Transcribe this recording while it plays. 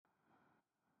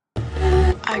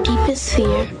Our deepest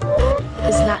fear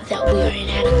is not that we are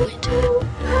inadequate.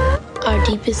 Our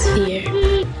deepest fear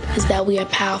is that we are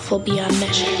powerful beyond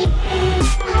measure.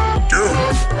 Do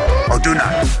or do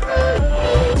not.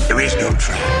 There is no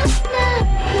try.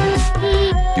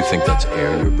 You think that's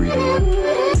air you're breathing in?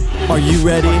 Are you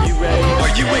ready?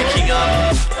 Are you waking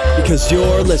up? Because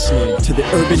you're listening to the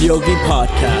Urban Yogi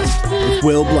Podcast with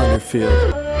Will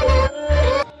Blunderfield.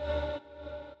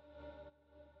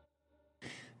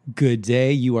 Good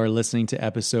day. You are listening to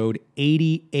episode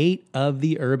 88 of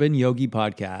the Urban Yogi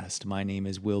Podcast. My name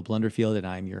is Will Blunderfield and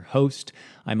I'm your host.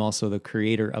 I'm also the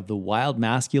creator of the Wild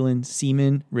Masculine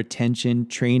Semen Retention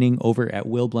Training over at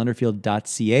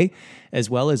willblunderfield.ca, as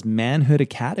well as Manhood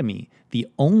Academy, the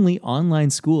only online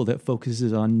school that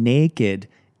focuses on naked,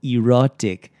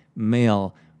 erotic,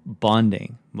 male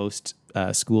bonding. Most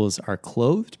schools are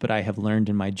clothed, but I have learned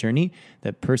in my journey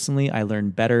that personally I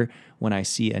learn better when I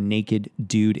see a naked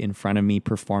dude in front of me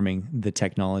performing the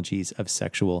technologies of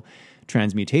sexual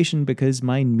transmutation, because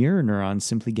my mirror neurons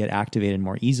simply get activated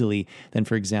more easily than,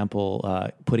 for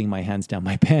example, putting my hands down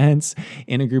my pants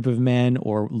in a group of men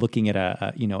or looking at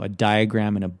a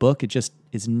diagram in a book. It just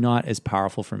is not as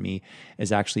powerful for me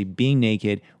as actually being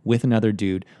naked with another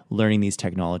dude learning these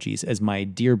technologies. As my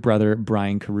dear brother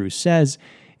Brian Carew says,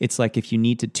 it's like if you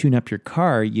need to tune up your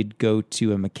car, you'd go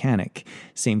to a mechanic.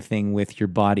 Same thing with your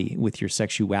body, with your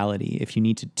sexuality. If you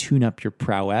need to tune up your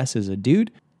prowess as a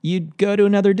dude, you'd go to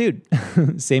another dude.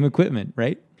 Same equipment,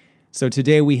 right? So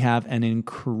today we have an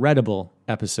incredible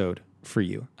episode for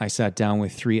you. I sat down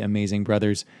with three amazing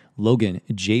brothers, Logan,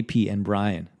 JP, and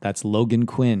Brian. That's Logan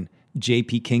Quinn,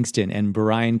 JP Kingston, and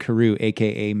Brian Carew,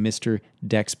 aka Mr.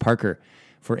 Dex Parker,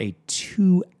 for a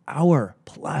 2-hour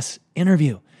plus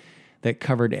interview that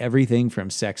covered everything from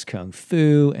sex kung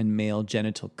fu and male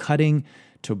genital cutting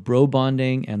to bro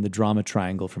bonding and the drama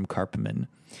triangle from Karpman.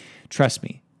 Trust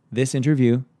me, this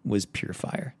interview was pure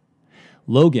fire.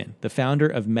 Logan, the founder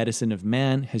of Medicine of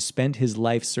Man, has spent his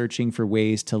life searching for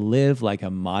ways to live like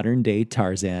a modern-day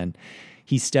Tarzan.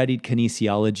 He studied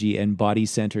kinesiology and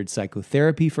body-centered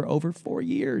psychotherapy for over 4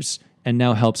 years and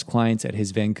now helps clients at his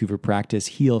Vancouver practice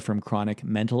heal from chronic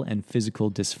mental and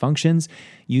physical dysfunctions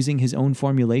using his own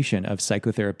formulation of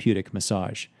psychotherapeutic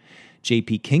massage.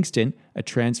 JP Kingston, a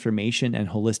transformation and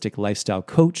holistic lifestyle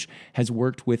coach, has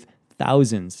worked with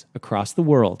thousands across the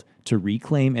world to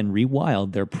reclaim and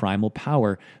rewild their primal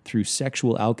power through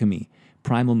sexual alchemy,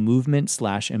 primal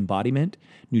movement/embodiment,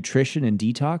 nutrition and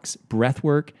detox,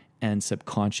 breathwork, and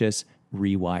subconscious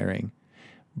rewiring.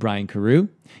 Brian Carew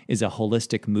is a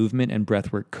holistic movement and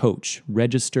breathwork coach,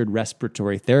 registered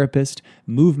respiratory therapist,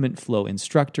 movement flow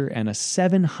instructor, and a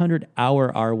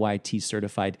 700-hour RYT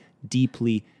certified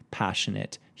deeply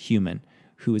passionate human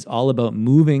who is all about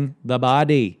moving the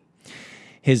body.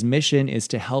 His mission is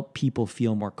to help people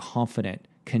feel more confident,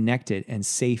 connected, and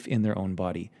safe in their own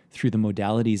body through the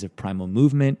modalities of primal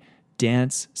movement,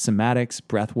 dance, somatics,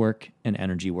 breathwork, and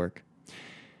energy work.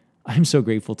 I'm so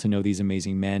grateful to know these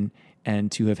amazing men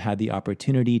and to have had the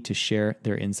opportunity to share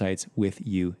their insights with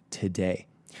you today.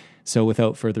 So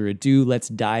without further ado, let's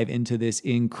dive into this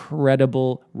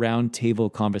incredible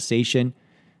roundtable conversation.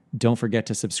 Don't forget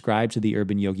to subscribe to the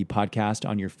Urban Yogi Podcast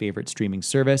on your favorite streaming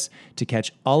service to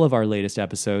catch all of our latest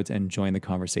episodes and join the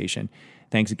conversation.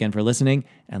 Thanks again for listening,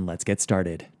 and let's get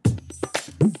started.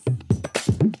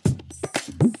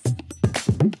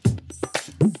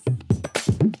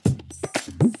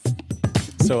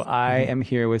 So I am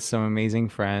here with some amazing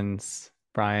friends,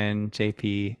 Brian,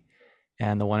 JP,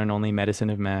 and the one and only Medicine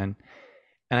of Man.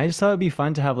 And I just thought it'd be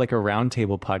fun to have like a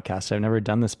roundtable podcast. I've never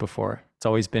done this before. It's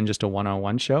always been just a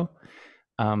one-on-one show.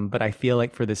 But I feel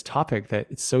like for this topic that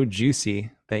it's so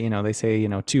juicy that, they say,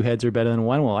 2 heads are better than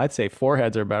one. Well, I'd say 4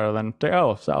 heads are better than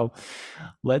 2. So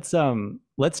let's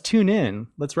tune in.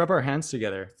 Let's rub our hands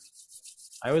together.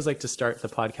 I always like to start the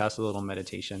podcast with a little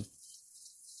meditation.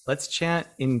 Let's chant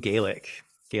in Gaelic.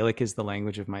 Gaelic is the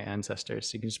language of my ancestors.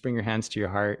 So you can just bring your hands to your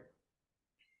heart.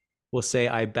 We'll say,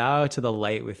 I bow to the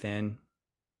light within,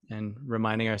 and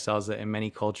reminding ourselves that in many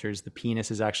cultures, the penis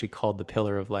is actually called the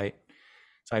pillar of light.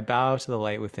 So I bow to the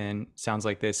light within. Sounds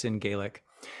like this in Gaelic.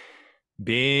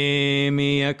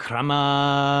 Bimi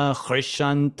akrama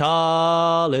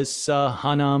chrishantalis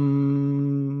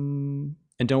hanam.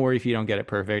 And don't worry if you don't get it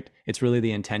perfect. It's really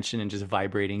the intention and just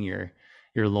vibrating your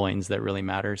loins that really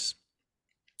matters.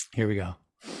 Here we go.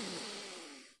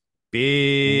 Bimi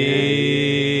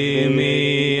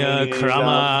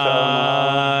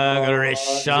akrama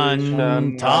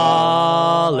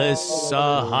chrishantalis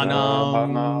hanam.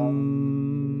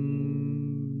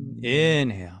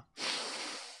 Inhale.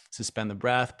 Suspend the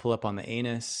breath, pull up on the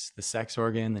anus, the sex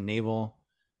organ, the navel.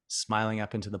 smiling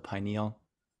up into the pineal.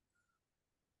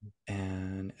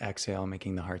 And exhale,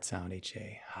 making the heart sound,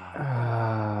 HA.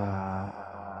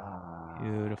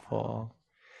 Beautiful.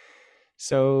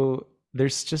 So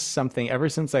there's just something, ever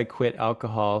since I quit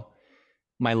alcohol,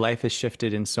 my life has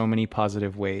shifted in so many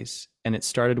positive ways. And it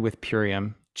started with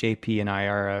Purium. JP and I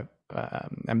are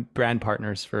brand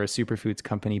partners for a superfoods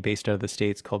company based out of the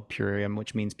States called Purium,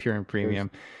 which means pure and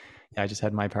premium. Yeah, I just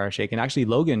had my power shake. And actually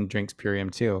Logan drinks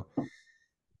Purium too.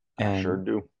 And I sure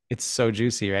do. It's so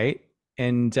juicy, right?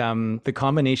 And the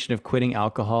combination of quitting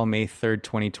alcohol May 3rd,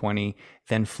 2020,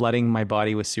 then flooding my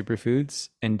body with superfoods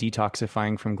and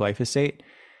detoxifying from glyphosate,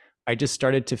 I just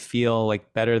started to feel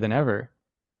like better than ever.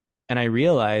 And I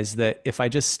realized that if I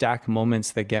just stack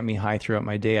moments that get me high throughout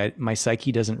my day, my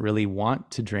psyche doesn't really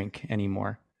want to drink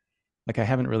anymore. Like I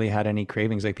haven't really had any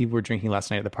cravings. Like people were drinking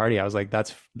last night at the party. I was like,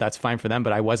 that's fine for them,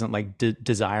 but I wasn't like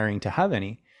desiring to have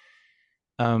any.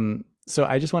 So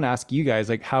I just want to ask you guys,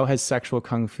 like, how has sexual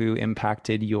kung fu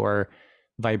impacted your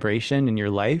vibration in your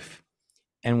life?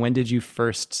 And when did you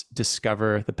first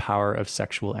discover the power of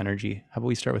sexual energy? How about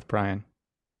we start with Brian?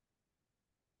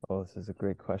 Oh, this is a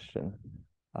great question.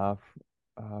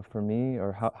 For me,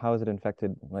 or how has it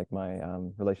infected like my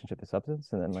relationship to substance?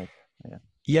 And then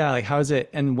Yeah, like how is it?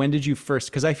 And when did you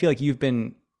first? Because I feel like you've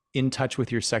been in touch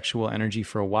with your sexual energy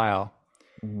for a while.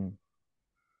 Mm-hmm.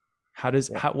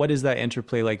 What is that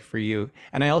interplay like for you?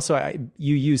 And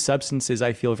you use substances,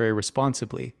 I feel, very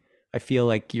responsibly. I feel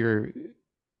like you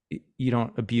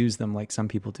don't abuse them like some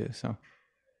people do. So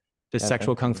does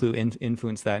sexual kung fu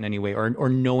influence that in any way, or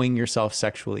knowing yourself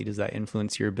sexually, does that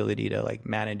influence your ability to like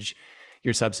manage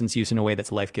your substance use in a way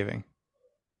that's life-giving?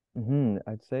 Mm-hmm.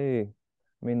 I'd say,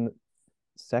 I mean,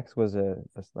 sex was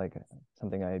like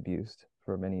something I abused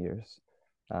for many years.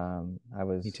 I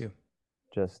was Me too.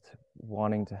 Just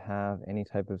wanting to have any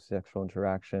type of sexual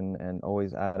interaction, and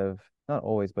always not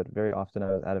always, but very often I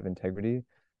was out of integrity.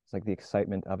 It's like the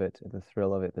excitement of it, the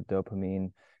thrill of it, the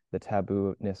dopamine, the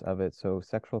taboo-ness of it. So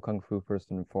sexual kung fu,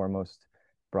 first and foremost,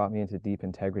 brought me into deep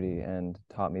integrity and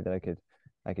taught me that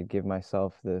I could give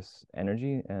myself this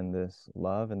energy and this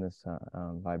love and this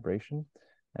vibration.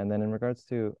 And then in regards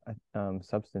to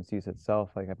substance use itself,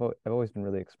 like I've always been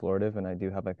really explorative, and I do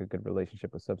have like a good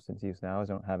relationship with substance use now. I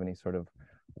don't have any sort of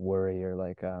worry or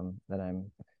like that I'm,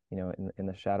 in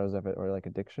the shadows of it, or like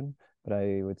addiction. But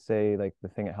I would say like the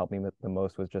thing that helped me with the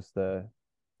most was just the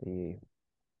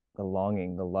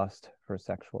longing, the lust for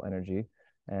sexual energy,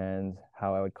 and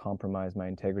how I would compromise my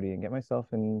integrity and get myself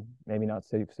in maybe not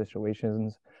safe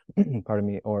situations, pardon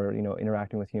me, or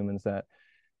interacting with humans that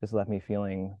just left me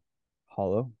feeling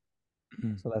hollow.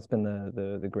 So that's been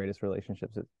the greatest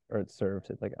relationships it serves.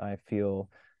 Like I feel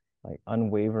like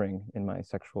unwavering in my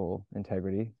sexual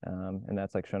integrity, and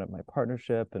that's like shown up in my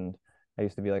partnership. And I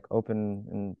used to be like open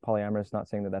and polyamorous, not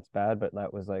saying that that's bad, but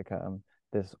that was like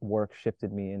this work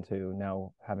shifted me into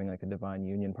now having like a divine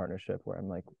union partnership where I'm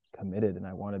like committed and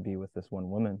I want to be with this one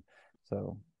woman.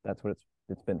 So that's what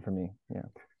it's been for me. Yeah,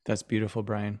 that's beautiful,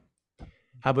 Brian.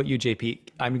 How about you, JP?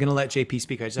 I'm going to let JP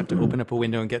speak. I just have to open up a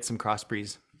window and get some cross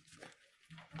breeze.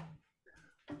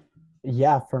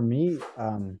 Yeah, for me,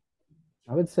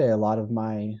 I would say a lot of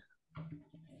my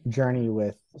journey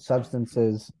with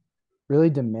substances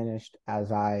really diminished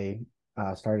as I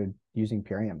started using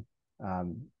Purium.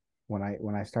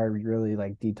 When I started really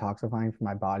like detoxifying from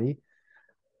my body,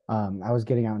 I was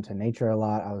getting out into nature a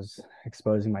lot. I was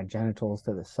exposing my genitals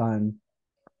to the sun,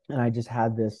 and I just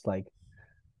had this like,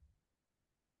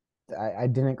 I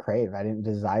didn't crave, I didn't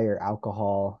desire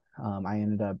alcohol. I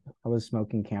was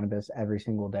smoking cannabis every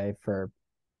single day for,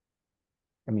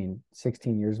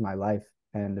 16 years of my life,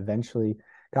 and eventually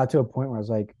got to a point where I was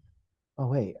like, oh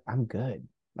wait, I'm good.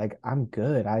 Like I'm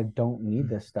good. I don't need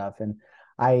this stuff. And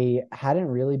I hadn't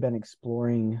really been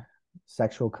exploring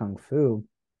sexual kung fu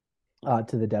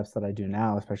to the depths that I do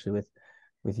now, especially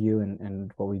with you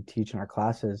and what we teach in our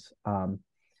classes.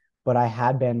 But I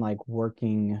had been like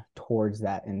working towards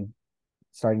that and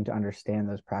starting to understand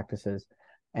those practices.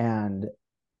 And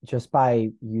just by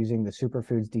using the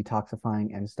superfoods,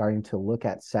 detoxifying, and starting to look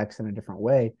at sex in a different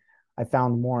way, I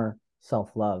found more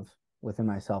self-love within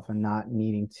myself and not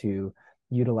needing to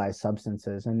utilize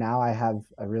substances. And now I have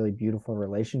a really beautiful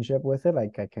relationship with it.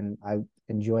 Like I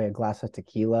enjoy a glass of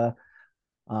tequila.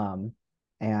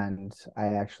 And I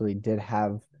actually did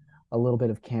have a little bit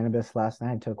of cannabis last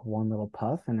night. I took one little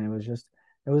puff, and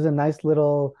it was a nice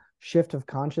little shift of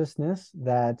consciousness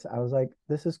that I was like,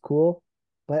 this is cool.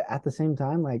 But at the same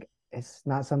time, like it's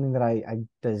not something that I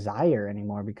desire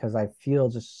anymore, because I feel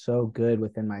just so good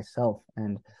within myself.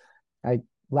 And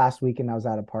last weekend I was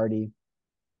at a party,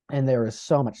 and there was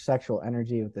so much sexual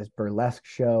energy with this burlesque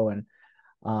show, and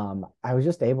I was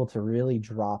just able to really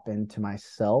drop into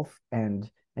myself and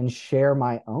share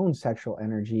my own sexual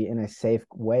energy in a safe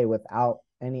way without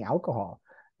any alcohol.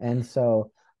 And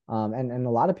so and a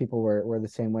lot of people were the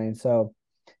same way. And so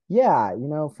yeah,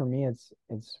 for me it's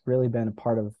really been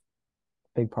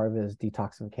big part of it is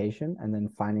detoxification and then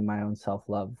finding my own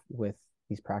self-love with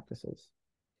these practices.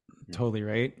 Totally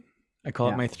right. I call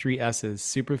it Yeah. my 3 S's: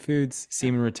 superfoods,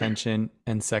 semen retention,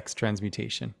 and sex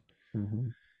transmutation. Mm-hmm.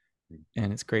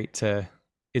 And it's great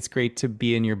to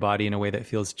be in your body in a way that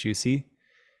feels juicy.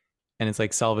 And it's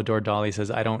like Salvador Dali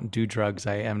says, I don't do drugs,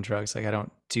 I am drugs. Like I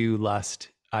don't do lust,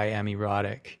 I am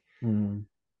erotic. Mm-hmm.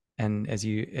 And as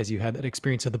you had that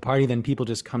experience at the party, then people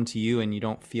just come to you and you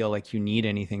don't feel like you need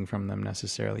anything from them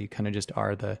necessarily. You kind of just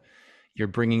are you're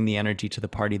bringing the energy to the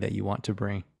party that you want to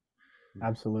bring.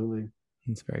 Absolutely.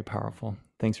 It's very powerful.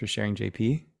 Thanks for sharing,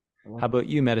 JP. How about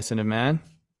you, Medicine of Man?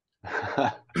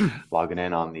 Logging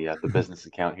in on the business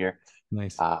account here.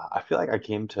 Nice. I feel like I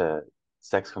came to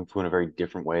sex kung fu in a very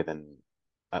different way than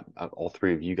all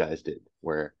three of you guys did,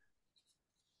 where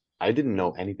I didn't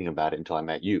know anything about it until I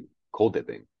met you, cold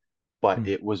dipping. But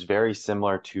it was very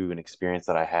similar to an experience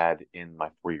that I had in my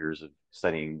 4 years of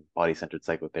studying body-centered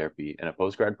psychotherapy in a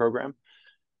postgrad program,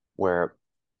 where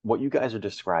what you guys are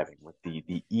describing with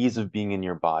the ease of being in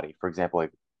your body, for example,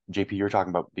 like JP, you were talking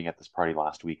about being at this party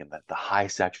last week and that the high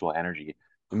sexual energy,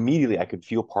 immediately I could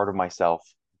feel part of myself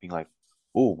being like,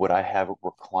 oh, would I have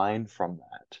reclined from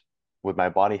that? Would my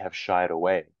body have shied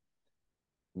away?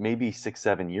 Maybe 6,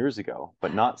 7 years ago,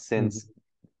 but not since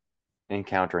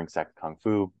encountering sex kung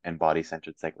fu and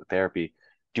body-centered psychotherapy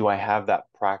do I have that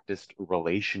practiced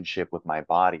relationship with my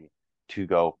body to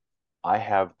go, I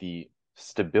have the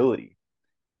stability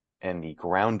and the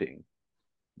grounding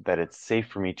that it's safe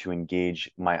for me to engage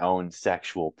my own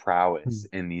sexual prowess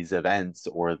in these events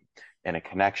or in a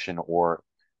connection, or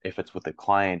if it's with a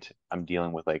client, I'm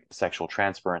dealing with like sexual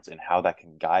transference and how that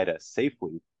can guide us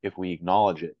safely if we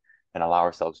acknowledge it and allow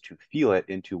ourselves to feel it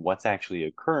into what's actually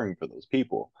occurring for those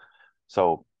people.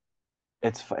 So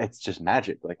it's just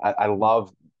magic. Like I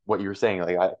love what you were saying.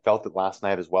 Like I felt it last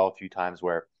night as well a few times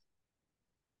where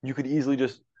you could easily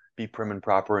just be prim and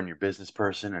proper and your business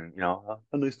person and oh,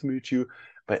 nice to meet you.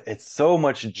 But it's so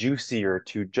much juicier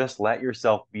to just let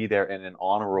yourself be there in an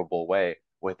honorable way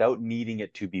without needing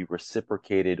it to be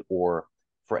reciprocated or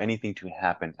for anything to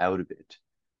happen out of it.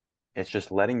 It's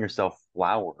just letting yourself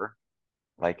flower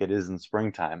like it is in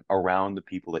springtime around the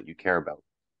people that you care about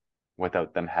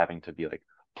without them having to be like,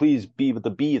 please be with the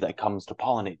bee that comes to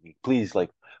pollinate me. Please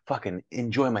like fucking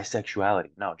enjoy my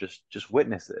sexuality. No, just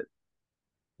witness it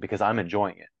because I'm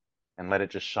enjoying it and let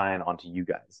it just shine onto you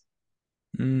guys.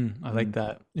 I like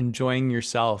that. Enjoying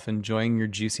yourself, enjoying your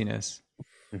juiciness.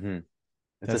 Mm-hmm. It's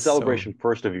That's a celebration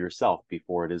first of yourself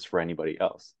before it is for anybody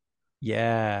else.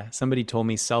 Yeah. Somebody told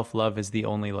me self-love is the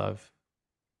only love.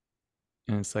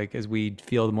 And it's like, as we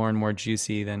feel more and more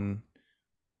juicy, then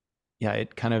yeah,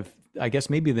 it kind of, I guess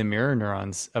maybe the mirror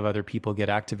neurons of other people get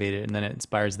activated and then it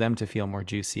inspires them to feel more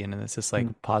juicy. And then it's this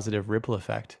like positive ripple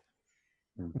effect.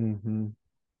 Mm-hmm.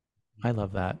 I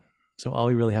love that. So all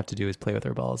we really have to do is play with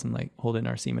our balls and like hold in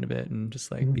our semen a bit and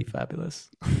just like be fabulous.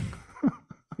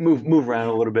 move around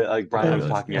a little bit. Like Brian was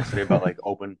talking yesterday about like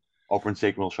open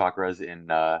sacral chakras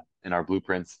in our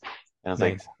blueprints. And I was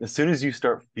like, as soon as you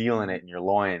start feeling it in your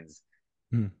loins,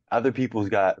 other people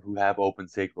who have open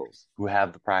sacrals, who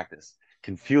have the practice,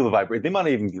 can feel the vibration. They might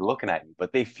not even be looking at you,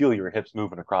 but they feel your hips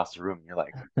moving across the room. And you're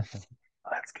like,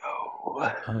 let's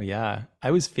go. Oh yeah.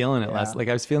 I was feeling it last, like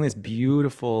I was feeling this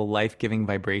beautiful life-giving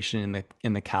vibration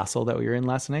in the castle that we were in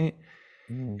last night.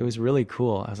 It was really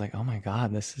cool. I was like, oh my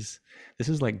God, this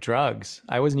is like drugs.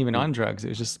 I wasn't even on drugs. It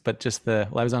was just I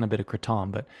was on a bit of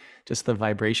kratom, but just the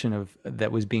vibration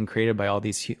that was being created by all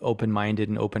these open-minded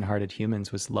and open-hearted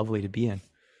humans was lovely to be in.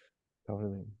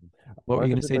 Totally. What were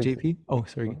you going to say, JP? Oh,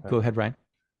 sorry. Go ahead, Ryan.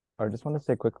 I just want to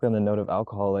say quickly on the note of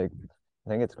alcohol, like I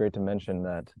think it's great to mention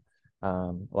that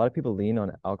a lot of people lean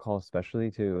on alcohol,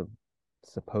 especially to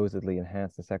supposedly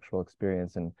enhance the sexual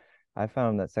experience. And I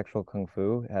found that sexual kung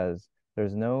fu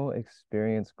there's no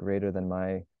experience greater than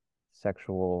my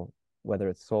sexual, whether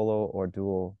it's solo or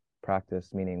dual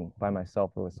practice, meaning by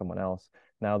myself or with someone else.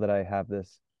 Now that I have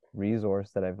this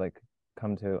resource that I've like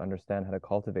come to understand how to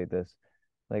cultivate this,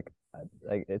 like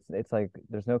it's like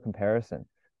there's no comparison.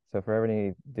 So for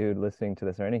any dude listening to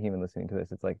this or any human listening to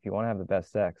this, it's like if you want to have the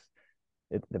best sex,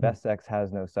 the best sex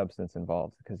has no substance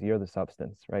involved because you're the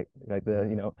substance, right? Like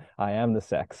I am the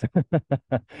sex.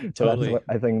 So Totally. that's what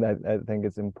I think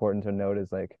it's important to note is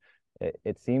like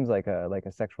it seems like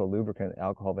a sexual lubricant,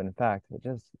 alcohol, but in fact, it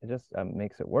just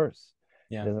makes it worse.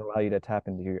 It Yeah. doesn't allow you to tap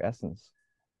into your essence.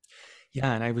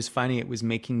 Yeah, and I was finding it was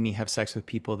making me have sex with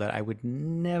people that I would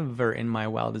never in my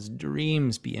wildest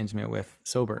dreams be intimate with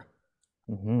sober.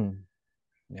 Mm-hmm.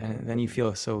 Yeah, And then you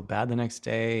feel so bad the next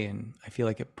day, and I feel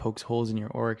like it pokes holes in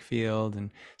your auric field.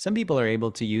 And some people are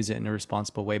able to use it in a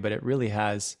responsible way, but it really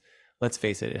has, let's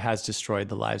face it, it has destroyed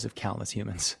the lives of countless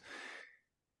humans.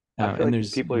 I feel And like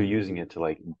there's, people are using it to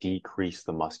like decrease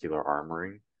the muscular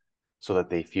armoring so that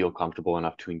they feel comfortable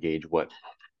enough to engage what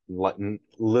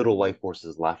little life force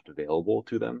is left available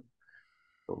to them,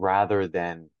 rather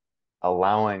than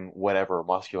allowing whatever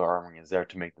muscular armoring is there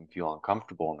to make them feel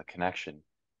uncomfortable in the connection.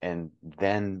 And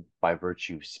then by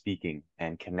virtue of speaking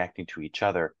and connecting to each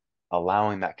other,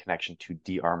 allowing that connection to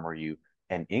de-armor you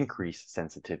and increase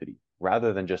sensitivity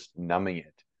rather than just numbing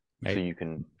it so right. you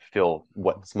can fill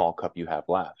what small cup you have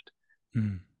left.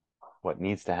 Mm. What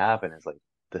needs to happen is like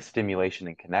the stimulation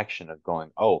and connection of going,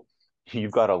 oh,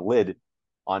 you've got a lid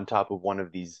on top of one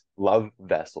of these love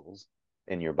vessels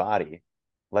in your body.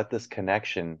 Let this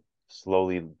connection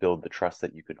slowly build the trust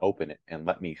that you can open it and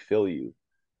let me fill you.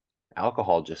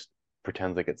 Alcohol just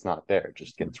pretends like it's not there,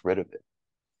 just gets rid of it.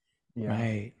 Yeah.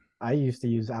 Right. I used to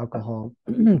use alcohol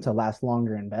to last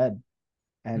longer in bed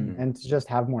and Mm-hmm. to just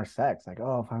have more sex. Like,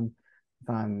 oh, if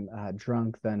I'm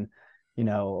drunk, then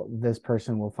this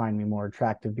person will find me more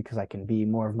attractive because I can be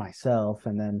more of myself,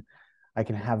 and then I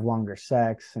can have longer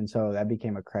sex. And so that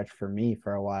became a crutch for me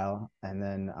for a while. And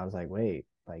then I was like, wait,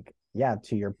 like, yeah,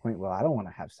 to your point, well, I don't want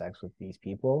to have sex with these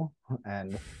people,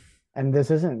 and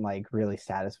this isn't like really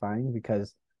satisfying,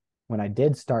 because when I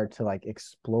did start to like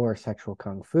explore sexual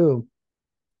kung fu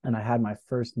and I had my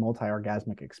first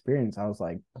multi-orgasmic experience, I was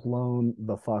like blown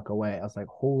the fuck away. I was like,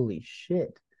 holy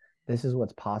shit, this is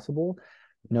what's possible.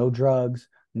 No drugs,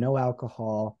 no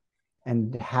alcohol,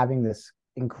 and having this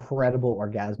incredible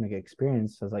orgasmic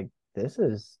experience. I was like, this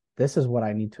is what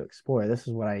I need to explore. This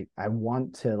is what I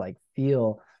want to like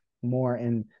feel more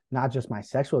in not just my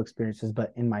sexual experiences,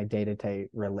 but in my day-to-day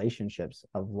relationships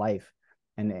of life,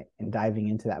 and diving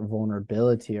into that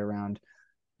vulnerability around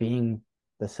being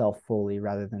the self fully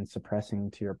rather than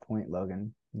suppressing, to your point,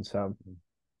 Logan. And so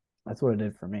that's what it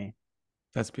did for me.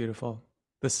 That's beautiful.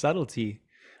 The subtlety.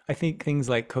 I think things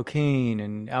like cocaine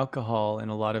and alcohol and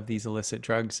a lot of these illicit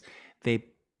drugs, they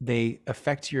they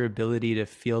affect your ability to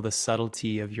feel the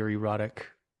subtlety of your erotic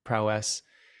prowess.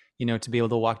 To be able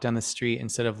to walk down the street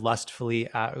instead of lustfully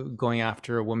going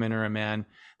after a woman or a man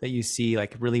that you see,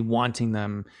 like really wanting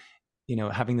them,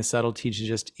 having the subtlety to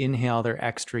just inhale their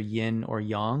extra yin or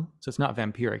yang. So it's not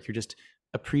vampiric. You're just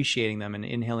appreciating them and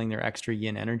inhaling their extra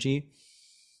yin energy.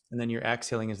 And then you're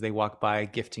exhaling as they walk by,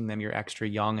 gifting them your extra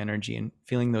yang energy, and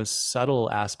feeling those subtle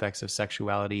aspects of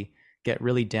sexuality get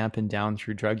really dampened down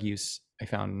through drug use. I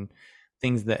found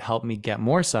things that help me get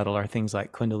more subtle are things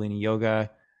like Kundalini yoga,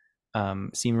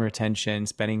 semen retention,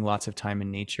 spending lots of time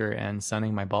in nature, and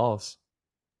sunning my balls.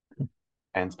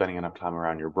 And spending enough time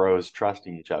around your bros,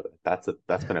 trusting each other. That's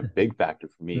been a big factor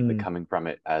for me. The coming from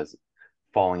it as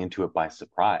falling into it by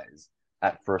surprise.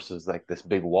 At first is like this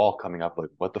big wall coming up, like,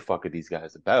 what the fuck are these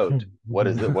guys about? What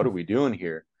is it? What are we doing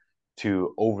here?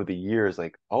 To over the years,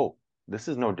 like, oh, this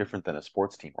is no different than a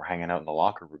sports team. We're hanging out in the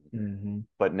locker room. Mm-hmm.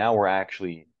 But now we're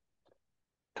actually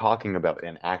talking about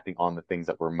and acting on the things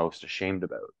that we're most ashamed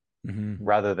about. Mm-hmm.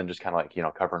 Rather than just kind of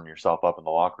like, covering yourself up in the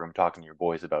locker room, talking to your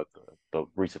boys about the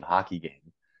recent hockey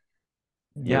game.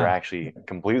 You're actually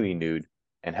completely nude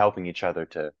and helping each other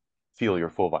to feel your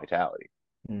full vitality.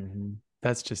 Mm-hmm.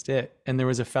 That's just it. And there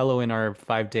was a fellow in our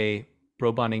 5-day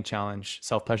bro bonding challenge,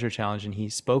 self-pleasure challenge, and he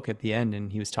spoke at the end,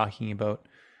 and he was talking about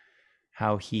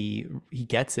how he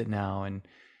gets it now. And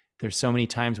there's so many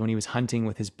times when he was hunting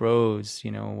with his bros,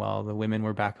 while the women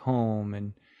were back home,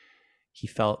 and he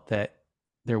felt that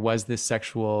there was this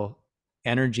sexual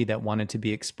energy that wanted to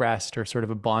be expressed, or sort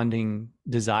of a bonding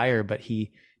desire, but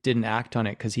he didn't act on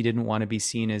it because he didn't want to be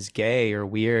seen as gay or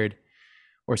weird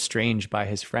or strange by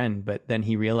his friend. But then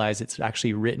he realized it's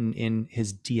actually written in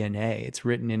his DNA. It's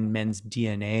written in men's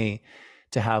DNA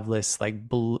to have this like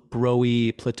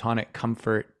broy platonic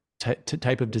comfort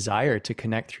type of desire to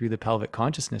connect through the pelvic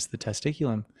consciousness, the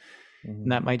testiculum. Mm-hmm.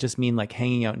 And that might just mean like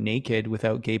hanging out naked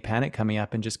without gay panic coming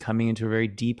up, and just coming into a very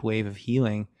deep wave of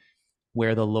healing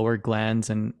where the lower glands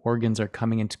and organs are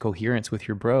coming into coherence with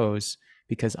your bros,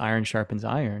 because iron sharpens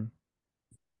iron.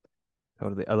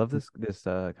 Totally. I love this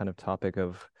kind of topic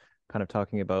of kind of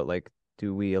talking about like,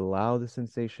 do we allow the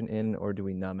sensation in or do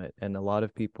we numb it? And a lot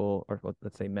of people, or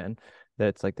let's say men, that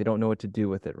it's like they don't know what to do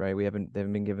with it, right? They haven't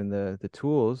been given the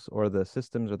tools or the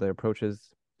systems or the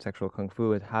approaches sexual kung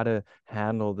fu is how to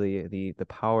handle the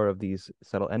power of these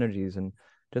subtle energies. And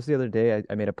just the other day,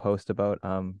 I made a post about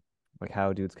like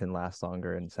how dudes can last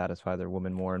longer and satisfy their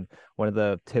woman more. And one of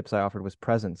the tips I offered was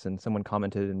presence. And someone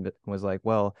commented and was like,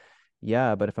 well,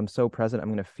 yeah, but if I'm so present, I'm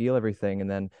going to feel everything and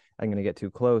then I'm going to get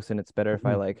too close. And it's better if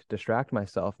I like distract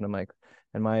myself. And I'm like,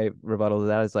 and my rebuttal to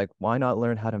that is like, why not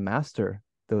learn how to master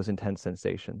those intense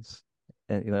sensations?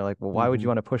 And like, well, why would you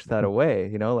want to push that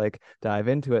away? Like dive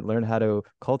into it, learn how to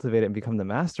cultivate it and become the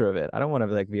master of it. I don't want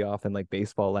to like be off in like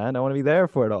baseball land. I want to be there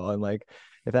for it all. And like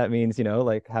if that means,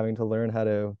 like having to learn how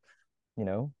to,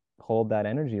 hold that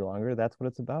energy longer, that's what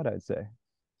it's about, I'd say.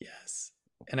 Yes.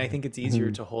 And I think it's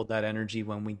easier to hold that energy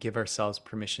when we give ourselves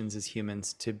permissions as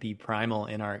humans to be primal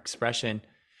in our expression.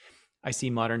 I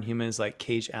see modern humans like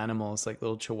cage animals, like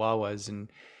little chihuahuas. And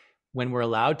when we're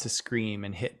allowed to scream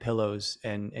and hit pillows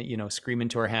and, scream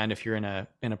into our hand, if you're in an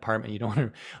apartment, you don't want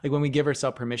to, like when we give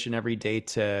ourselves permission every day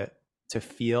to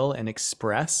feel and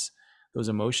express those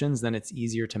emotions, then it's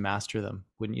easier to master them.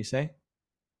 Wouldn't you say?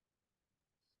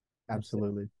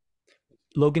 Absolutely.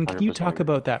 Logan, can you 100% talk agree.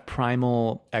 about that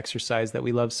primal exercise that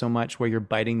we love so much where you're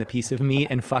biting the piece of meat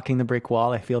and fucking the brick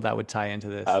wall? I feel that would tie into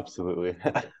this. Absolutely.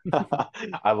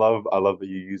 I love that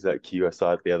you use that cue. I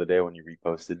saw it the other day when you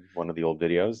reposted one of the old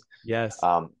videos. Yes.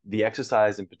 The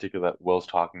exercise in particular that Will's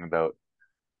talking about,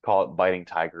 call it biting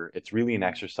tiger. It's really an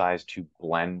exercise to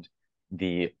blend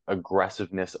the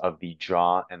aggressiveness of the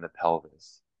jaw and the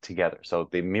pelvis together. So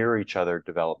they mirror each other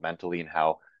developmentally in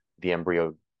how the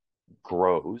embryo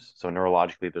grows. So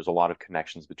neurologically, there's a lot of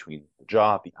connections between the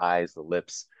jaw, the eyes, the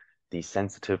lips, the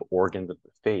sensitive organs of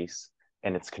the face,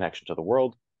 and its connection to the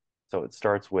world. So it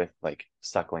starts with like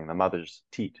suckling the mother's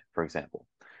teat, for example.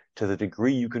 To the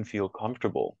degree you can feel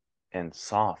comfortable and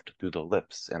soft through the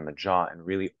lips and the jaw and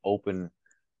really open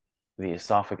the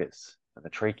esophagus and the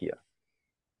trachea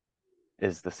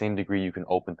is the same degree you can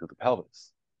open through the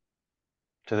pelvis.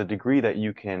 To the degree that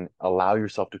you can allow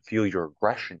yourself to feel your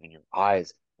aggression in your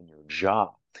eyes and your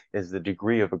jaw is the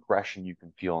degree of aggression you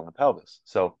can feel in the pelvis.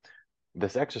 So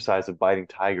this exercise of biting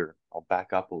tiger, I'll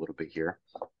back up a little bit here.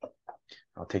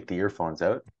 I'll take the earphones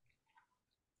out.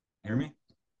 Hear me?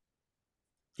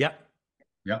 Yep.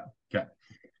 Yep. Okay.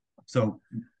 So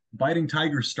biting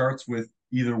tiger starts with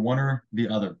either one or the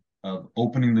other of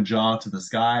opening the jaw to the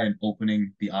sky and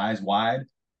opening the eyes wide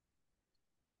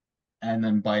and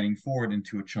then biting forward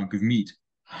into a chunk of meat.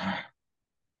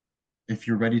 If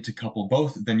you're ready to couple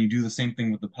both, then you do the same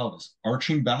thing with the pelvis,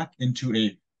 arching back into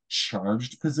a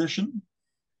charged position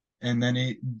and then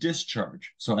a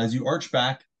discharge. So as you arch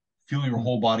back, feel your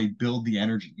whole body build the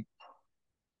energy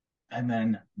and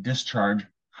then discharge.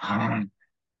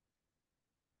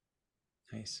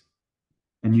 Nice.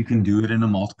 And you can do it in a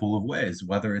multiple of ways,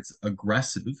 whether it's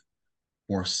aggressive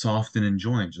or soft and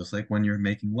enjoying, just like when you're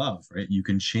making love, right? You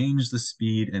can change the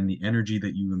speed and the energy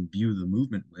that you imbue the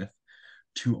movement with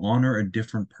to honor a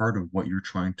different part of what you're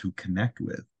trying to connect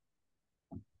with.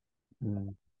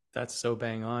 That's so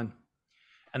bang on.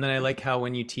 And then I like how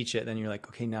when you teach it, then you're like,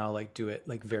 okay, now like do it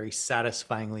like very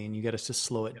satisfyingly and you get us to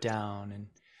slow it down. And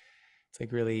it's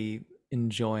like really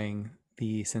enjoying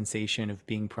the sensation of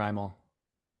being primal.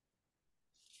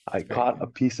 I caught a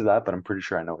piece of that, but I'm pretty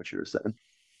sure I know what you were saying.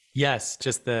 Yes,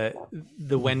 just the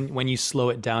when you slow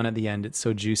it down at the end, it's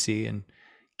so juicy and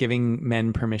giving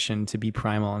men permission to be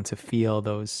primal and to feel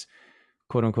those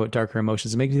quote unquote darker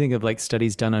emotions. It makes me think of like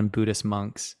studies done on Buddhist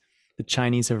monks. The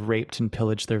Chinese have raped and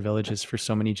pillaged their villages for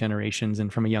so many generations,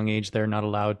 and from a young age, they're not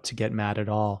allowed to get mad at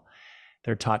all.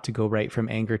 They're taught to go right from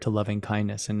anger to loving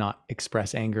kindness and not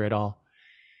express anger at all.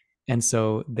 And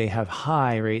so they have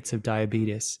high rates of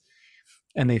diabetes.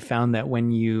 And they found that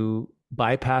when you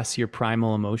bypass your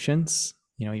primal emotions,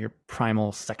 your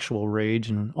primal sexual rage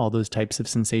and all those types of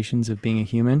sensations of being a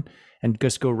human, and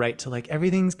just go right to like,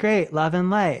 everything's great, love and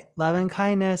light, love and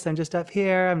kindness, I'm just up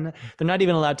here. They're not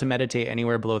even allowed to meditate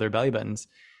anywhere below their belly buttons.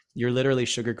 You're literally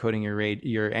sugarcoating your rage,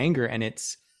 your anger. And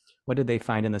it's, what did they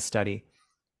find in the study?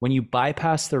 When you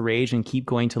bypass the rage and keep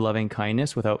going to loving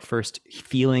kindness without first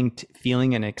feeling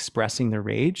and expressing the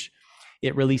rage,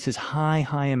 it releases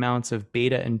high amounts of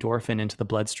beta endorphin into the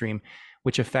bloodstream,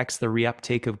 which affects the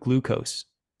reuptake of glucose.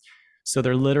 So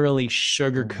they're literally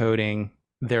sugarcoating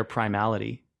their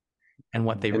primality and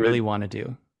what they really want to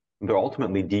do. They're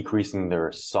ultimately decreasing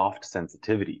their soft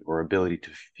sensitivity or ability to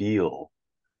feel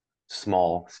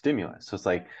small stimulus. So it's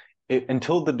like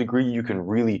until the degree you can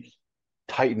really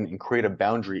tighten and create a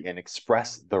boundary and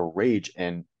express the rage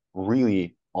and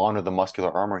really honor the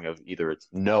muscular armoring of either it's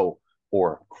no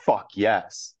or fuck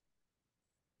yes,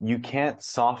 you can't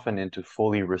soften into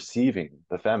fully receiving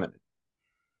the feminine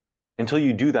until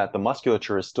you do that, the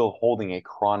musculature is still holding a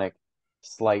chronic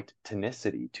slight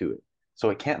tonicity to it. So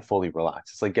it can't fully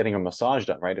relax. It's like getting a massage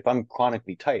done, right? If I'm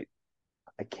chronically tight,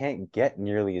 I can't get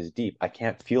nearly as deep. I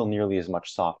can't feel nearly as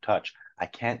much soft touch. I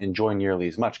can't enjoy nearly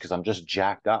as much because I'm just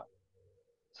jacked up.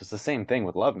 So it's the same thing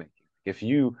with lovemaking. If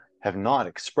you have not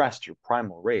expressed your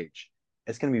primal rage,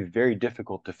 it's going to be very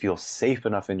difficult to feel safe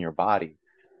enough in your body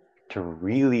to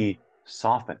really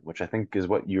soften, which I think is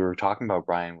what you were talking about,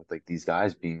 Brian, with like these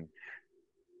guys being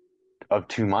of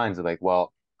two minds of like,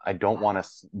 well, I don't want to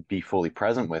be fully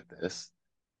present with this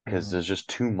because Mhm. there's just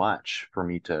too much for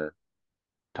me to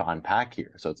unpack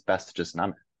here. So it's best to just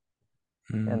numb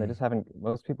it. And they just haven't,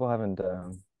 most people haven't, I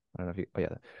don't know if you, oh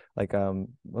yeah, like,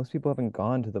 most people haven't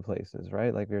gone to the places,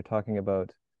 right? Like we were talking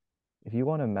about, if you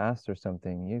want to master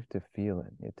something, you have to feel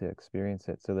it, you have to experience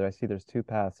it. So there, I see there's two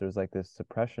paths. There's like this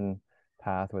suppression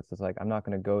path, which is like, I'm not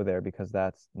going to go there because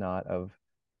that's not of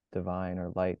divine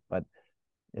or light, but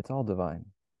it's all divine,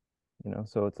 you know?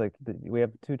 So it's like we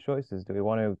have two choices. Do we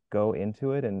want to go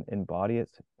into it and embody it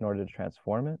in order to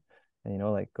transform it? And, you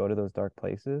know, like go to those dark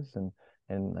places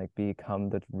and like become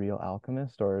the real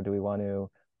alchemist? Or do we want to,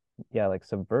 yeah, like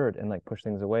subvert and like push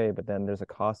things away? But then there's a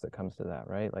cost that comes to that,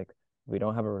 right? Like we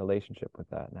don't have a relationship with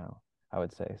that now, I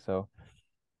would say. So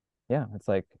yeah, it's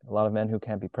like a lot of men who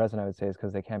can't be present, I would say, is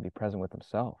because they can't be present with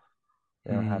themselves.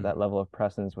 They don't have that level of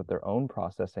presence with their own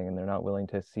processing, and they're not willing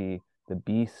to see the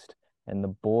beast and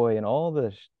the boy and all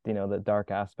the you know, the dark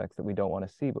aspects that we don't want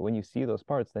to see. But when you see those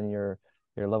parts, then your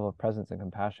level of presence and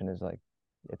compassion is like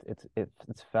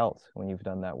it's felt when you've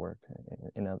done that work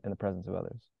in the presence of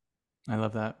others. I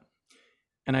love that.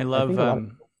 And I I love think a lot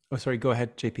of, oh sorry, go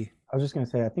ahead, JP. I was just going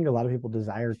to say, I think a lot of people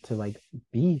desire to like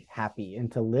be happy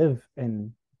and to live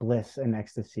in bliss and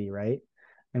ecstasy, right?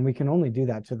 And we can only do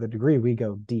that to the degree we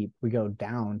go deep, we go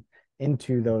down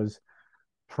into those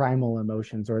primal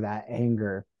emotions or that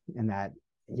anger and that,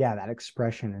 yeah, that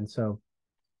expression. And so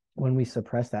when we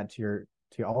suppress that, to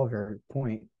all of your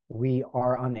point, we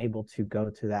are unable to go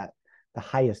to that, the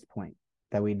highest point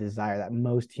that we desire, that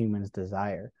most humans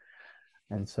desire.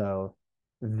 And so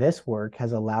this work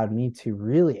has allowed me to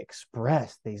really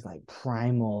express these like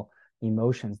primal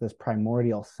emotions, this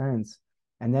primordial sense.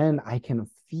 And then I can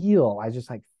feel, I just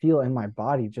like feel in my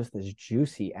body just this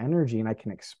juicy energy, and I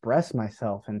can express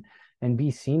myself and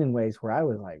be seen in ways where I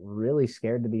was like really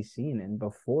scared to be seen in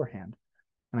beforehand.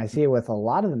 And I see it with a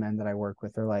lot of the men that I work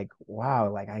with. They're like,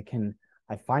 wow, like I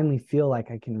finally feel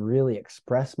like I can really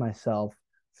express myself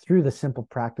through the simple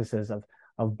practices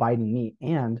of biting meat.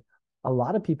 And a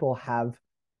lot of people have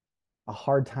a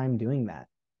hard time doing that.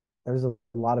 There's a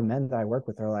lot of men that I work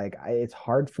with. They're like, it's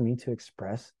hard for me to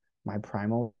express my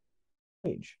primal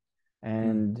rage.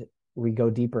 And we go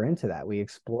deeper into that. We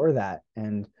explore that.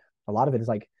 And a lot of it is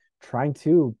like trying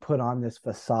to put on this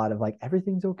facade of like,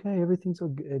 everything's okay,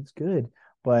 it's good.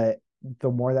 But the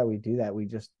more that we do that, we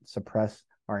just suppress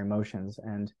our emotions.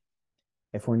 And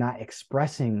if we're not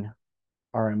expressing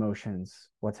our emotions,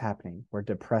 what's happening? We're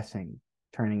depressing,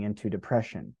 turning into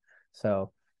depression.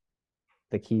 So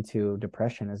the key to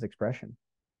depression is expression.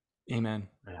 Amen.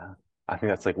 Yeah. I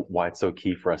think that's like why it's so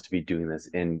key for us to be doing this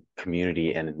in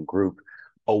community and in group,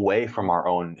 away from our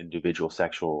own individual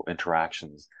sexual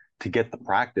interactions, to get the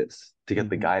practice, to get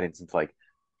the guidance. It's like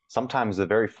sometimes the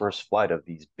very first flight of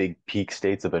these big peak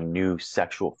states of a new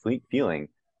sexual feeling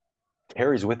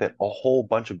carries with it a whole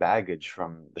bunch of baggage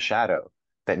from the shadow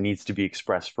that needs to be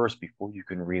expressed first before you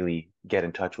can really get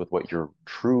in touch with what your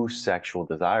true sexual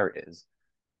desire is,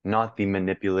 not the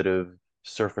manipulative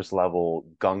surface level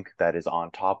gunk that is on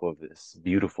top of this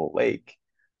beautiful lake.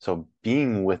 So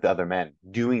being with other men,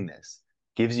 doing this,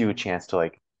 gives you a chance to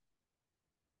like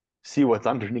see what's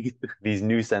underneath these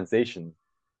new sensations,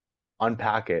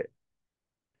 unpack it,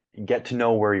 get to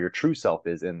know where your true self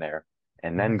is in there,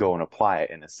 and then go and apply it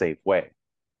in a safe way,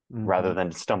 rather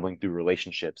than stumbling through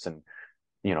relationships and,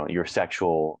 you know, your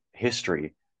sexual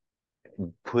history,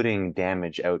 putting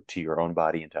damage out to your own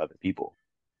body and to other people.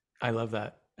 I love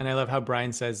that. And I love how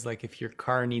Brian says, like, if your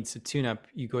car needs a tune up,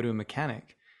 you go to a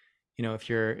mechanic. You know, if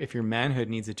your manhood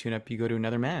needs a tune up, you go to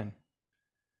another man.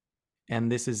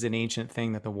 And this is an ancient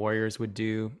thing that the warriors would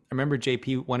do. I remember,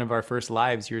 JP, one of our first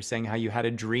lives, you were saying how you had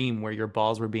a dream where your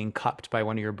balls were being cupped by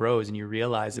one of your bros, and you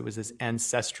realized it was this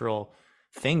ancestral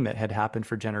thing that had happened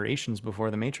for generations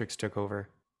before the Matrix took over.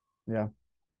 Yeah.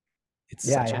 It's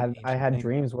Yeah, such I had thing.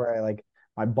 dreams where I like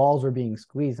my balls were being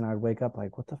squeezed, and I would wake up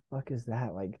like, what the fuck is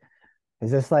that? Like,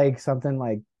 is this like something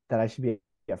like that I should be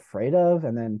afraid of?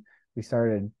 And then we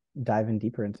started diving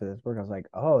deeper into this work. I was like,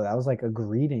 oh, that was like a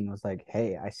greeting. It was like,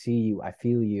 hey, I see you, I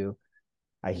feel you,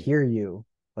 I hear you.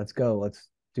 Let's go. Let's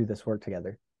do this work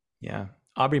together. Yeah.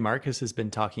 Aubrey Marcus has been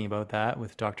talking about that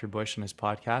with Dr. Bush in his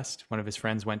podcast. One of his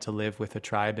friends went to live with a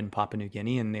tribe in Papua New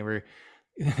Guinea, and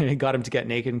they got him to get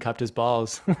naked and cupped his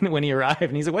balls when he arrived.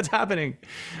 And he's like, "What's happening?"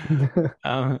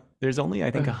 There's only,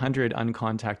 I think, 100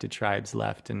 uncontacted tribes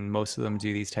left, and most of them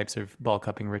do these types of ball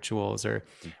cupping rituals, or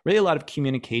really a lot of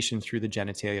communication through the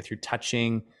genitalia, through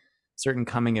touching, certain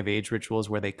coming of age rituals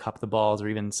where they cup the balls or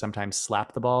even sometimes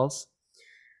slap the balls.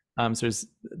 So there's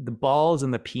the balls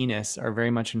and the penis are very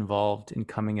much involved in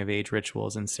coming of age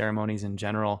rituals and ceremonies in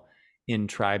general in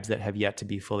tribes that have yet to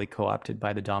be fully co-opted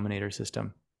by the dominator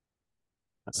system.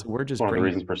 So we're just one of the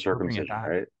bringing reasons for circumcision,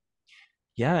 right?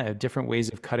 Yeah, different ways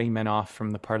of cutting men off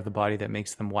from the part of the body that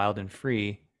makes them wild and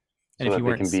free. And So if that you they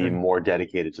weren't can be more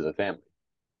dedicated to the family.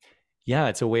 yeah,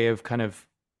 it's a way of kind of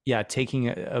taking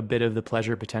a bit of the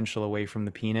pleasure potential away from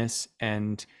the penis,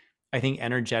 and I think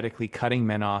energetically cutting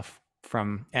men off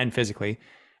from, and physically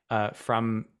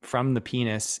from the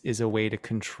penis is a way to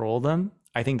control them.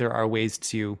 I think there are ways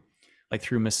to, like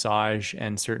through massage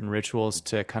and certain rituals,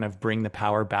 to kind of bring the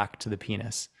power back to the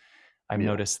penis. I've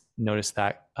noticed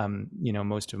that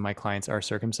most of my clients are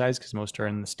circumcised because most are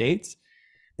in the States.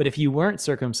 But if you weren't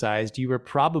circumcised, you were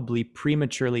probably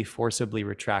prematurely forcibly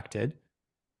retracted.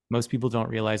 Most people don't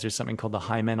realize there's something called the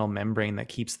hymenal membrane that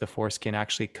keeps the foreskin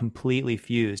actually completely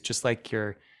fused, just like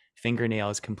your fingernail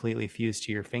is completely fused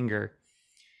to your finger.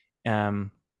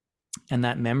 And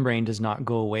that membrane does not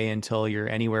go away until you're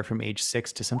anywhere from age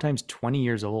 6 to sometimes 20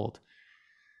 years old.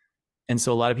 And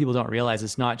so a lot of people don't realize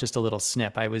it's not just a little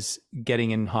snip. I was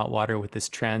getting in hot water with this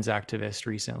trans activist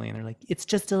recently, and they're like, "It's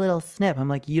just a little snip." I'm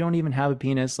like, "You don't even have a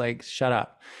penis, like, shut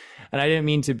up." And I didn't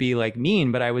mean to be like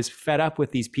mean, but I was fed up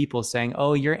with these people saying,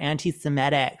 "Oh, you're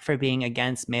anti-Semitic for being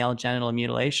against male genital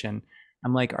mutilation."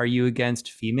 I'm like, "Are you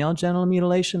against female genital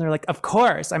mutilation?" They're like, "Of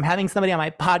course, I'm having somebody on my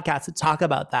podcast to talk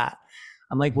about that."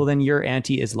 I'm like, "Well, then you're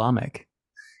anti-Islamic,"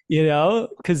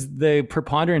 because the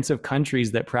preponderance of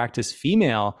countries that practice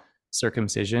female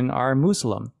circumcision are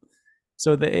Muslim.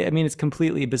 So it's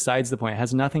completely besides the point. It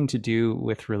has nothing to do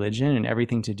with religion and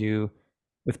everything to do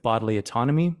with bodily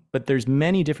autonomy. But there's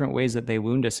many different ways that they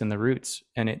wound us in the roots,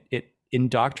 and it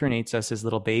indoctrinates us as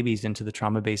little babies into the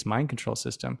trauma-based mind control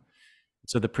system.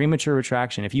 So the premature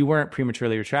retraction, if you weren't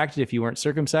prematurely retracted, if you weren't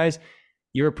circumcised,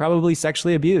 you were probably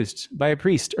sexually abused by a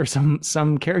priest or some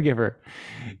caregiver.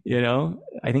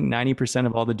 I think 90%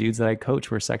 of all the dudes that I coach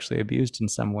were sexually abused in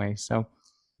some way. So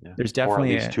there's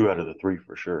definitely or at least 2 out of the 3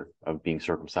 for sure of being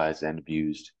circumcised and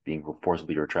abused, being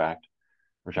forcibly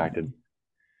retracted.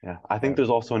 Yeah, I think there's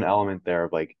also an element there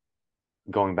of like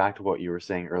going back to what you were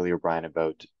saying earlier, Brian,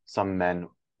 about some men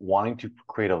wanting to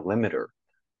create a limiter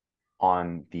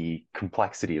on the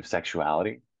complexity of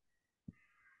sexuality.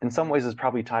 In some ways, it's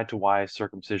probably tied to why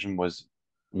circumcision was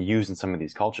used in some of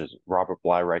these cultures. Robert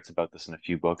Bly writes about this in a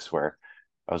few books where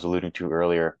I was alluding to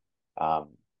earlier.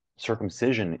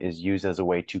 Circumcision is used as a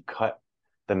way to cut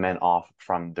the men off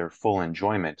from their full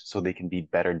enjoyment so they can be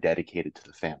better dedicated to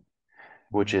the family,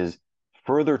 which is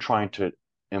further trying to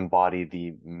embody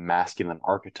the masculine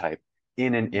archetype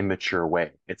in an immature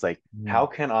way. It's like, how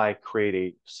can I create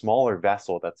a smaller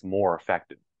vessel that's more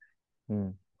effective?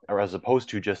 Or as opposed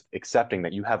to just accepting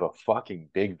that you have a fucking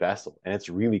big vessel and it's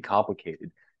really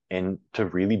complicated. And to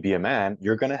really be a man,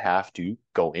 you're going to have to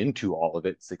go into all of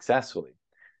it successfully.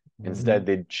 Instead,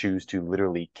 they'd choose to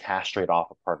literally castrate off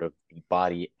a part of the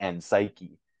body and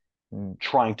psyche,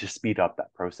 trying to speed up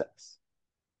that process.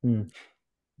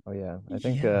 Oh yeah, I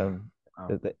think the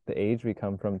age we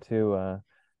come from too.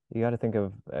 You got to think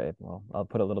of well, I'll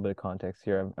put a little bit of context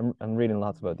here. I'm reading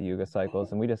lots about the Yuga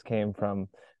cycles, and we just came from.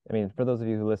 I mean, for those of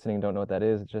you who listening don't know what that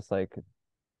is, it's just like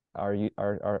our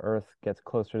Earth gets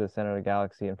closer to the center of the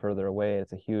galaxy and further away.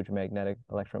 It's a huge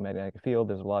electromagnetic field.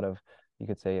 There's a lot of, you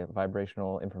could say,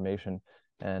 vibrational information,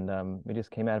 and we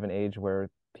just came out of an age where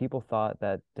people thought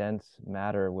that dense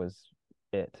matter was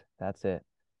it. That's it.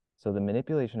 So the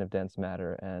manipulation of dense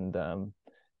matter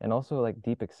and also like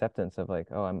deep acceptance of like,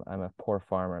 oh, I'm a poor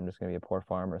farmer. I'm just going to be a poor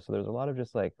farmer. So there's a lot of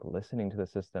just like listening to the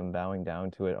system, bowing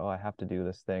down to it. Oh, I have to do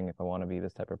this thing if I want to be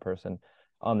this type of person,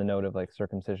 on the note of like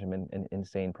circumcision and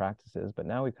insane practices. But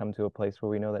now we've come to a place where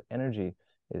we know that energy,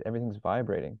 everything's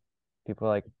vibrating. People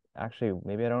are like, actually,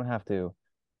 maybe I don't have to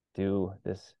do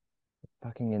this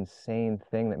fucking insane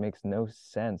thing that makes no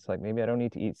sense. Like maybe I don't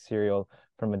need to eat cereal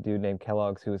from a dude named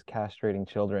Kellogg's who is castrating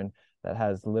children that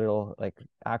has literal like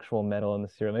actual metal in the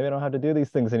cereal. Maybe I don't have to do these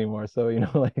things anymore. So,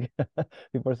 like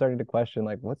people are starting to question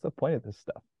like, what's the point of this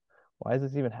stuff? Why is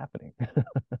this even happening?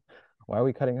 Why are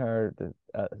we cutting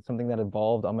something that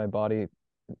evolved on my body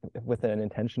with an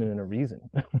intention and a reason?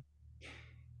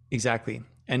 Exactly.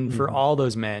 And for all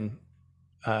those men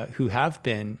who have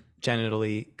been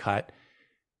genitally cut.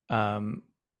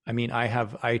 I mean,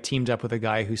 I teamed up with a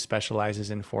guy who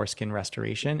specializes in foreskin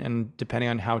restoration, and depending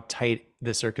on how tight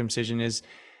the circumcision is,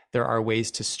 there are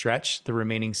ways to stretch the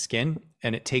remaining skin,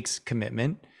 and it takes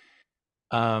commitment.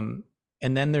 And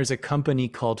then there's a company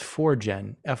called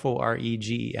Foregen,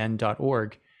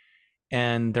 FOREGEN.org.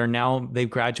 And they've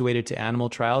graduated to animal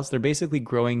trials. They're basically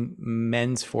growing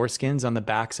men's foreskins on the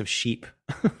backs of sheep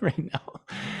right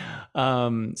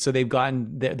now. So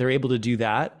they're able to do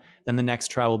that. Then the next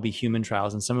trial will be human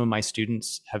trials. And some of my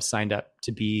students have signed up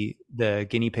to be the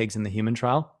guinea pigs in the human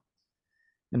trial.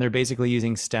 And they're basically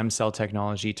using stem cell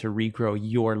technology to regrow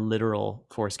your literal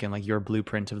foreskin, like your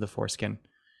blueprint of the foreskin.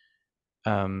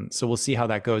 So we'll see how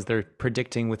that goes. They're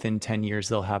predicting within 10 years,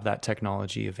 they'll have that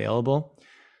technology available.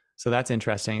 So that's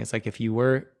interesting. It's like, if you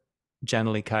were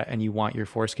genitally cut and you want your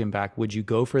foreskin back, would you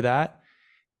go for that?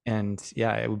 And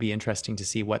yeah, it would be interesting to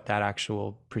see what that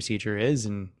actual procedure is.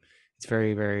 And it's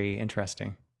very, very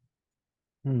interesting.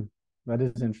 That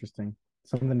is interesting.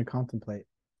 Something to contemplate.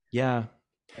 Yeah.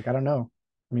 Like, I don't know.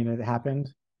 I mean, it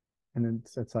happened, and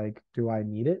it's like, do I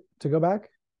need it to go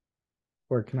back?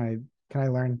 Or can I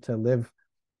learn to live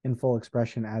in full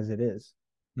expression as it is?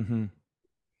 Mm-hmm.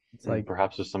 It's like,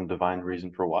 perhaps there's some divine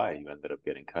reason for why you ended up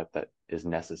getting cut that is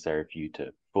necessary for you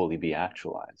to fully be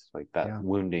actualized. Like that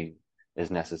wounding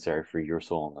is necessary for your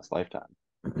soul in this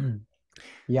lifetime.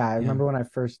 Yeah, I remember when I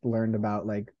first learned about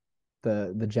like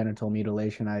the genital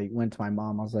mutilation, I went to my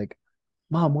mom. I was like,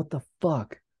 Mom, what the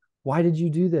fuck? Why did you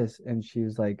do this? And she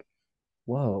was like,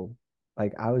 whoa,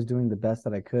 like I was doing the best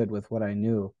that I could with what I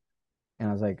knew. And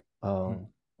I was like, oh,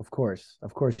 of course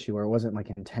you were. It wasn't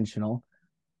like intentional.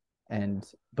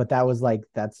 But that was like,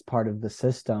 that's part of the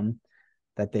system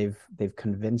that they've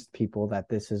convinced people that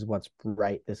this is what's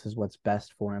right, this is what's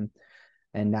best for them.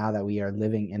 And now that we are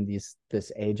living in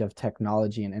this age of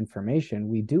technology and information,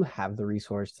 we do have the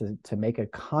resource to make a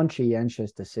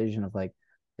conscientious decision of like,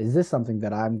 is this something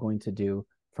that I'm going to do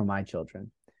for my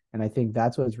children? And I think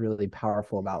that's what's really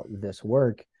powerful about this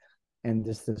work and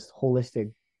this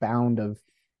holistic bound of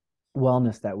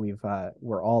wellness that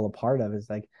we're all a part of, is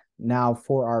like, now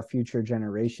for our future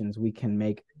generations, we can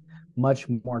make much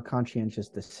more conscientious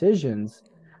decisions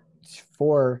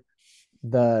for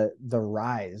the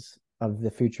rise of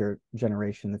the future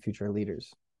generation, the future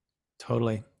leaders.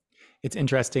 Totally. It's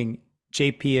interesting.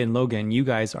 JP and Logan, you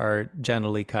guys are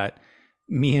genitally cut.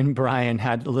 Me and Brian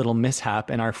had a little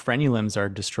mishap and our frenulums are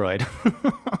destroyed.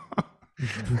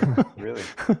 Really?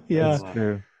 Yeah. That's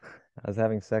true. I was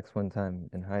having sex one time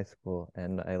in high school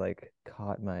and I like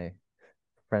caught my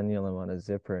frenulum on a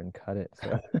zipper and cut it.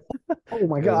 So oh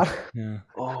my God. Yeah. It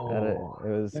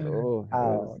was it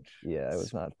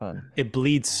was not fun. It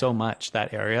bleeds so much,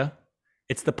 that area.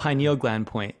 It's the pineal gland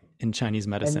point in Chinese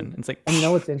medicine. It's like, and you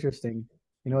know what's interesting?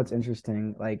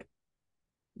 Like,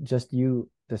 just you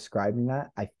describing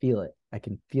that, I feel it. I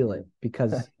can feel it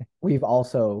because I've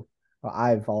also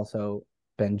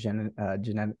been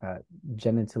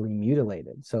genitally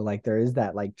mutilated. So like there is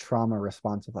that like trauma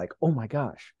response of like, oh my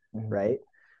gosh, right?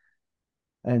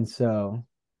 And so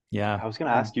yeah. I was going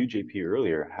to ask you, JP,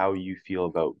 earlier how you feel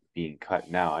about being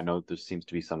cut now. I know there seems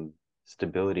to be some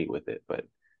stability with it, but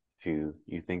if you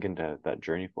think into that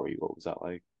journey for you, what was that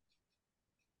like?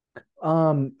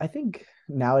 I think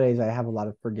nowadays I have a lot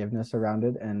of forgiveness around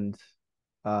it and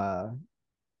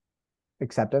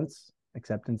acceptance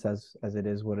as it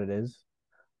is what it is.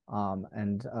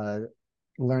 And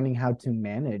learning how to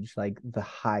manage like the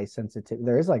high sensitivity.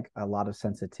 There is like a lot of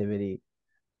sensitivity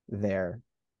there.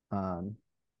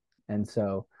 And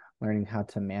so learning how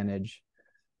to manage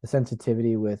the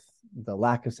sensitivity with the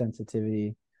lack of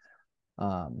sensitivity,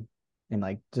 and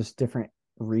like just different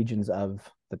regions of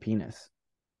the penis.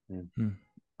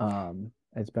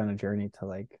 It's been a journey to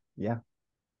like,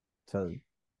 to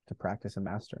practice and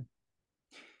master.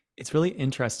 It's really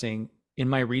interesting. In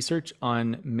my research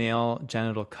on male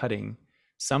genital cutting,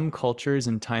 some cultures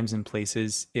and times and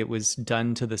places, it was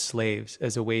done to the slaves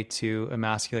as a way to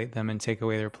emasculate them and take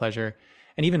away their pleasure.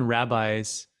 And even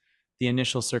rabbis, the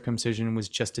initial circumcision was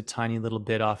just a tiny little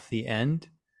bit off the end.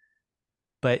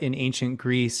 But in ancient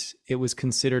Greece, it was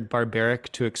considered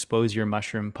barbaric to expose your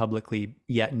mushroom publicly,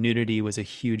 yet nudity was a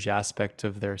huge aspect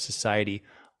of their society.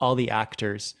 All the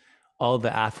actors, all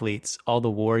the athletes, all the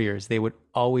warriors, they would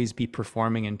always be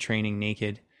performing and training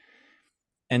naked.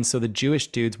 And so the Jewish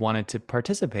dudes wanted to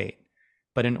participate.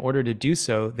 But in order to do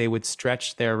so, they would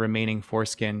stretch their remaining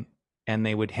foreskin and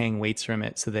they would hang weights from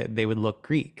it so that they would look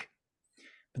Greek.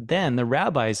 But then the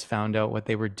rabbis found out what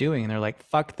they were doing and they're like,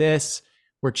 fuck this,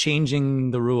 we're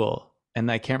changing the rule.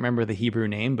 And I can't remember the Hebrew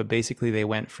name, but basically they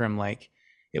went from like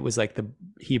it was like the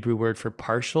Hebrew word for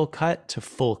partial cut to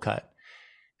full cut.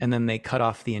 And then they cut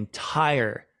off the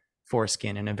entire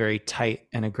foreskin in a very tight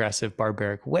and aggressive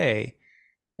barbaric way.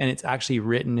 And it's actually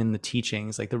written in the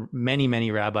teachings, like the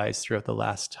many rabbis throughout the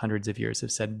last hundreds of years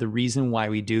have said, the reason why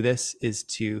we do this is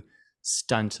to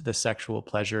stunt the sexual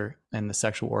pleasure and the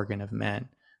sexual organ of men.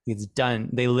 It's done.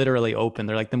 They literally open.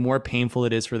 They're like, the more painful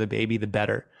it is for the baby, the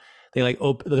better. They like,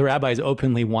 the rabbis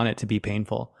openly want it to be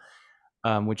painful,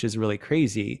 which is really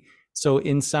crazy. So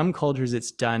in some cultures,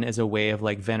 it's done as a way of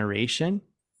like veneration.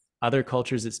 Other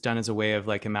cultures, it's done as a way of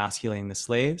like emasculating the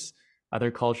slaves.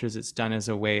 Other cultures, it's done as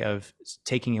a way of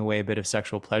taking away a bit of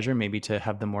sexual pleasure, maybe to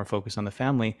have them more focus on the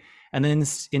family. And then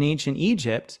in ancient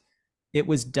Egypt, it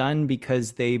was done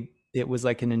because it was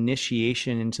like an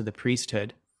initiation into the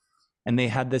priesthood. And they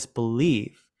had this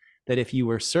belief that if you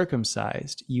were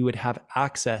circumcised, you would have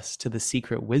access to the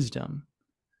secret wisdom.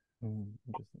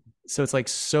 So it's like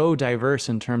so diverse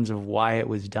in terms of why it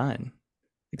was done.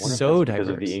 It's so diverse. Because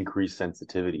of the increased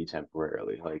sensitivity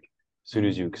temporarily. Like as soon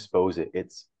as you expose it,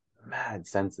 it's mad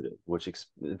sensitive, which is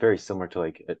very similar to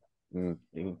like an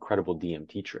incredible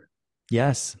DMT trip.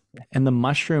 Yes. And the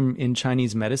mushroom in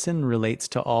Chinese medicine relates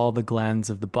to all the glands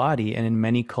of the body. And in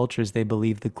many cultures, they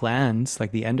believe the glands,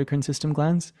 like the endocrine system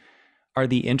glands, are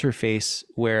the interface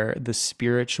where the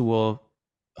spiritual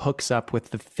hooks up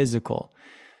with the physical.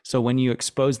 So when you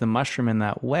expose the mushroom in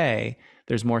that way,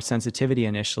 there's more sensitivity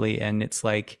initially. And it's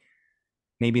like,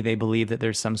 maybe they believe that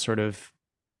there's some sort of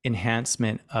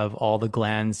enhancement of all the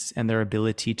glands and their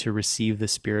ability to receive the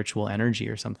spiritual energy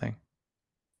or something.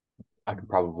 I could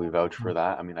probably vouch for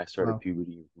that. I mean, I started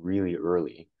puberty really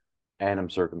early and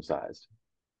I'm circumcised.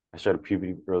 I started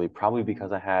puberty early probably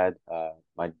because I had,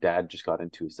 my dad just got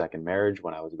into a second marriage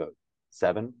when I was about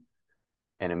 7.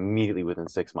 And immediately within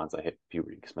 6 months, I hit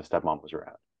puberty because my stepmom was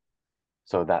around.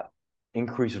 So that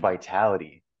increased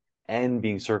vitality and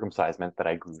being circumcised meant that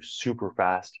I grew super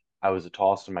fast. I was the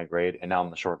tallest in my grade and now I'm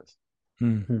the shortest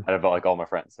out of like all my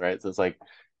friends, right? So it's like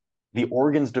the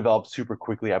organs developed super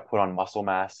quickly. I put on muscle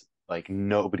mass like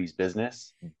nobody's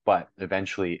business, but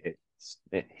eventually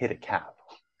it hit a cap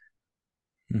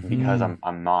because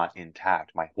I'm not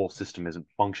intact. My whole system isn't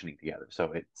functioning together.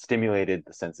 So it stimulated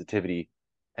the sensitivity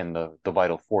and the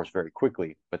vital force very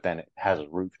quickly, but then it has a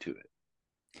roof to it.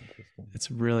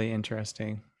 It's really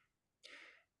interesting.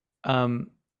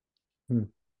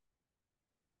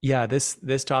 Yeah,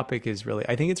 this topic is really,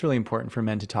 I think it's really important for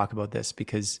men to talk about this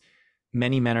because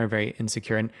many men are very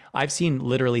insecure. And I've seen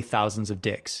literally thousands of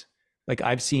dicks. Like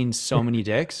I've seen so many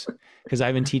dicks because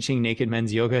I've been teaching naked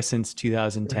men's yoga since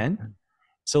 2010.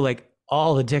 So like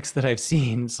all the dicks that I've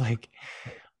seen, it's like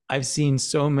I've seen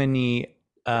so many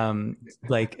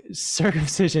like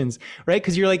circumcisions, right?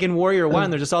 Because you're like in Warrior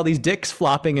One, there's just all these dicks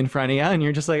flopping in front of you, and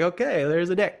you're just like, okay, there's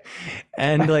a dick,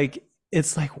 and like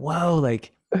it's like whoa,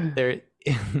 like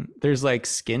there's like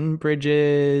skin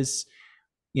bridges,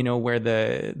 you know, where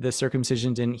the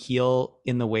circumcision didn't heal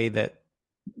in the way that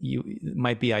you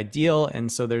might be ideal,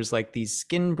 and so there's like these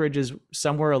skin bridges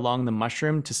somewhere along the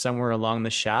mushroom to somewhere along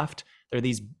the shaft. There are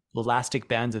these elastic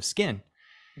bands of skin,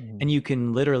 and you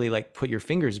can literally like put your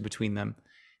fingers between them.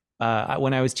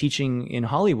 When I was teaching in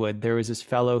Hollywood, there was this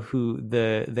fellow who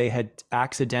they had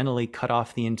accidentally cut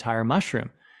off the entire mushroom.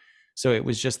 So it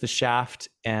was just the shaft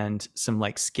and some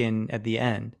like skin at the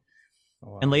end.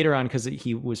 Oh, wow. And later on, because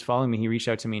he was following me, he reached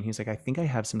out to me and he's like, I think I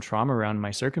have some trauma around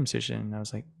my circumcision. And I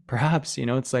was like, perhaps, you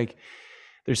know, it's like,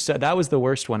 that was the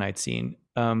worst one I'd seen.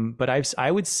 But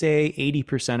I would say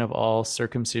 80% of all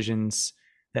circumcisions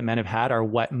that men have had are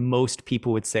what most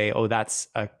people would say, oh, that's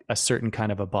a certain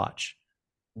kind of a botch.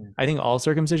 I think all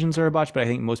circumcisions are a botch, but I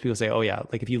think most people say, oh yeah,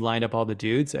 like if you lined up all the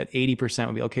dudes at 80%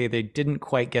 would be, okay, they didn't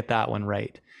quite get that one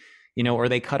right. You know, or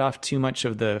they cut off too much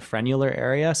of the frenular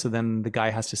area. So then the guy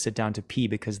has to sit down to pee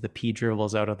because the pee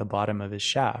dribbles out of the bottom of his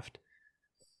shaft.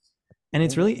 And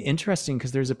it's really interesting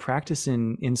because there's a practice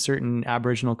in certain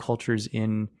Aboriginal cultures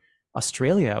in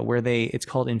Australia where it's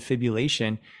called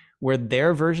infibulation, where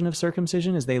their version of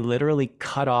circumcision is they literally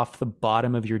cut off the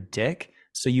bottom of your dick.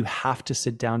 So you have to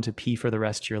sit down to pee for the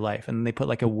rest of your life. And they put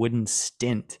like a wooden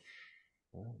stint.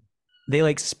 They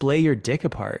like splay your dick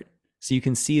apart so you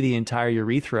can see the entire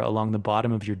urethra along the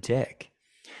bottom of your dick.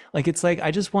 Like, it's like,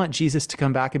 I just want Jesus to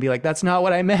come back and be like, that's not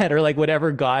what I meant, or like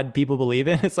whatever God people believe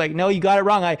in. It's like, no, you got it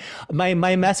wrong.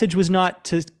 My message was not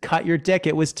to cut your dick.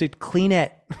 It was to clean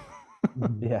it.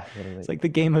 Yeah. Literally. It's like the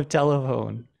game of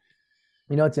telephone.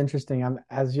 You know, it's interesting.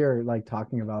 As you're like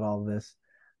talking about all this,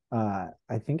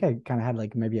 I think I kind of had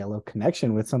like maybe a little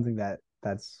connection with something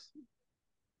that's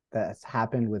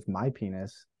happened with my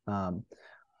penis. On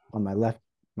my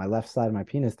left side of my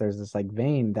penis, there's this like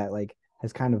vein that like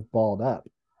has kind of balled up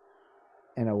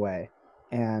in a way.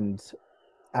 And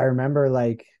I remember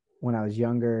like when I was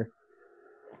younger,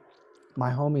 my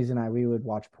homies and I, we would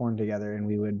watch porn together and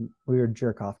we would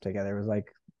jerk off together. It was like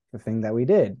the thing that we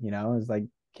did, you know, it was like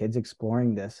kids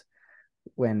exploring this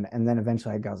and then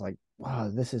eventually I was like, wow,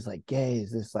 this is like gay.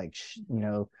 Is this like, you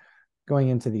know, going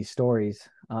into these stories.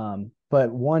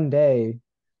 But one day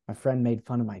my friend made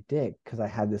fun of my dick because I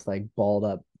had this like balled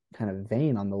up kind of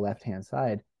vein on the left-hand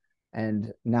side.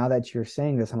 And now that you're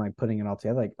saying this, I'm like putting it all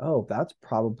together, like, oh, that's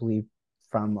probably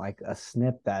from like a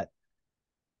snip that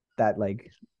like,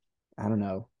 I don't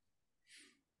know,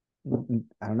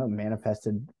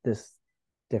 manifested this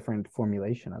different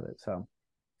formulation of it. So,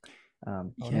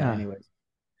 yeah. Anyways,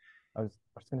 I was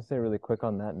going to say really quick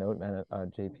on that note, man,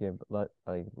 JP,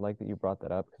 I like that you brought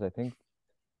that up because I think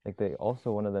like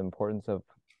one of the importance of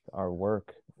our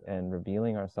work and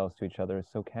revealing ourselves to each other is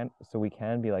so we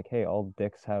can be like, hey, all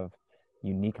dicks have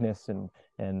uniqueness and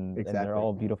they're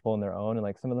all beautiful in their own. And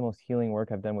like some of the most healing work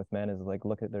I've done with men is like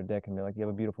look at their dick and be like, you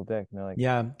have a beautiful dick. And they're like,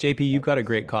 yeah, JP, you've got a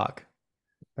great cock.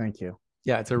 Thank you.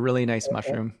 Yeah, it's a really nice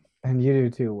mushroom. And you do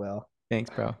too, Will.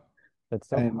 Thanks, bro. That's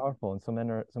so powerful, and so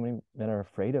many men are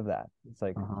afraid of that. It's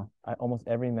like almost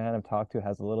every man I've talked to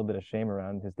has a little bit of shame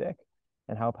around his dick.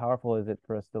 And how powerful is it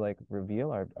for us to like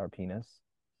reveal our penis,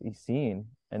 be seen,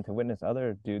 and to witness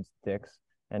other dudes' dicks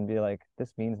and be like,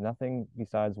 this means nothing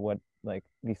besides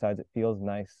it feels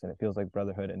nice and it feels like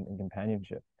brotherhood and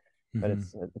companionship. Mm-hmm. But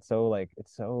it's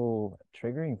so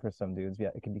triggering for some dudes. Yeah,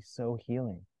 it can be so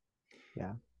healing.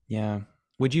 Yeah. Yeah.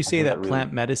 Would you say that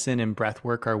plant medicine and breath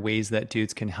work are ways that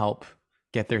dudes can help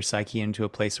get their psyche into a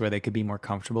place where they could be more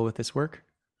comfortable with this work?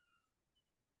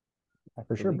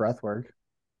 For sure, breath work.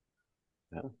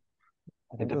 Yeah.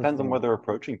 It depends on where they're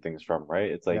approaching things from,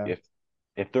 right? It's like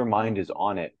if their mind is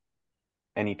on it,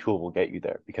 any tool will get you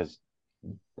there because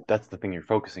that's the thing you're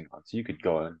focusing on. So you could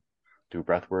go and do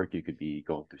breath work, you could be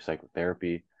going through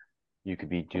psychotherapy, you could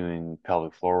be doing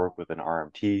pelvic floor work with an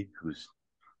RMT who's,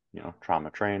 you know, trauma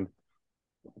trained.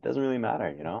 It doesn't really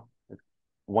matter, you know.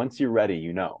 Once you're ready,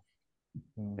 you know.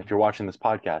 If you're watching this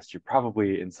podcast, you're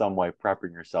probably in some way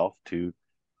prepping yourself to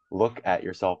look at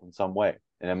yourself in some way.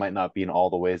 And it might not be in all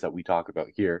the ways that we talk about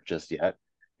here just yet.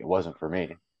 It wasn't for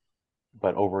me.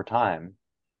 But over time,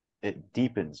 it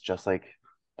deepens, just like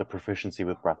the proficiency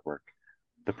with breath work,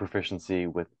 the proficiency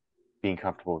with being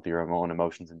comfortable with your own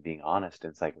emotions and being honest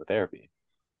in psychotherapy.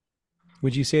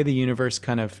 Would you say the universe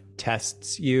kind of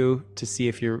tests you to see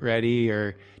if you're ready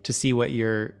or to see what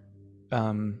you're,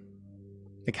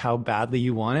 like how badly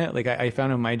you want it? Like I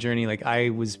found in my journey, like I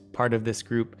was part of this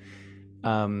group,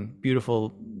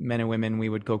 beautiful men and women, we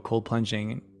would go cold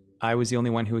plunging. I was the only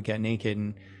one who would get naked.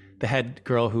 And the head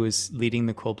girl who was leading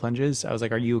the cold plunges, I was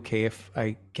like, are you okay if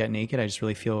I get naked? I just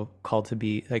really feel called to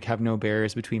be like, have no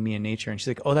barriers between me and nature. And she's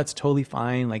like, oh, that's totally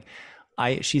fine. Like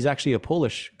she's actually a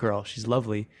Polish girl. She's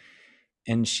lovely.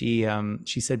 And she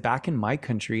said, back in my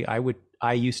country,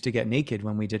 I used to get naked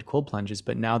when we did cold plunges,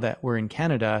 but now that we're in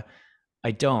Canada, I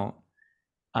don't.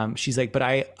 She's like, but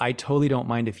I totally don't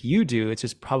mind if you do. It's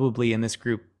just probably in this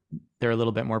group, they're a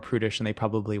little bit more prudish and they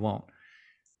probably won't.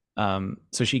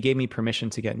 So she gave me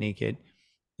permission to get naked.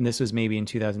 And this was maybe in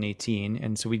 2018.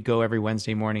 And so we'd go every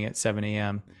Wednesday morning at 7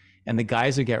 a.m. And the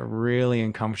guys would get really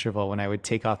uncomfortable when I would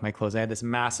take off my clothes. I had this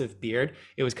massive beard.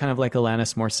 It was kind of like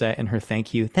Alanis Morissette and her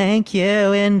thank you,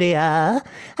 India.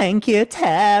 Thank you,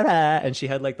 Tara. And she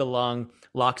had like the long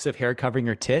locks of hair covering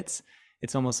her tits.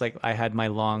 It's almost like I had my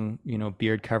long,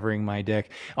 beard covering my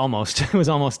dick. Almost. It was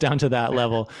almost down to that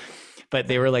level. But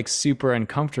they were like super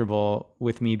uncomfortable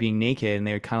with me being naked and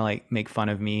they would kind of like make fun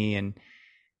of me.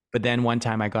 But then one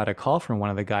time I got a call from one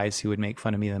of the guys who would make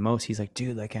fun of me the most. He's like,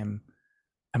 dude, like I'm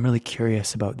really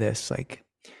curious about this. Like,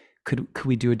 could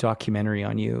we do a documentary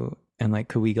on you? And like,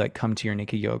 could we like come to your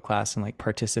naked yoga class and like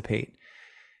participate?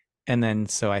 And then,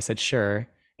 so I said, sure.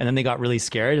 And then they got really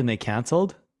scared and they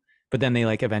canceled, but then they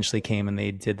like eventually came and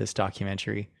they did this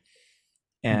documentary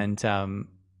and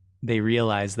they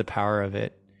realized the power of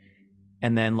it.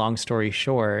 And then long story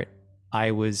short,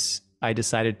 I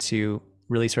decided to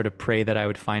really sort of pray that I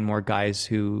would find more guys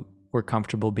who were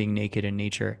comfortable being naked in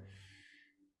nature.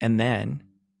 And then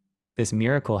this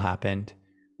miracle happened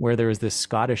where there was this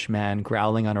Scottish man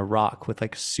growling on a rock with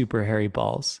like super hairy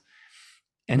balls.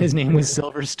 And his name was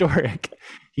Silver Stork.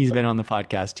 He's been on the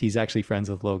podcast. He's actually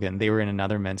friends with Logan. They were in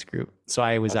another men's group. So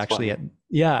I was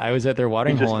I was at their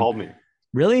watering hole. He just called me.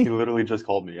 Really? He literally just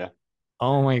called me. Yeah.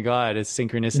 Oh my God. It's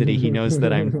synchronicity. He knows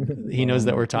that he knows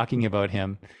that we're talking about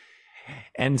him.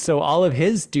 And so all of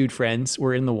his dude friends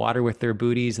were in the water with their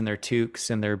booties and their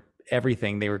toques and their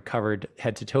everything. They were covered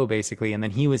head to toe basically. And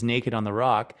then he was naked on the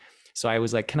rock. So I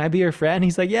was like, can I be your friend?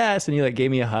 He's like, yes. And he like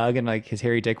gave me a hug, and like his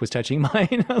hairy dick was touching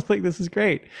mine. I was like, this is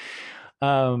great.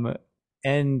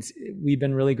 And we've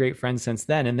been really great friends since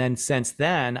then. And then since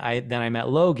then, I met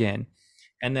Logan.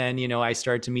 And then, you know, I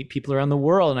started to meet people around the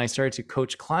world, and I started to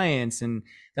coach clients, and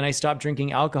then I stopped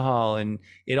drinking alcohol, and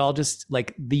it all just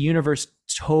like the universe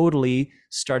totally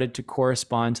started to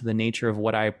correspond to the nature of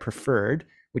what I preferred,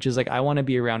 which is like, I want to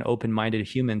be around open-minded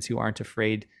humans who aren't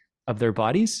afraid of their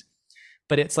bodies.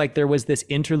 But it's like there was this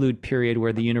interlude period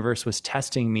where the universe was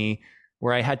testing me,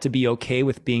 where I had to be okay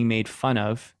with being made fun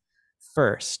of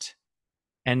first.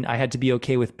 And I had to be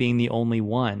okay with being the only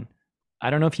one.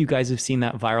 I don't know if you guys have seen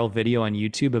that viral video on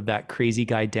YouTube of that crazy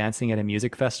guy dancing at a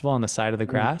music festival on the side of the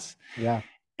grass. Yeah.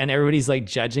 And everybody's like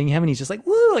judging him, and he's just like,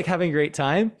 woo, like having a great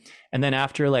time. And then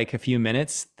after like a few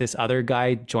minutes, this other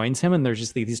guy joins him, and there's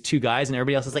just like these two guys, and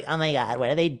everybody else is like, oh my God, what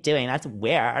are they doing? That's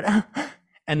weird.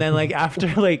 And then like after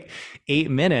like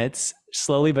 8 minutes,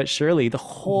 slowly but surely, the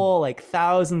whole like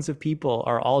thousands of people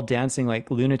are all dancing like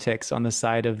lunatics on the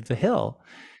side of the hill.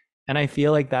 And I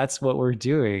feel like that's what we're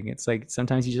doing. It's like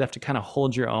sometimes you just have to kind of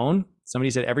hold your own. Somebody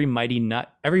said every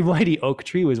mighty oak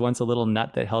tree was once a little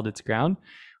nut that held its ground.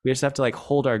 We just have to like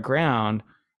hold our ground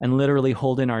and literally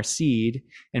hold in our seed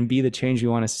and be the change we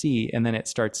want to see. And then it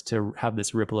starts to have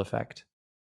this ripple effect.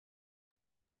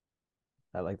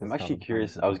 I like this. I'm actually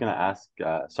curious. I was going to ask,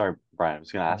 sorry, Brian, I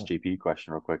was going to ask JP a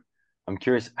question real quick. I'm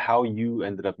curious how you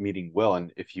ended up meeting Will,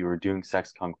 and if you were doing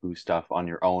sex kung fu stuff on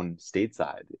your own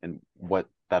stateside, and what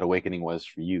that awakening was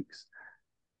for you. 'Cause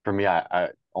for me, I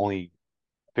only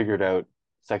figured out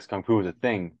sex kung fu was a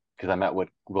thing because I met with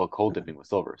Will cold dipping with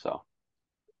Silver. So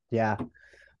Yeah.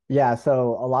 Yeah.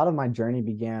 So a lot of my journey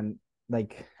began,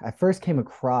 like, I first came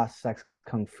across sex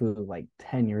kung fu like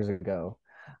 10 years ago,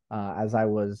 as I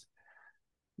was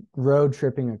road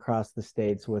tripping across the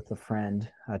States with a friend,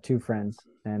 two friends,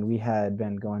 and we had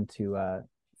been going to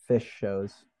fish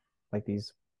shows, like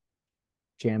these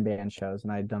jam band shows,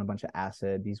 and I had done a bunch of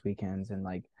acid these weekends, and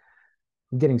like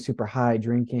getting super high,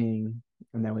 drinking,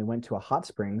 and then we went to a hot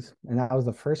springs, and that was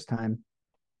the first time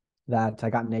that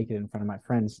I got naked in front of my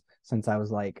friends since I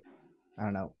was like, I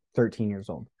don't know, 13 years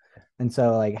old. And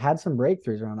so like had some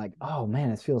breakthroughs where I'm like, oh man,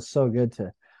 it feels so good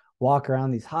to walk around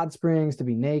these hot springs, to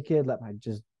be naked, let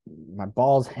my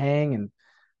balls hang and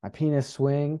my penis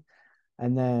swing.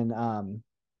 And then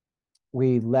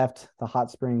we left the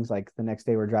hot springs. Like the next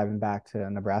day we're driving back to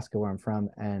Nebraska, where I'm from,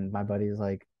 and my buddy's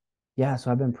like, yeah,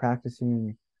 so I've been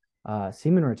practicing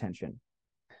semen retention.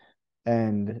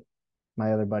 And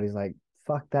my other buddy's like,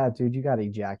 fuck that, dude, you gotta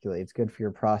ejaculate, it's good for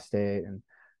your prostate. And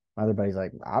my other buddy's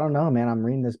like, I don't know, man, I'm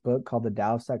reading this book called The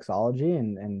Tao of Sexology,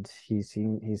 and he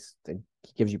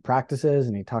gives you practices,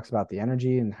 and he talks about the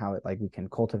energy and how it, like, we can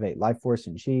cultivate life force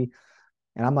and chi.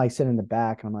 And I'm like sitting in the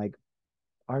back, and I'm like,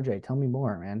 RJ, tell me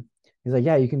more, man. He's like,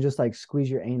 yeah, you can just like squeeze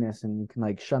your anus, and you can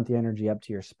like shunt the energy up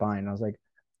to your spine. And I was like,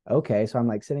 okay. So I'm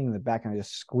like sitting in the back, and I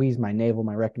just squeeze my navel,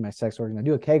 my rectum, my sex organ. I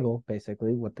do a Kegel,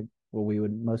 basically, what we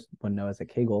would most would know as a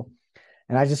Kegel.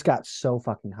 And I just got so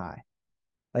fucking high.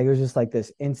 Like it was just like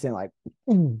this instant like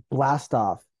blast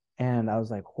off. And I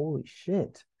was like, holy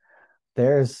shit,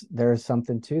 there's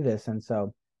something to this. And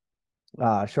so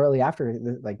shortly after,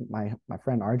 like my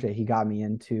friend RJ, he got me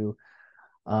into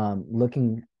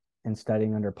looking and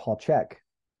studying under Paul Chek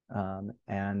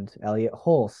and Elliot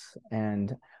Hulse.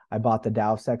 And I bought the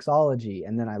Tao of Sexology,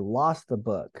 and then I lost the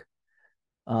book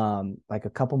like a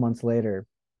couple months later.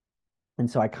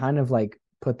 And so I kind of like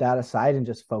put that aside and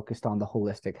just focused on the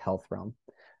holistic health realm.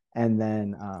 And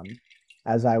then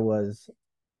as I was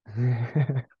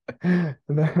and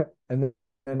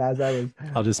as I was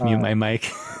I'll just mute my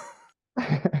mic.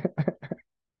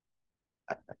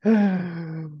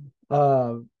 And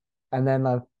then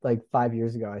like 5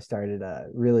 years ago, I started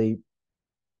really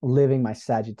living my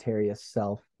Sagittarius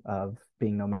self of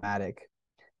being nomadic.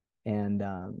 And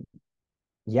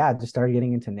yeah, just started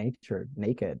getting into nature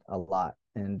naked a lot.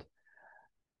 And,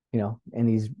 you know, in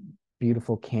these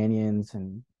beautiful canyons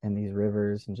and these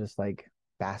rivers, and just like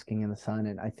basking in the sun.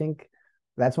 And I think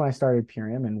that's when I started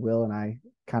Purium, and Will and I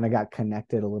kind of got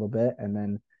connected a little bit. And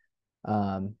then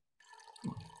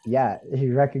yeah,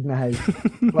 he recognized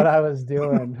what I was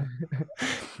doing.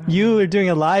 You were doing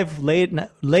a live late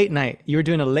night. You were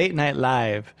doing a late night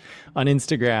live on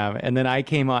Instagram, and then I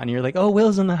came on, and you're like, "Oh,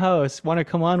 Will's in the house. Want to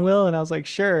come on, Will?" And I was like,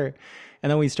 "Sure." And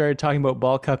then we started talking about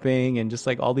ball cupping and just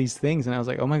like all these things, and I was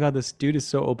like, "Oh my God, this dude is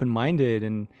so open-minded."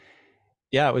 And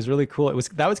yeah, it was really cool.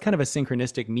 That was kind of a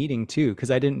synchronistic meeting too,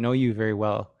 because I didn't know you very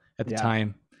well at the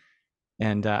time.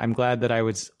 And I'm glad that I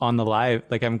was on the live.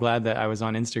 Like, I'm glad that I was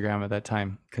on Instagram at that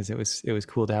time, because it was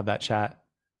cool to have that chat.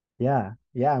 Yeah,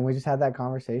 and we just had that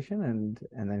conversation,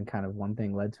 and then kind of one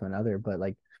thing led to another. But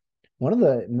like one of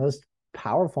the most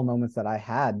powerful moments that I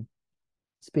had,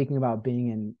 speaking about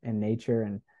being in nature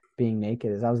and being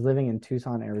naked, is I was living in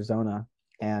Tucson, Arizona,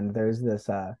 and there's this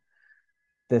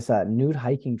nude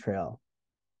hiking trail.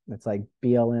 It's like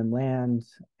BLM land,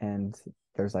 and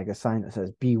there's like a sign that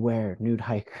says "Beware nude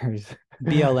hikers."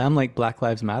 BLM, like Black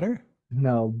Lives Matter?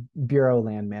 No, Bureau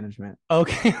Land Management.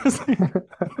 Okay. I was like,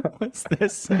 what's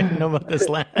this? I didn't know about this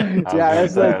land. Yeah,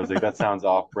 it's like, I was like, that sounds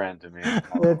off brand to me.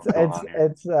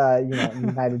 it's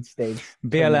United States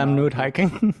BLM nude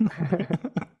hiking.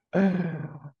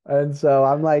 And so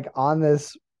I'm like I'm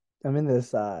in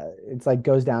this it's like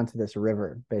goes down to this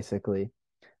river basically,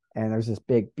 and there's this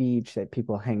big beach that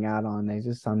people hang out on. They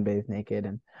just sunbathe naked,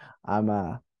 and I'm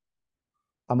uh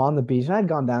I'm on the beach, and I'd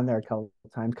gone down there a couple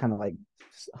of times, kind of like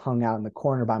hung out in the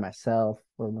corner by myself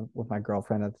with my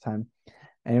girlfriend at the time,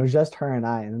 and it was just her and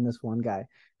I. And then this one guy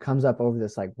comes up over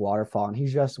this like waterfall, and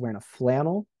he's just wearing a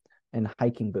flannel and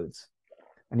hiking boots.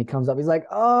 And he comes up, he's like,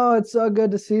 "Oh, it's so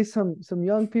good to see some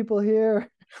young people here."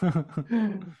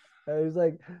 And he's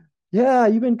like, "Yeah,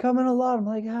 you've been coming a lot." I'm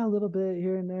like, "Yeah, a little bit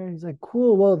here and there." And he's like,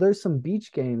 "Cool. Well, there's some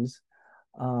beach games.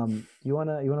 You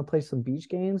wanna play some beach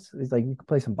games?" He's like, "You can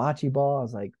play some bocce ball." I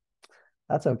was like,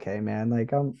 "That's okay, man.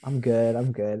 Like, I'm good.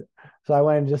 I'm good." So I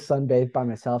went and just sunbathed by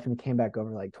myself, and he came back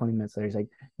over like 20 minutes later. He's like,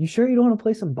 "You sure you don't want to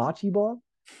play some bocce ball?"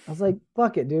 I was like,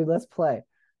 "Fuck it, dude. Let's play."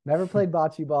 Never played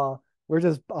bocce ball.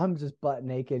 I'm just butt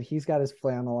naked. He's got his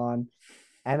flannel on,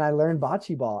 and I learned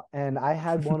bocce ball, and I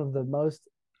had one of the most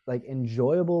like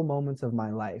enjoyable moments of my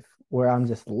life, where I'm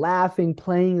just laughing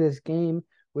playing this game,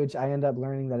 which I end up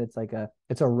learning that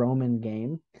it's a Roman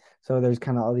game. So there's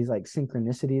kind of all these like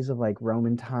synchronicities of like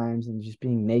Roman times, and just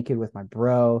being naked with my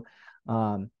bro.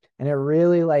 And it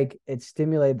really like it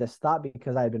stimulated this thought,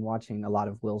 because I had been watching a lot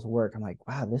of Will's work. I'm like,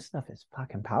 wow, this stuff is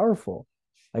fucking powerful.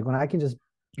 Like when I can just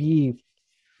be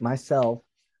myself,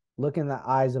 look in the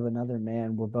eyes of another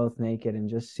man, we're both naked, and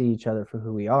just see each other for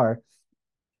who we are.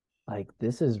 Like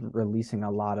this is releasing a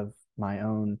lot of my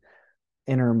own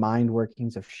inner mind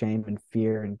workings of shame and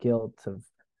fear and guilt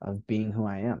of being who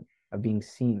I am, of being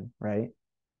seen, right?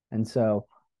 And so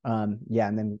yeah,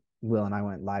 and then Will and I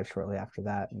went live shortly after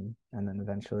that, and then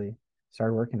eventually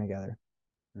started working together.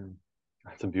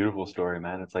 That's a beautiful story,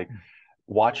 man. It's like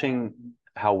watching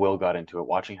how Will got into it,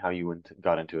 watching how you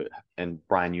got into it, and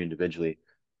Brian, you individually.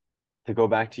 To go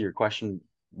back to your question,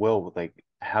 Will, like,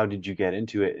 how did you get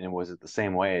into it? And was it the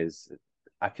same way as,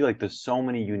 I feel like there's so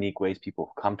many unique ways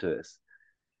people come to this,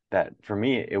 that for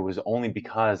me, it was only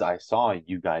because I saw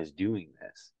you guys doing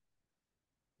this,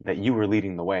 that you were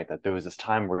leading the way, that there was this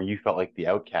time where you felt like the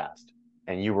outcast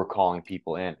and you were calling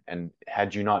people in. And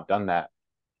had you not done that,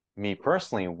 me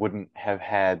personally wouldn't have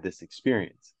had this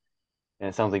experience. And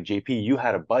it sounds like, JP, you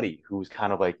had a buddy who was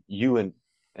kind of like you,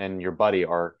 and your buddy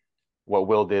are what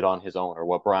Will did on his own, or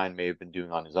what Brian may have been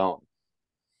doing on his own.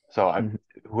 So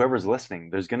whoever's listening,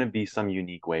 there's going to be some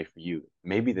unique way for you.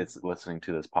 Maybe that's listening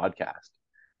to this podcast.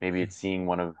 Maybe it's seeing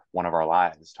one of our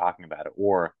lives talking about it,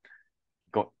 or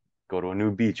go to a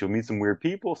new beach. You'll meet some weird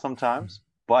people sometimes,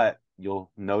 but you'll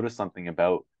notice something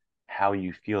about how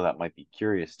you feel that might be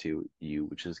curious to you,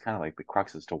 which is kind of like the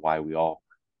crux as to why we all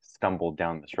stumbled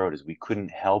down this road, is we couldn't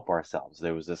help ourselves.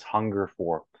 There was this hunger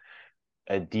for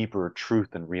a deeper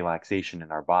truth and relaxation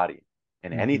in our body,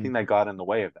 and anything that got in the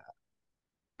way of that,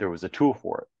 there was a tool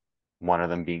for it. One of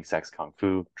them being sex kung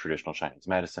fu, traditional Chinese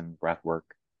medicine, breath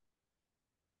work.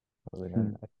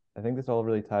 I think this all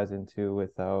really ties into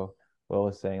with how Will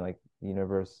was saying, like, the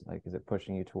universe, like, is it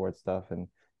pushing you towards stuff? And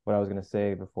what I was going to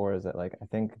say before is that, like,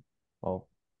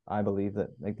 I believe that,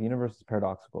 like, the universe is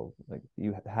paradoxical. Like,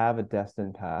 you have a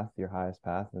destined path, your highest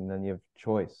path, and then you have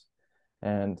choice.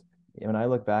 And when I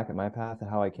look back at my path and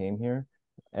how I came here,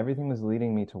 everything was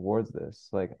leading me towards this.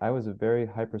 Like, I was a very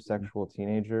hypersexual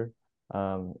teenager,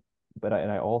 but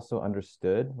I also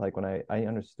understood, like, when I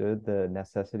understood the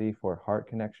necessity for heart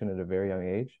connection at a very young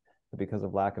age, but because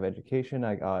of lack of education,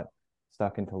 I got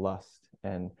stuck into lust,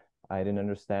 and I didn't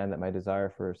understand that my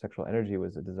desire for sexual energy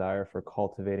was a desire for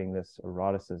cultivating this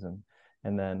eroticism.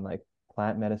 And then, like,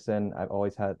 plant medicine, I've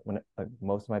always had,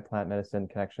 most of my plant medicine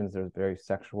connections, they're very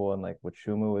sexual, and like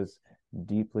Wachumu was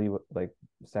deeply like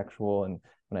sexual. And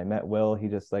when I met Will, he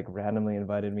just like randomly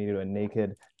invited me to a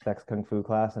naked sex kung fu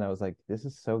class, and I was like, this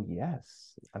is so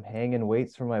yes. I'm hanging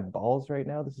weights from my balls right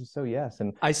now. This is so yes.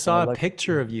 And I saw a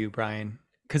picture of you, Brian,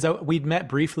 because we'd met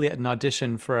briefly at an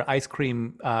audition for an ice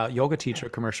cream yoga teacher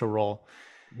commercial role.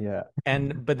 Yeah.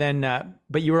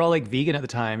 But you were all like vegan at the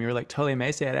time. You were like totally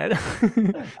emaciated.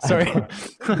 Sorry.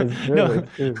 No.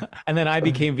 And then I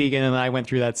became vegan, and I went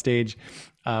through that stage.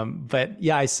 But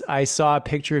yeah, I saw a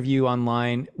picture of you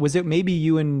online. Was it maybe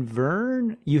you and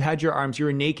Vern? You had your arms, you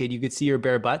were naked. You could see your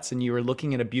bare butts and you were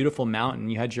looking at a beautiful mountain.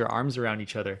 You had your arms around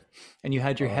each other and you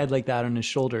had your Oh, head like that on his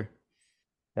shoulder.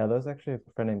 yeah, that was actually a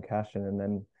friend named Cashin. And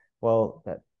then, well,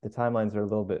 that the timelines are a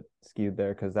little bit skewed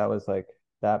there because that was like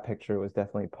that picture was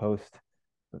definitely post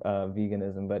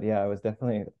veganism. But yeah, I was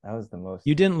definitely that was the most.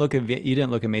 You didn't look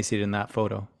emaciated in that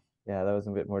photo. Yeah, that was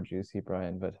a bit more juicy,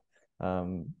 Brian.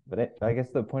 I guess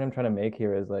the point I'm trying to make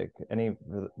here is like any of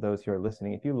those who are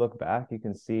listening, if you look back, you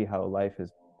can see how life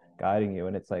is guiding you,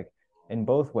 and it's like in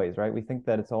both ways, right? We think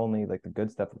that it's only like the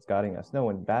good stuff that's guiding us. No,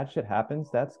 when bad shit happens,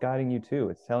 that's guiding you too.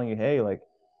 It's telling you, hey, like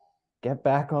get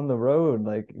back on the road.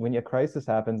 Like when a crisis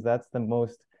happens, that's the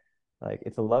most like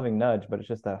it's a loving nudge, but it's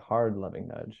just a hard loving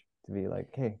nudge to be like,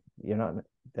 hey, you're not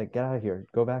like get out of here,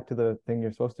 go back to the thing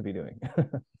you're supposed to be doing.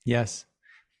 Yes.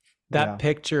 That Yeah.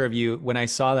 picture of you, when I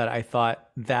saw that, I thought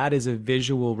that is a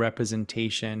visual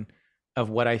representation of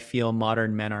what I feel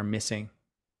modern men are missing.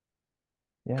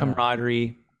 Yeah.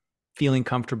 Camaraderie, feeling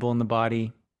comfortable in the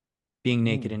body, being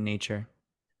naked Mm. in nature.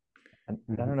 And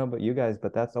I Mhm. don't know about you guys,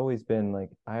 but that's always been like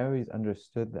I always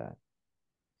understood that.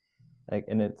 Like,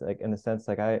 and it's like in a sense,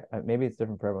 like maybe it's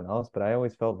different for everyone else, but I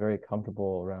always felt very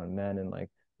comfortable around men, and like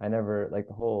I never like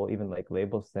the whole even like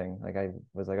labels thing. Like I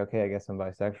was like, okay, I guess I'm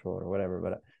bisexual or whatever,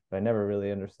 but I never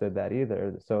really understood that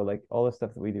either. So like all the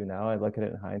stuff that we do now, I look at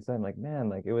it in hindsight, I'm like, man,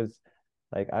 like it was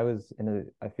like I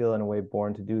feel in a way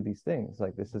born to do these things.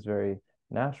 Like this is very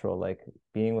natural, like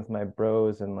being with my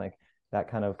bros and like that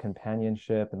kind of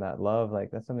companionship and that love, like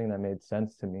that's something that made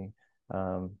sense to me.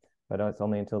 But it's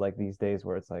only until like these days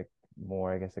where it's like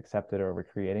more, I guess, accepted or we're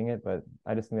creating it. But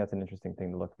I just think that's an interesting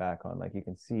thing to look back on. Like you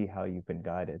can see how you've been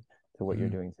guided to what you're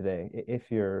Mhm. doing today, if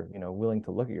you're, willing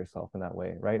to look at yourself in that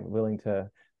way, right? Willing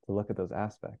to look at those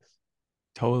aspects.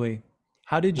 Totally.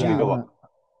 How did Let me Yeah, I go you, want up.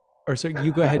 to. or so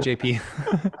you go ahead, JP.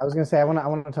 I was gonna say I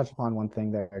want to touch upon one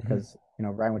thing there Mhm. because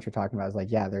Ryan, what you're talking about is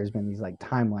like, yeah, there's been these like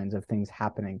timelines of things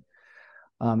happening,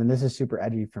 and this is super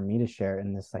edgy for me to share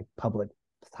in this like public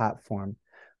platform.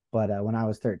 But when I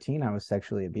was 13, I was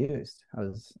sexually abused. I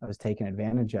was taken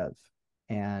advantage of,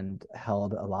 and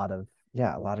held a lot of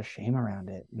shame around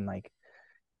it, and like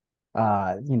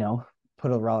uh, you know,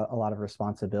 put a lot of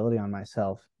responsibility on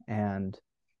myself, and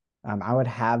I would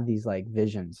have these like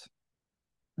visions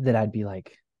that I'd be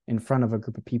like in front of a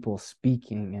group of people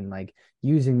speaking and like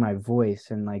using my voice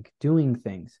and like doing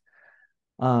things.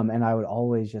 And I would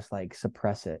always just like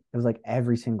suppress it. It was like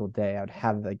every single day I would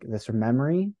have like this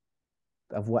memory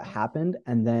of what happened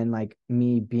and then like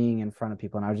me being in front of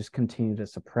people and I would just continue to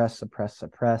suppress.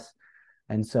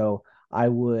 And so I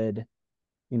would,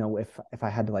 if I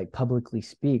had to like publicly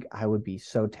speak, I would be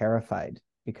so terrified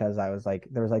because I was like,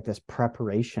 there was like this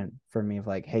preparation for me of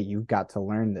like, hey, you've got to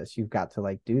learn this, you've got to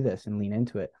like do this and lean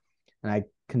into it. And I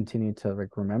continued to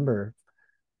like remember,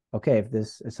 okay, if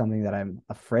this is something that I'm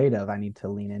afraid of, I need to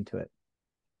lean into it.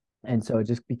 And so it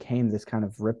just became this kind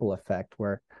of ripple effect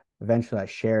where eventually I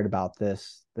shared about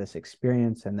this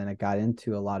experience and then it got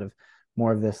into a lot of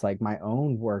more of this like my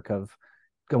own work of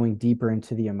going deeper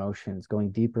into the emotions, going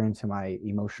deeper into my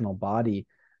emotional body,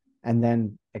 and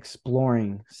then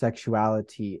exploring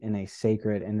sexuality in a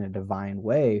sacred and a divine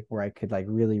way where I could like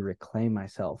really reclaim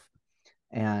myself.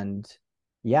 And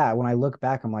yeah, when I look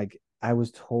back, I'm like, I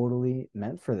was totally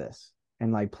meant for this.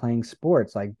 And like playing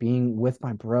sports, like being with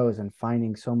my bros and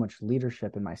finding so much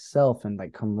leadership in myself and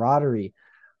like camaraderie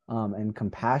and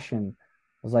compassion,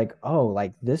 I was like, oh,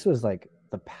 like this was like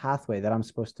the pathway that I'm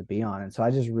supposed to be on. And so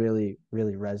I just really,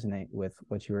 really resonate with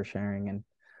what you were sharing.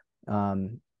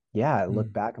 And yeah, I look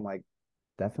Mm. back, I'm like,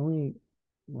 definitely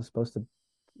was supposed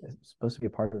to be a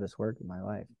part of this work in my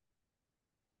life.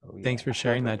 Oh Thanks yeah. for I feel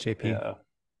sharing like that, JP. yeah,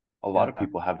 a lot Yeah. of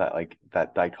people have that like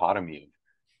that dichotomy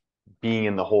of being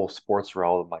in the whole sports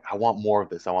realm. Like, I want more of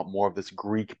this. I want more of this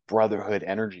Greek brotherhood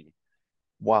energy,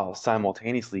 while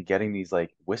simultaneously getting these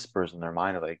like whispers in their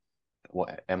mind of like,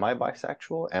 what am I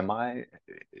bisexual? Am I,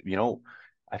 you know,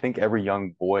 I think every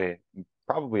young boy,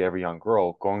 probably every young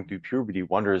girl going through puberty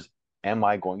wonders, am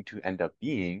I going to end up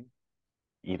being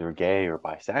either gay or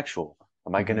bisexual?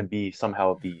 Am I going to Mm-hmm. be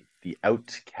somehow the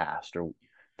outcast or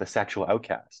the sexual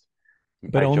outcast?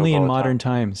 But I joke only in all the modern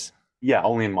time. times. Yeah,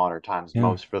 only in modern times, Yeah.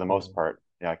 most for the most part.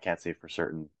 Yeah, I can't say for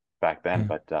certain back then, Yeah.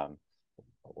 but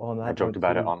Well, on I that joked note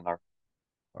about it too, on our.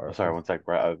 Oh, or sorry, one sec,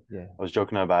 Brett. yeah. I was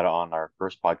joking about it on our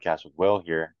first podcast with Will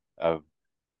here. Of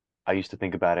I used to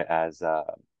think about it as I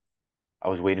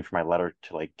was waiting for my letter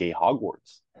to like gay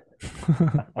Hogwarts.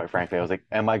 Quite frankly, I was like,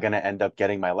 am I gonna end up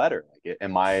getting my letter? Like,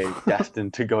 am I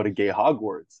destined to go to gay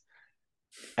Hogwarts?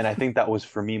 And I think that was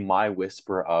for me my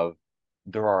whisper of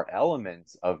there are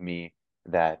elements of me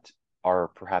that are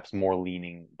perhaps more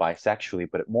leaning bisexually,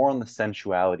 but more on the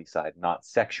sensuality side, not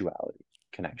sexuality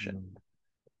connection.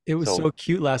 It was So so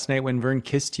cute last night when Vern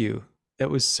kissed you. That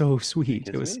was so sweet.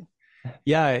 It kiss was, me?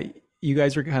 yeah, you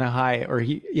guys were kind of high, or and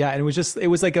it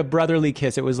was like a brotherly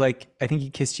kiss. It was like, I think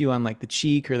he kissed you on like the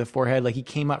cheek or the forehead. Like he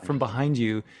came up from behind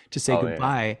you to say Oh, yeah.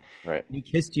 goodbye. Right. He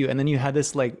kissed you, and then you had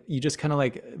this like, you just kind of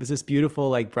like, there's this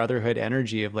beautiful like brotherhood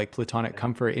energy of like platonic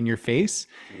comfort in your face.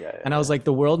 Yeah. And I was like,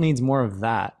 the world needs more of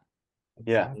that.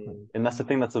 Yeah. And that's the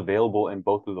thing that's available in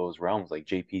both of those realms. Like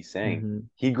JP saying, Mm-hmm.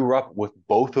 he grew up with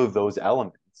both of those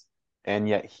elements, and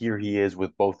yet here he is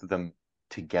with both of them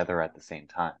together at the same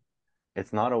time.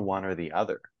 It's not a one or the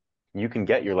other. You can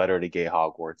get your letter to gay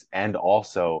Hogwarts and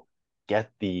also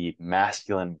get the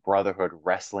masculine brotherhood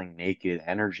wrestling naked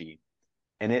energy,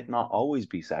 and it not always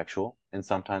be sexual, and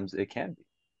sometimes it can be.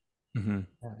 Yeah,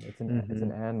 it's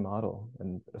an and model.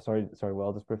 And sorry,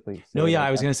 Will, just briefly say No, yeah, about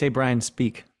I was that. going to say, Brian,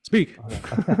 speak.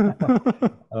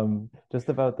 Just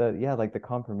about that, yeah, like the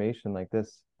confirmation, like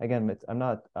this again, I'm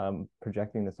not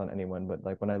projecting this on anyone, but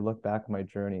like when I look back on my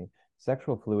journey,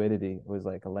 sexual fluidity was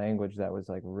like a language that was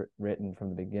like written from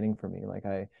the beginning for me. Like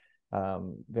I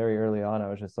very early on, I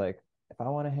was just like, if I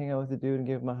want to hang out with a dude and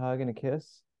give him a hug and a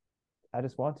kiss, I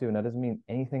just want to, and that doesn't mean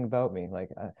anything about me. Like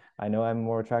I know I'm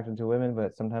more attracted to women,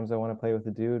 but sometimes I want to play with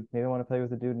a dude. Maybe I want to play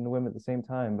with a dude and a woman at the same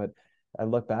time. But I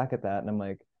look back at that and I'm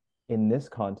like, in this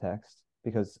context,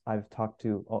 because I've talked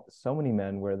to so many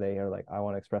men where they are like, I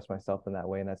want to express myself in that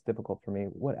way, and that's difficult for me.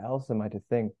 What else am I to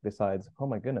think besides, oh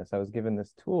my goodness, I was given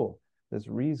this tool, this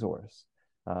resource.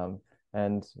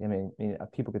 And I mean,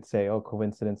 people could say, oh,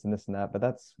 coincidence and this and that, but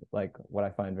that's like what I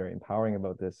find very empowering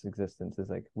about this existence is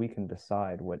like we can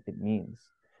decide what it means.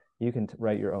 You can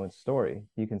write your own story.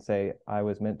 You can say, I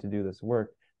was meant to do this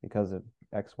work because of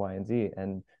X, Y, and Z,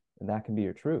 and that can be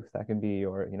your truth. That can be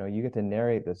your, you get to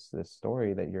narrate this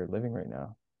story that you're living right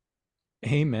now.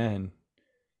 Amen.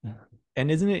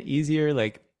 And isn't it easier?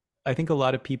 Like, I think a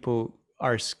lot of people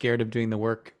are scared of doing the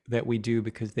work that we do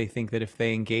because they think that if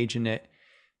they engage in it,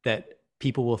 that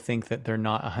people will think that they're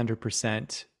not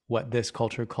 100% what this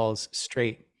culture calls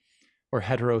straight or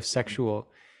heterosexual.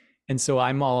 And so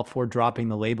I'm all for dropping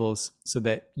the labels so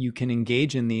that you can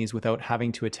engage in these without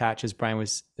having to attach, as Brian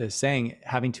was saying,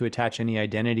 having to attach any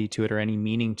identity to it or any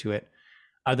meaning to it,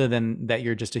 other than that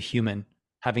you're just a human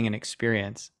having an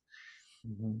experience.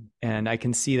 And I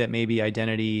can see that maybe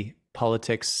identity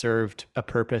politics served a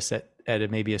purpose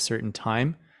at maybe a certain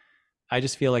time. I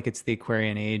just feel like it's the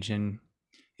Aquarian age, and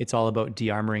it's all about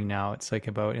de-armoring now. It's like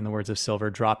about, in the words of Silver,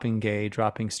 dropping gay,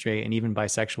 dropping straight, and even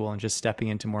bisexual, and just stepping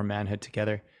into more manhood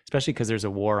together, especially because there's a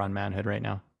war on manhood right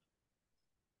now.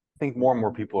 I think more and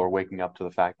more people are waking up to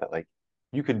the fact that like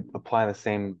you could apply the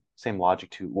same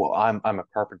logic to, well, I'm a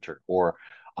carpenter or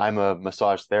I'm a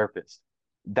massage therapist.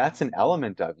 That's an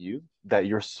element of you that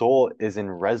your soul is in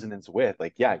resonance with.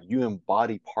 Like, yeah, you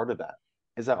embody part of that.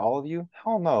 Is that all of you?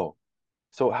 Hell no.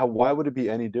 So why would it be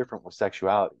any different with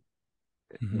sexuality?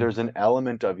 There's an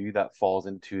element of you that falls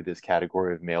into this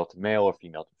category of male to male or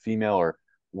female to female or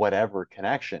whatever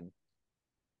connection.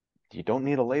 You don't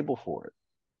need a label for it.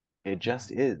 It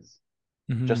just is.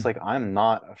 Just like I'm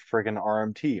not a friggin'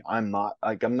 RMT. I'm not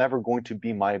like I'm never going to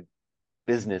be my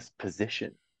business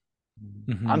position.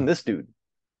 I'm this dude.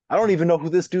 I don't even know who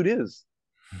this dude is.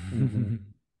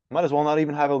 Might as well not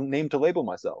even have a name to label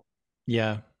myself.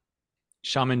 Yeah.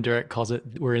 Shaman Durek calls it,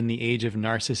 we're in the age of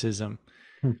narcissism.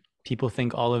 People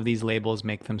think all of these labels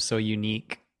make them so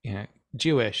unique. You know,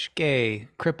 Jewish, gay,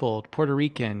 crippled, Puerto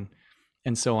Rican,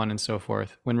 and so on and so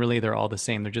forth, when really they're all the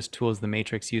same. They're just tools the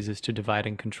Matrix uses to divide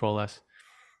and control us.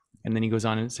 And then he goes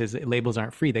on and says labels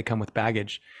aren't free, they come with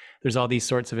baggage. There's all these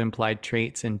sorts of implied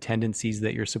traits and tendencies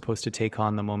that you're supposed to take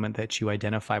on the moment that you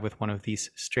identify with one of these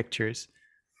strictures.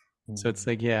 So it's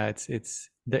like, yeah,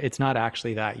 it's not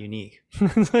actually that unique.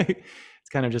 It's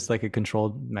kind of just like a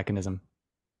controlled mechanism.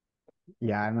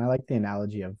 Yeah, and I like the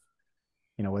analogy of,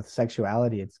 with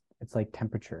sexuality, it's like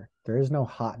temperature. There is no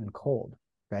hot and cold,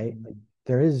 right? Like,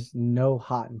 there is no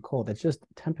hot and cold. It's just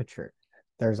temperature.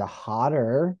 There's a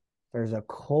hotter, there's a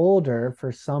colder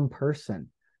for some person.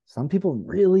 Some people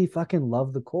really fucking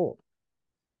love the cold.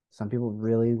 Some people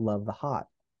really love the hot.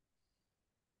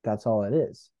 That's all it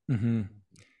is. And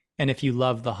if you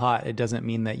love the hot, it doesn't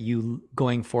mean that you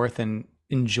going forth and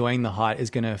enjoying the hot is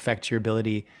going to affect your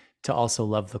ability to also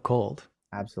love the cold.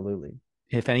 Absolutely.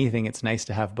 If anything, it's nice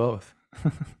to have both.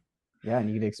 Yeah, and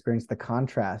you get to experience the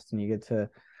contrast, and you get to,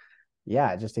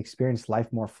 just experience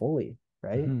life more fully,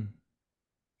 right?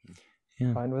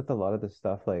 I find with a lot of this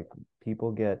stuff, like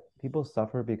people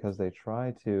suffer because they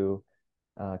try to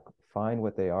find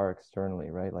what they are externally,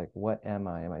 right? Like, what am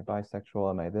I? Am I bisexual?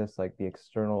 Am I this? Like the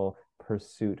external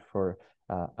pursuit for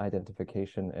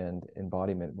identification and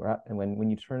embodiment. And when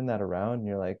you turn that around,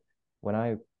 you're like, when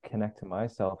I connect to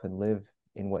myself and live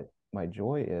in what my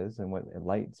joy is and what it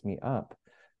lights me up,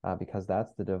 because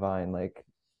that's the divine like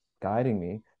guiding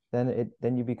me,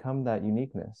 then you become that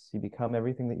uniqueness. You become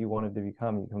everything that you wanted to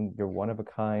become. You become your one of a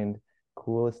kind,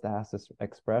 coolest ass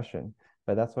expression.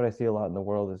 But that's what I see a lot in the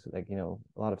world is like,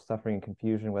 a lot of suffering and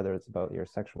confusion, whether it's about your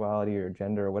sexuality or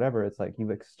gender or whatever. It's like you've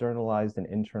externalized and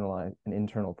internalized an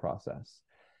internal process.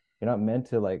 You're not meant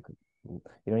to like, you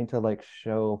don't need to like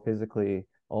show physically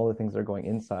all the things that are going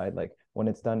inside. Like when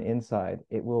it's done inside,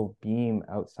 it will beam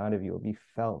outside of you. It will be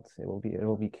felt. It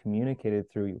will be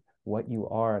communicated through what you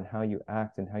are and how you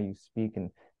act and how you speak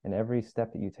and every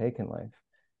step that you take in life.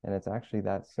 And it's actually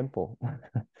that simple.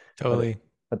 Totally.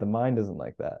 But the mind isn't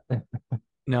like that.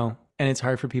 No. And it's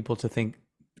hard for people to think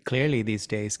clearly these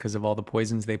days because of all the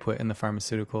poisons they put in the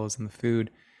pharmaceuticals and the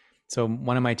food. So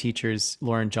one of my teachers,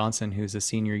 Lauren Johnson, who's a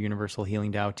senior Universal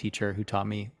Healing Tao teacher who taught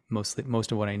me most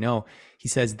of what I know, he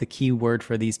says the key word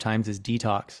for these times is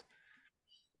detox.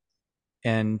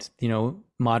 And,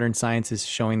 modern science is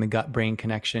showing the gut-brain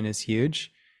connection is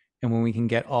huge. And when we can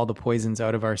get all the poisons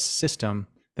out of our system,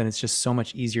 then it's just so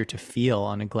much easier to feel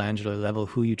on a glandular level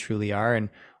who you truly are and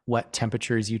what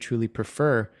temperatures you truly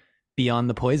prefer beyond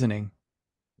the poisoning.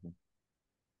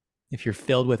 If you're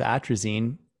filled with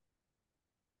atrazine,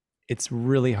 it's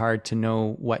really hard to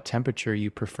know what temperature you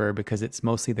prefer because it's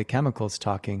mostly the chemicals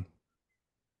talking.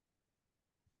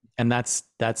 And that's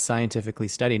scientifically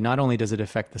studied. Not only does it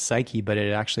affect the psyche, but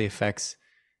it actually affects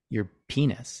your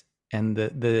penis and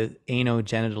the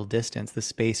anogenital distance, the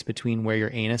space between where your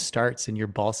anus starts and your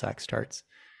ball sack starts.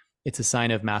 It's a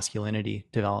sign of masculinity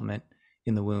development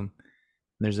in the womb.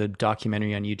 There's a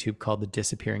documentary on YouTube called The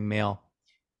Disappearing Male.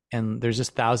 And there's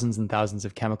just thousands and thousands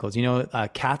of chemicals.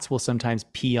 Cats will sometimes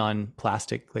pee on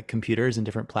plastic, like computers and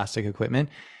different plastic equipment,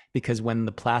 because when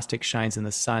the plastic shines in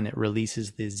the sun, it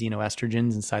releases the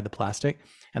xenoestrogens inside the plastic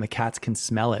and the cats can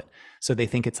smell it. So they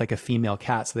think it's like a female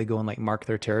cat. So they go and like mark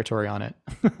their territory on it.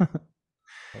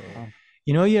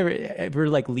 You ever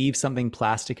like leave something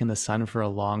plastic in the sun for a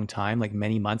long time, like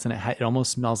many months, and it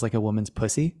almost smells like a woman's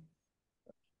pussy?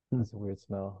 That's a weird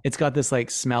smell. It's got this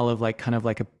like smell of like kind of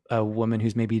like a woman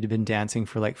who's maybe been dancing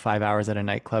for like 5 hours at a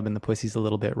nightclub and the pussy's a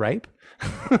little bit ripe.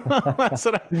 That's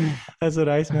what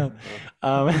I smell.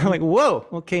 I'm like, whoa,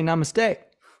 okay, namaste.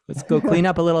 Let's go clean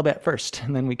up a little bit first,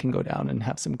 and then we can go down and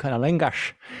have some kind of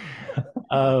langash.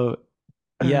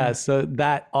 Yeah, so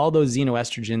that all those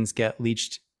xenoestrogens get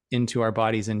leached into our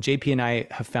bodies, and JP and I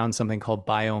have found something called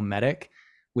Biomedic,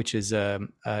 which is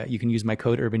you can use my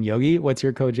code Urban Yogi. What's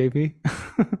your code, JP?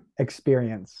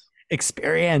 Experience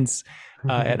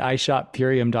at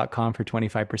ishoppurium.com for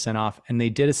 25% off. And they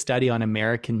did a study on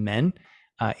American men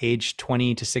aged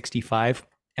 20 to 65,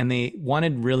 and they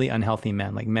wanted really unhealthy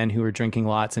men, like men who were drinking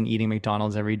lots and eating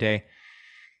McDonald's every day.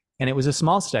 And it was a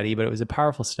small study, but it was a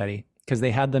powerful study because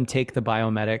they had them take the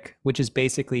Biomedic, which is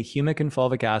basically humic and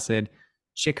fulvic acid,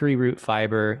 chicory root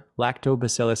fiber,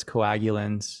 lactobacillus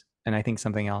coagulans, and I think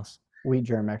something else. Wheat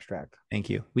germ extract. Thank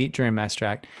you. Wheat germ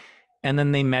extract. And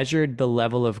then they measured the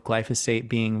level of glyphosate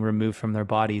being removed from their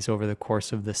bodies over the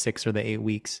course of the 6 or the 8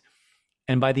 weeks.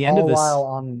 And by the end of this,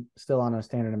 while still on a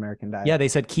standard American diet. Yeah, they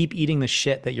said keep eating the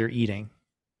shit that you're eating.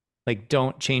 Like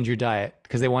don't change your diet,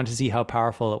 because they wanted to see how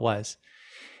powerful it was.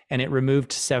 And it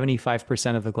removed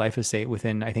 75% of the glyphosate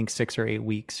within, I think, 6 or 8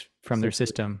 weeks from their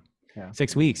system. Yeah.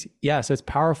 6 weeks. Yeah. So it's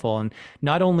powerful. And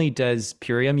not only does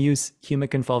Purium use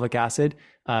humic and fulvic acid,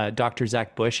 Dr.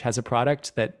 Zach Bush has a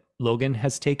product that Logan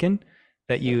has taken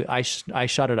that I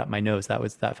shot it up my nose.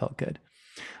 That felt good.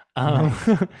 Yeah,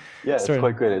 it's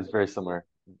quite good. It's very similar.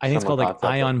 I think it's called like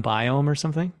Ion Biome or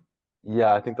something.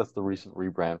 Yeah, I think that's the recent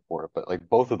rebrand for it. But like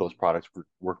both of those products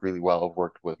work really well. I've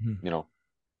worked with,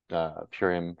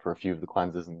 Purium for a few of the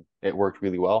cleanses, and it worked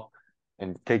really well.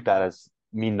 And take that as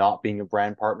me not being a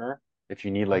brand partner. If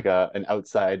you need like an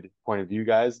outside point of view,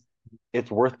 guys,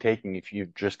 it's worth taking. If you're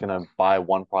just gonna buy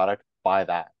one product, buy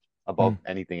that above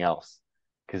anything else.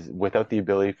 Because without the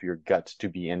ability for your guts to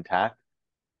be intact,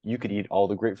 you could eat all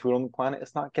the great food on the planet.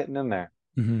 It's not getting in there.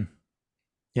 Mm-hmm.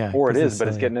 Yeah, or it is, but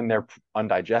it's getting in there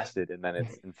undigested, and then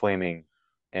it's inflaming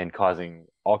and causing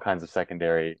all kinds of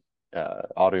secondary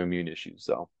autoimmune issues.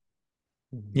 So,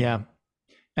 yeah,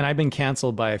 and I've been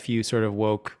canceled by a few sort of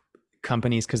woke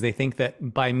companies because they think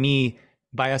that by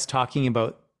us talking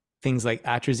about things like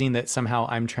atrazine, that somehow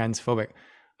I'm transphobic.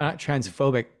 I'm not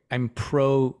transphobic. I'm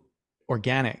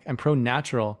pro-organic. I'm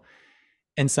pro-natural.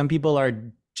 And some people are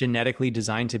genetically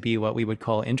designed to be what we would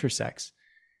call intersex.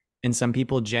 And some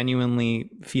people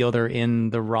genuinely feel they're in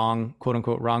the wrong, quote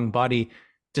unquote, wrong body,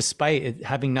 despite it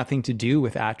having nothing to do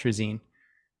with atrazine.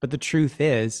 But the truth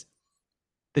is,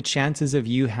 the chances of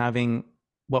you having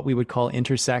what we would call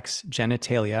intersex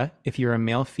genitalia, if you're a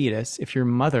male fetus, if your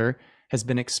mother has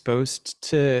been exposed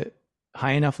to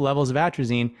high enough levels of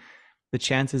atrazine, the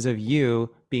chances of you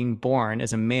being born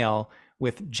as a male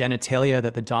with genitalia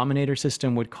that the dominator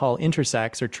system would call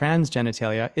intersex or trans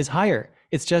genitalia is higher.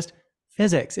 It's just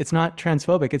physics. It's not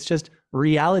transphobic. It's just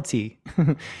reality.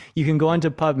 You can go onto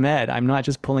PubMed. I'm not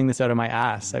just pulling this out of my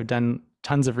ass. I've done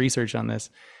tons of research on this.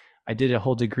 I did a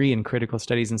whole degree in critical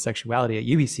studies in sexuality at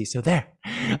UBC. So there.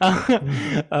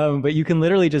 But you can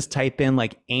literally just type in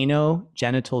like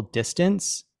anogenital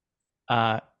distance,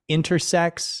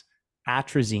 intersex,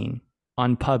 atrazine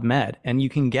on PubMed, and you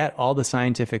can get all the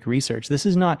scientific research. This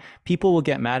is not, people will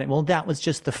get mad at, well, that was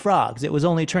just the frogs. It was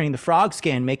only turning the frog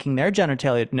skin, making their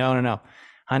genitalia. No.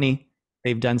 Honey,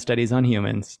 they've done studies on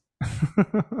humans.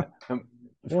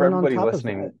 For everybody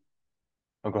listening,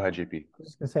 go ahead, JP. I was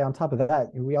just going to say, on top of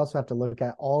that, we also have to look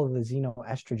at all of the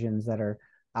xenoestrogens that are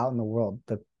out in the world,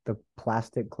 the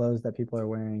plastic clothes that people are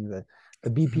wearing, the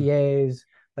BPAs,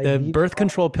 like the birth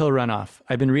control pill runoff.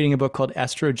 I've been reading a book called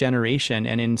Estrogeneration,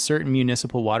 and in certain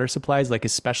municipal water supplies, like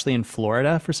especially in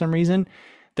Florida for some reason,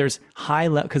 there's high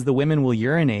level, because the women will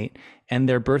urinate and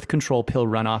their birth control pill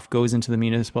runoff goes into the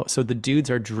municipal. So the dudes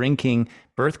are drinking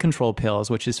birth control pills,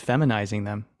 which is feminizing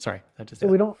them. Sorry, that just. So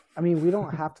we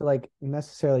don't have to like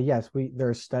necessarily, yes, there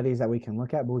are studies that we can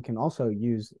look at, but we can also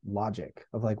use logic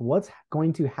of like what's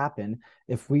going to happen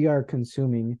if we are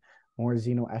consuming more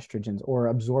xenoestrogens or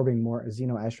absorbing more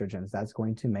xenoestrogens. That's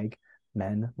going to make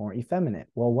men more effeminate.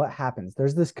 Well, what happens?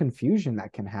 There's this confusion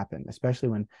that can happen, especially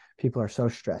when people are so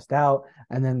stressed out.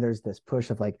 And then there's this push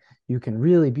of like, you can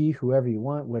really be whoever you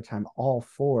want, which I'm all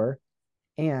for.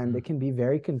 And it can be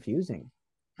very confusing.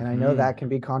 And I know that can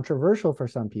be controversial for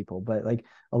some people, but like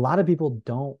a lot of people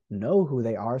don't know who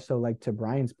they are. So like to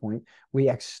Brian's point, we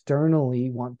externally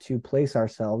want to place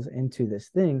ourselves into this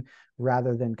thing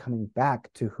rather than coming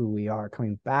back to who we are,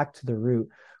 coming back to the root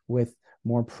with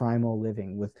more primal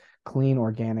living, with clean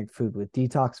organic food, with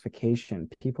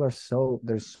detoxification.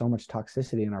 There's so much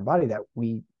toxicity in our body that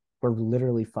we're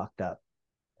literally fucked up.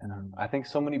 I think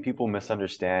so many people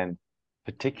misunderstand,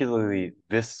 particularly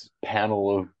this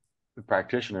panel of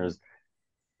practitioners,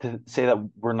 to say that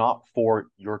we're not for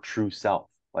your true self.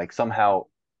 Like somehow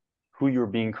who you're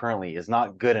being currently is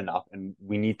not good enough and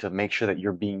we need to make sure that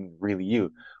you're being really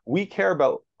you. We care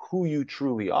about who you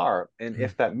truly are. And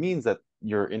if that means that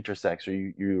you're intersex or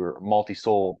you're a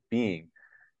multi-soul being,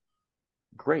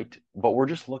 great. But we're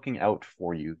just looking out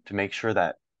for you to make sure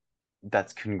that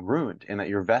that's congruent and that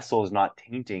your vessel is not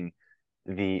tainting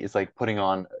it's like putting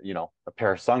on, a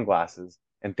pair of sunglasses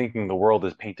and thinking the world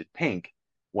is painted pink,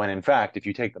 when in fact, if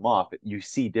you take them off, you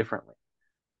see differently.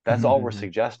 That's all we're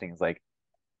suggesting, is like,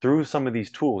 through some of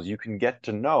these tools, you can get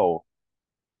to know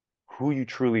who you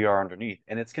truly are underneath.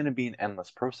 And it's going to be an endless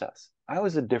process. I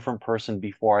was a different person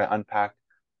before I unpacked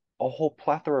a whole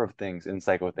plethora of things in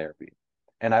psychotherapy.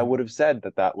 And I would have said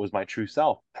that that was my true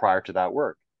self prior to that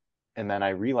work. And then I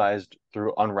realized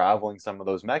through unraveling some of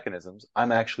those mechanisms,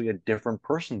 I'm actually a different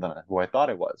person than who I thought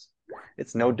I was.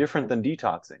 It's no different than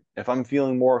detoxing. If I'm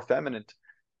feeling more effeminate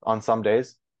on some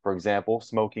days, for example,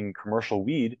 smoking commercial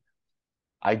weed,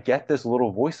 I get this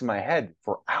little voice in my head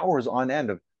for hours on end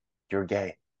of, you're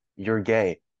gay, you're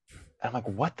gay. And I'm like,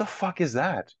 what the fuck is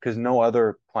that? Because no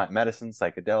other plant medicine,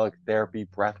 psychedelic therapy,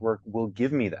 breath work will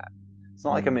give me that. It's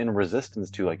not like I'm in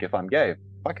resistance to, like, if I'm gay,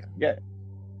 fuck it, I'm gay.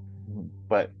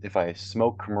 But if I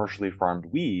smoke commercially farmed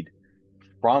weed,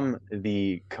 from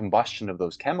the combustion of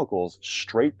those chemicals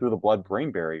straight through the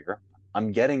blood-brain barrier,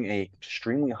 I'm getting an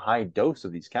extremely high dose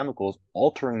of these chemicals,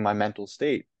 altering my mental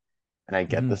state. And I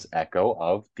get this echo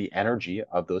of the energy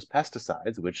of those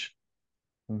pesticides, which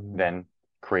then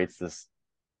creates this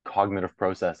cognitive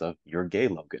process of, you're gay,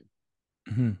 Logan.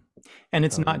 And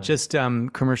it's not just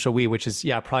commercial weed, which is,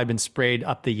 probably been sprayed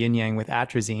up the yin-yang with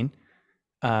atrazine.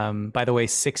 By the way,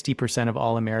 60% of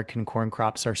all American corn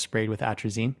crops are sprayed with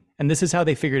atrazine. And this is how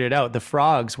they figured it out. The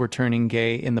frogs were turning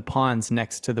gay in the ponds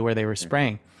next to where they were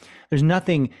spraying. There's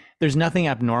nothing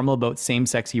abnormal about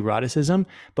same-sex eroticism,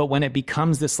 but when it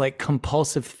becomes this like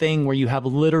compulsive thing where you have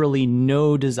literally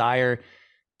no desire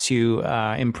to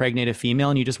impregnate a female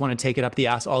and you just want to take it up the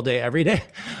ass all day, every day.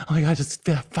 Oh my God, just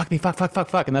fuck me,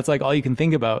 fuck. And that's like all you can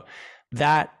think about.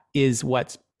 That is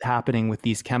what's happening with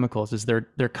these chemicals, is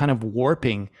they're kind of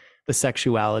warping the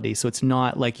sexuality. So it's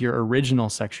not like your original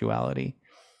sexuality.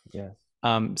 Yes.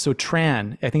 So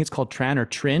Tran, I think it's called Tran or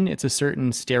Trin. It's a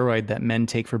certain steroid that men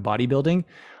take for bodybuilding.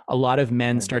 a lot of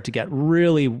men start to get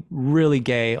really, really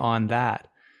gay on that.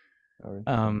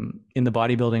 In the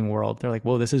bodybuilding world, they're like,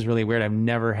 whoa, this is really weird. I've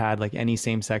never had like any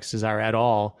same-sex desire at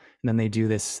all. And then they do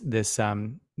this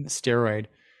steroid.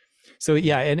 So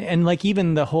yeah, and like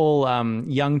even the whole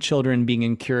young children being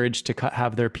encouraged to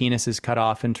have their penises cut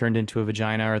off and turned into a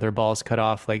vagina, or their balls cut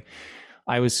off. Like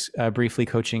I was briefly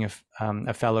coaching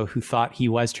a fellow who thought he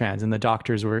was trans, and the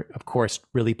doctors were, of course,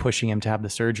 really pushing him to have the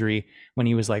surgery when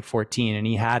he was like 14, and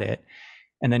he had it.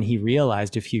 And then he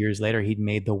realized a few years later he'd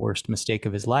made the worst mistake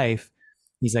of his life.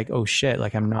 He's like, oh shit,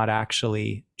 like I'm not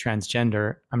actually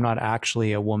transgender. I'm not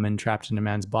actually a woman trapped in a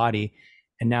man's body.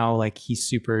 And now like he's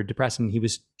super depressed, and he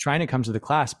was trying to come to the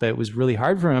class, but it was really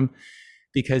hard for him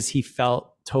because he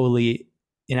felt totally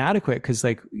inadequate, because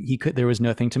like there was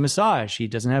nothing to massage. He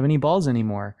doesn't have any balls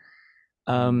anymore.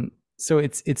 So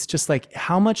it's just like,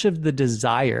 how much of the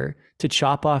desire to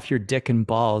chop off your dick and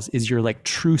balls is your like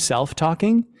true self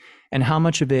talking, and how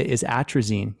much of it is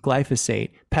atrazine,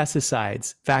 glyphosate,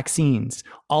 pesticides, vaccines,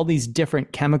 all these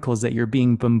different chemicals that you're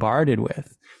being bombarded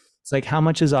with. It's like, how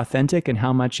much is authentic and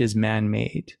how much is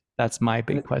man-made? That's my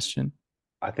big question.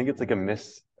 I think it's like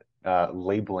a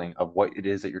labeling of what it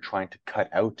is that you're trying to cut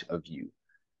out of you.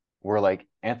 We're like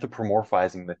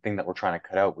anthropomorphizing the thing that we're trying to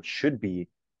cut out, which should be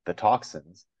the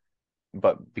toxins.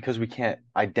 But because we can't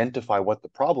identify what the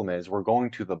problem is, we're going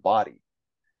to the body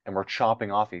and we're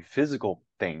chopping off a physical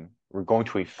thing. We're going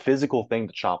to a physical thing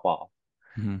to chop off,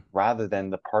 rather than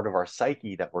the part of our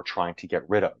psyche that we're trying to get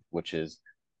rid of, which is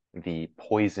the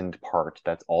poisoned part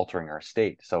that's altering our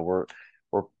state. So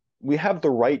we have the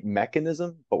right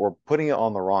mechanism, but we're putting it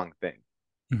on the wrong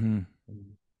thing.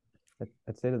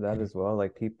 I'd say to that as well,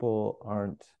 like people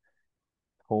aren't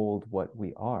told what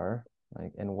we are,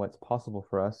 like, and what's possible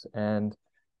for us, and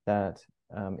that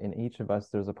in each of us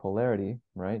there's a polarity,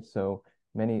 right? So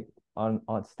many on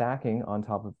stacking on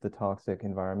top of the toxic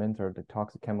environment, or the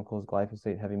toxic chemicals,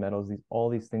 glyphosate, heavy metals, all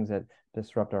these things that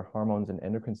disrupt our hormones and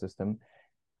endocrine system.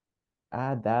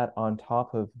 Add that on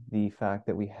top of the fact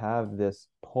that we have this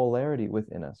polarity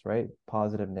within us, right?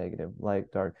 Positive, negative, light,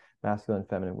 dark, masculine,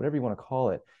 feminine, whatever you want to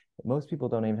call it. Most people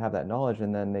don't even have that knowledge,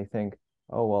 and then they think,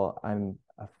 oh, well, I'm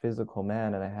a physical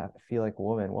man and I feel like a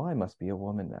woman. Well, I must be a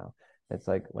woman now. It's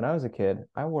like, when I was a kid,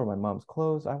 I wore my mom's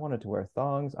clothes. I wanted to wear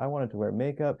thongs. I wanted to wear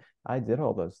makeup. I did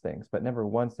all those things, but never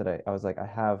once did I was like, I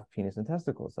have penis and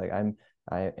testicles. Like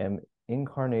I am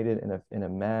incarnated in a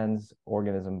man's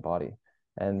organism body.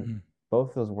 And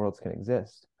both those worlds can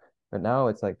exist. But now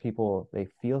it's like people, they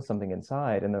feel something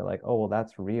inside and they're like, oh, well,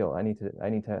 that's real. I need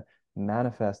to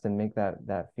manifest and make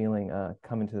that feeling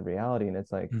come into the reality. And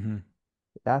it's like,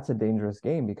 that's a dangerous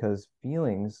game, because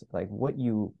feelings, like what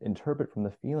you interpret from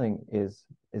the feeling, is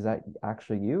that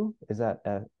actually you? Is that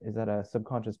a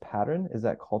subconscious pattern? Is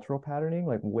that cultural patterning?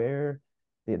 Like, where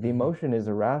the emotion is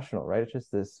irrational, right? It's just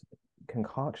this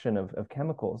concoction of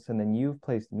chemicals, and then you've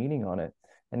placed meaning on it.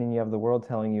 And then you have the world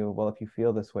telling you, well, if you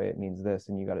feel this way, it means this,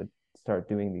 and you got to start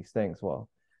doing these things. Well,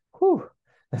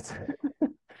 that's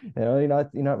we're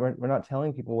not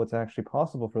telling people what's actually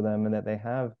possible for them, and that they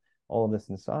have all of this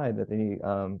inside that they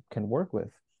can work with.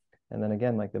 And then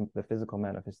again, like the physical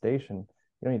manifestation, you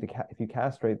don't need to if you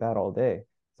castrate that all day,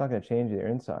 it's not going to change your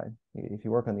inside. If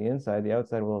you work on the inside, the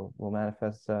outside will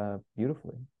manifest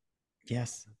beautifully.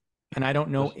 Yes. And I don't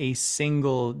know a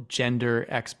single gender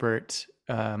expert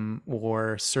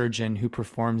or surgeon who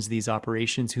performs these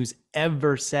operations who's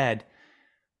ever said,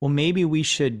 well, maybe we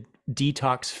should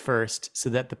detox first so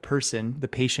that the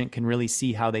patient can really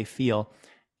see how they feel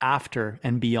after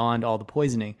and beyond all the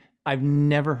poisoning. I've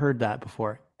never heard that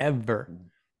before, ever.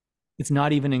 It's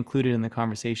not even included in the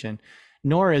conversation,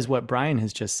 nor is what Brian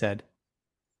has just said.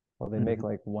 Well, they make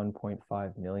like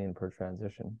 1.5 million per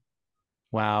transition.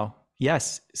 Wow.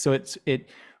 Yes. So it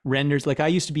renders, like, I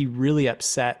used to be really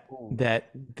upset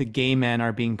that the gay men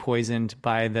are being poisoned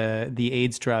by the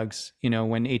AIDS drugs,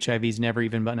 when HIV's never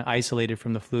even been isolated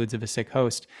from the fluids of a sick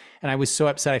host. And I was so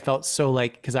upset. I felt so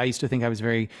like, because I used to think I was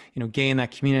very, gay in that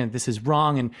community. This is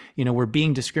wrong. And, we're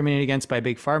being discriminated against by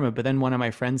Big Pharma. But then one of my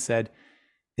friends said,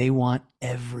 they want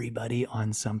everybody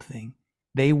on something.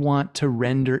 They want to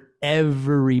render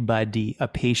everybody a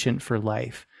patient for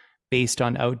life, based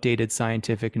on outdated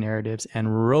scientific narratives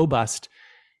and robust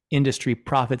industry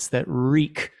profits that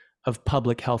reek of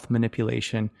public health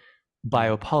manipulation,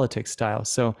 biopolitics style.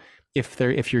 So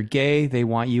if you're gay, they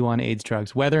want you on AIDS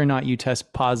drugs, whether or not you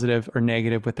test positive or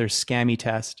negative with their scammy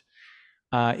test.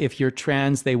 If you're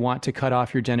trans, they want to cut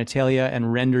off your genitalia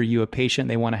and render you a patient.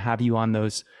 They want to have you on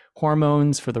those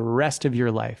hormones for the rest of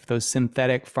your life, those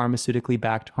synthetic pharmaceutically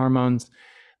backed hormones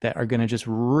that are going to just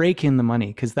rake in the money.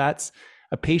 Because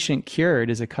A patient cured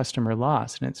is a customer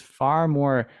lost. And it's far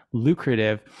more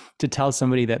lucrative to tell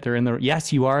somebody that they're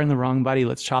yes, you are in the wrong body.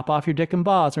 Let's chop off your dick and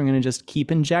balls. We're going to just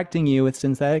keep injecting you with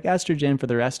synthetic estrogen for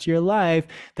the rest of your life.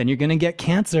 Then you're going to get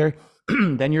cancer.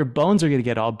 Then your bones are going to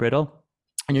get all brittle.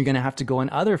 And you're going to have to go on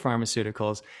other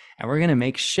pharmaceuticals. And we're going to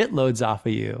make shitloads off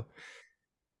of you.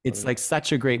 It's like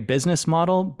such a great business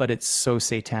model, but it's so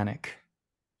satanic.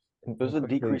 There's a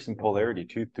decrease in polarity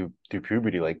too through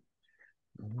puberty. Like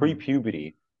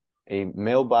pre-puberty, a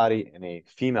male body and a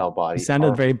female body. You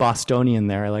sounded very Bostonian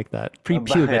there. I like that.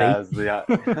 Pre-puberty.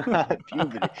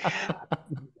 Puberty.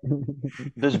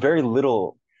 There's very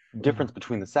little difference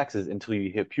between the sexes until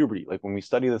you hit puberty. Like when we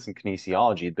study this in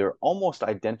kinesiology, they're almost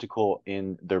identical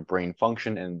in their brain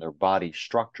function and their body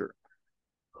structure.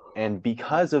 And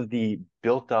because of the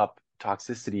built-up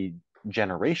toxicity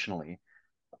generationally,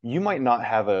 you might not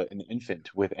have an infant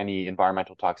with any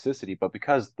environmental toxicity, but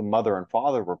because the mother and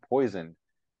father were poisoned,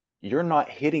 you're not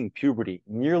hitting puberty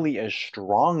nearly as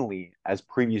strongly as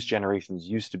previous generations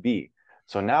used to be.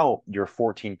 So now you're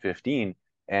 14, 15,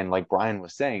 and like Brian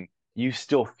was saying, you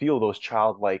still feel those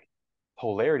childlike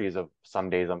polarities of some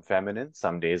days I'm feminine,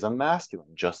 some days I'm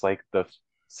masculine, just like the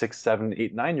 6, 7,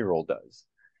 8, 9-year-old does.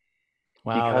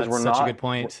 Wow, because that's such a good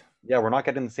point. We're not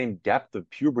getting the same depth of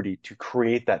puberty to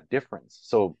create that difference.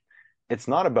 So it's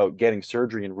not about getting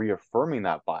surgery and reaffirming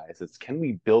that bias. It's can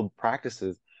we build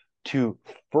practices to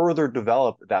further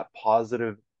develop that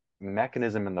positive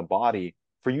mechanism in the body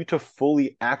for you to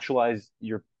fully actualize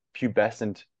your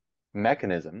pubescent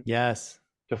mechanism. Yes.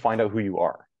 To find out who you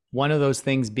are. One of those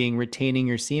things being retaining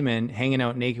your semen, hanging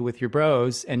out naked with your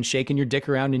bros and shaking your dick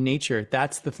around in nature.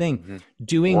 That's the thing. Mm-hmm.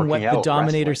 Doing Working what out, the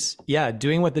dominators, wrestling.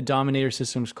 Doing what the dominator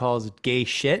system calls gay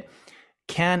shit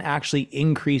can actually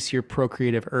increase your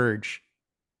procreative urge.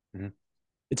 Mm-hmm.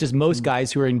 It's just most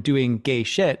guys who are doing gay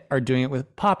shit are doing it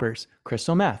with poppers,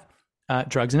 crystal meth,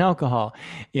 drugs and alcohol,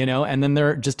 and then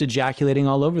they're just ejaculating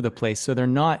all over the place. So they're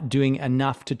not doing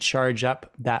enough to charge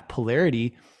up that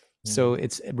polarity. So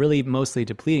it's really mostly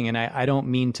depleting. And I don't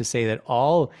mean to say that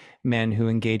all men who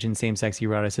engage in same-sex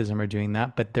eroticism are doing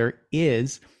that, but there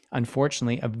is,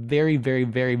 unfortunately, a very, very,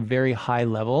 very, very high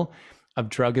level of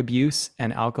drug abuse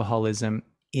and alcoholism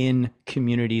in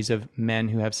communities of men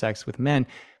who have sex with men,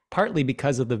 partly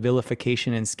because of the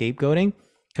vilification and scapegoating.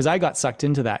 Because I got sucked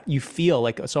into that. You feel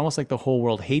like it's almost like the whole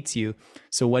world hates you.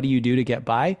 So what do you do to get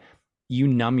by? You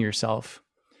numb yourself.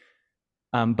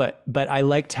 But I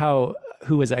liked how,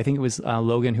 I think it was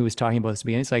Logan who was talking about this at the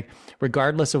beginning. It's like,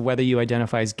 regardless of whether you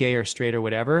identify as gay or straight or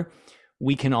whatever,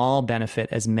 we can all benefit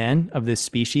as men of this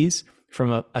species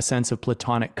from a sense of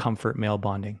platonic comfort male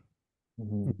bonding.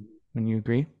 Mm-hmm. Wouldn't you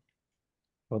agree?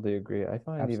 Totally agree. I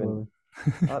find Absolutely.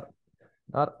 even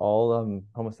not all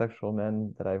homosexual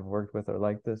men that I've worked with are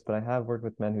like this, but I have worked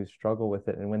with men who struggle with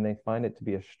it. And when they find it to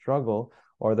be a struggle,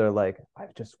 or they're like, I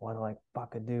just want to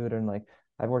fuck a dude, and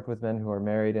I've worked with men who are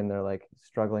married and they're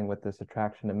struggling with this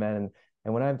attraction to men.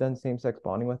 And when I've done same-sex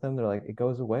bonding with them, they're like, it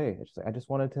goes away. It's I just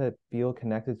wanted to feel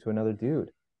connected to another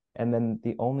dude. And then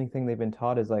the only thing they've been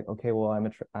taught is okay, well,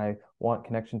 I want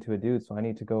connection to a dude, so I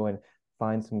need to go and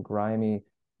find some grimy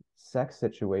sex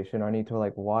situation, or I need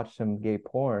to watch some gay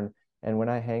porn. And when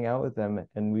I hang out with them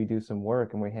and we do some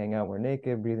work and we hang out, we're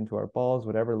naked, breathe into our balls,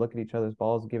 whatever, look at each other's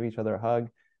balls, give each other a hug.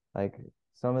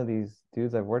 Some of these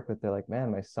dudes I've worked with, they're like,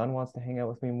 man, my son wants to hang out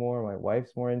with me more. My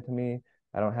wife's more into me.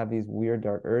 I don't have these weird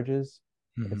dark urges.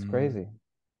 Mm-hmm. It's crazy.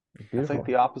 It's beautiful. It's like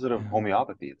the opposite of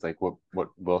homeopathy. It's like what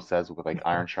Will says with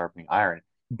iron sharpening iron.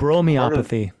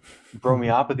 Bromeopathy.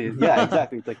 Bromeopathy. Yeah,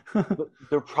 exactly. It's like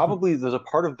there's a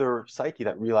part of their psyche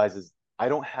that realizes I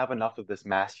don't have enough of this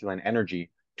masculine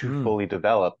energy to fully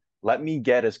develop. Let me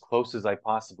get as close as I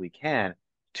possibly can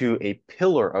to a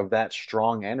pillar of that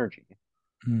strong energy.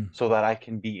 So that I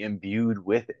can be imbued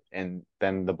with it. And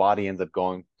then the body ends up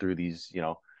going through these,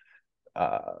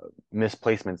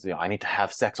 misplacements. I need to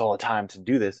have sex all the time to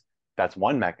do this. That's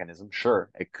one mechanism. Sure,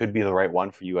 it could be the right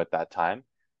one for you at that time,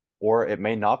 or it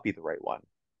may not be the right one.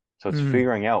 So it's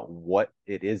figuring out what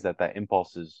it is that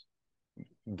impulse is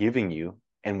giving you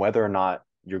and whether or not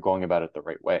you're going about it the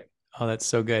right way. Oh, that's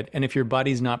so good. And if your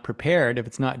body's not prepared, if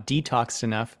it's not detoxed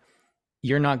enough,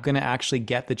 you're not going to actually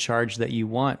get the charge that you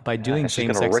want by doing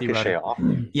same-sex erotic.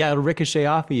 Yeah, it'll ricochet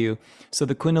off of you. So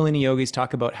the Kundalini yogis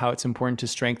talk about how it's important to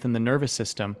strengthen the nervous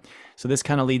system. So this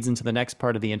kind of leads into the next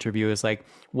part of the interview is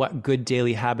what good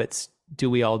daily habits do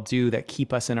we all do that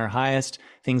keep us in our highest?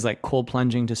 Things like cold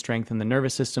plunging to strengthen the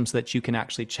nervous system so that you can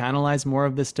actually channelize more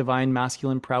of this divine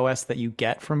masculine prowess that you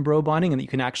get from bro bonding, and that you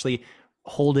can actually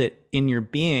hold it in your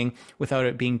being without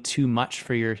it being too much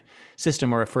for your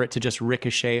system or for it to just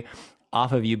ricochet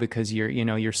off of you because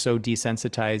you're so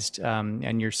desensitized,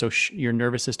 and your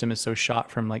nervous system is so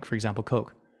shot from, like, for example,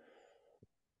 Coke,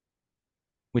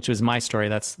 which was my story.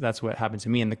 That's what happened to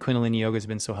me. And the Kundalini yoga has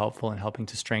been so helpful in helping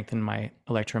to strengthen my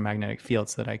electromagnetic field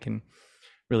so that I can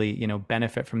really,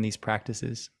 benefit from these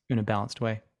practices in a balanced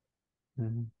way.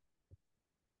 Mm-hmm.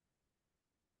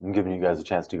 I'm giving you guys a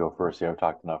chance to go first here. I've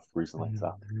talked enough recently.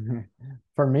 So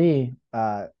For me,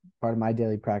 part of my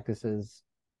daily practice is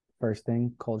first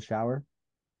thing, cold shower.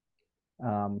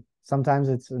 Sometimes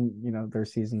it's,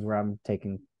 there's seasons where I'm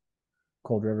taking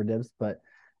cold river dips, but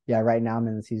yeah, right now I'm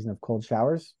in the season of cold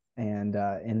showers. And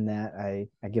in that,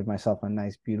 I give myself a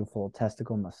nice, beautiful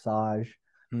testicle massage,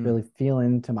 really feel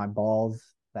into my balls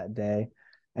that day.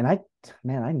 And I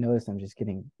noticed I'm just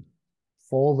getting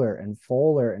fuller and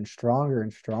fuller and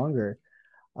stronger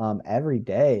every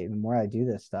day the more I do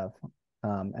this stuff.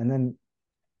 And then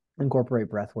incorporate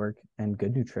breath work and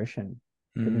good nutrition,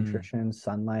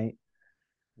 sunlight,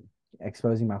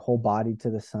 exposing my whole body to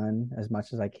the sun as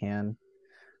much as I can.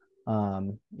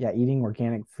 Eating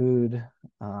organic food,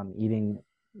 eating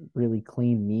really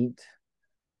clean meat,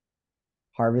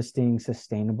 harvesting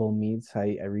sustainable meats.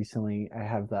 I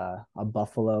have a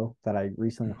buffalo that I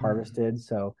recently harvested,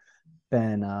 so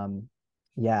been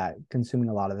consuming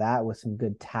a lot of that with some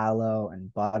good tallow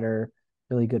and butter,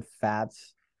 really good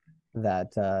fats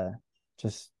that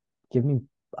just give me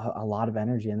a lot of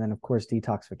energy. And then of course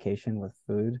detoxification with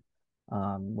food,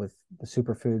 with the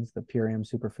superfoods, the Purium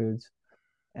superfoods,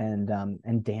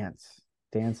 and dance.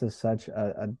 Dance is such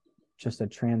just a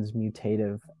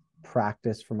transmutative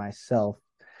practice for myself.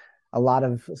 A lot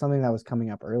of something that was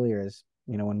coming up earlier is,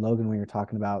 when Logan, we were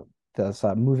talking about this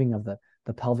moving of the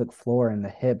pelvic floor and the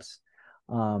hips,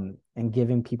 and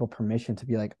giving people permission to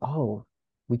be like, oh,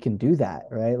 we can do that,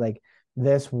 right? Like,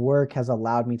 this work has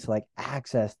allowed me to, like,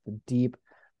 access the deep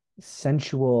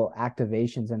sensual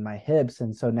activations in my hips.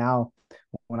 And so now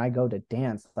when I go to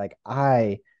dance, like,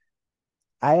 I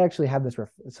actually have this,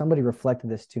 somebody reflected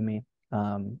this to me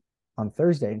on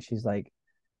Thursday, and she's like,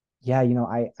 yeah,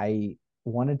 I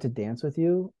wanted to dance with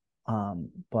you,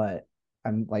 but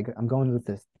I'm going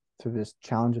through this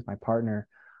challenge with my partner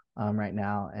right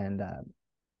now, and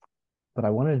but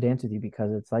I wanted to dance with you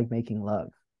because it's like making love.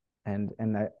 And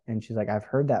she's like, I've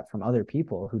heard that from other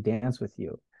people who dance with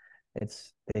you.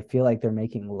 They feel like they're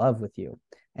making love with you.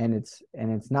 And it's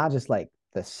not just like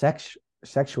the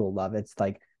sexual love, it's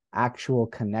like actual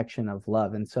connection of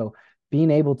love. And so being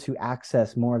able to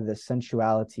access more of the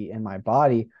sensuality in my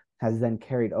body has then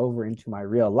carried over into my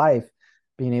real life,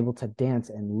 being able to dance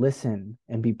and listen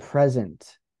and be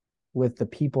present with the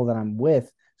people that I'm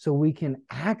with, so we can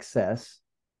access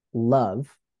love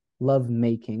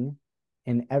making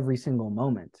in every single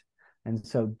moment. And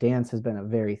so dance has been a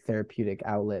very therapeutic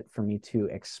outlet for me to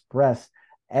express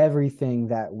everything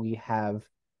that we have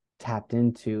tapped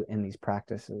into in these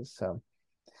practices. So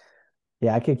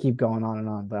yeah, I could keep going on and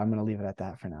on, but I'm going to leave it at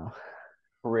that for now.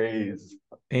 Praise.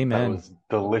 Amen. That was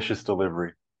delicious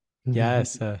delivery.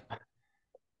 Yes.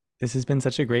 This has been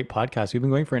such a great podcast. We've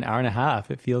been going for an hour and a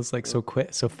half. It feels like so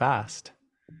quick, so fast.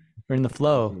 We're in the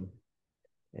flow.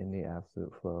 In the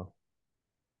absolute flow.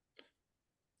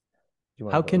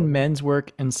 How can men's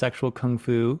work and sexual kung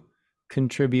fu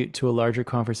contribute to a larger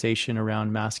conversation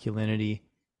around masculinity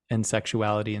and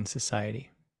sexuality in society?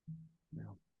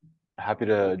 Happy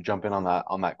to jump in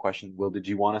on that question. Will, did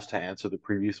you want us to answer the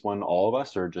previous one, all of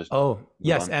us, or just? Oh,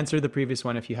 yes. Answer the previous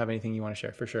one if you have anything you want to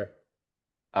share, for sure.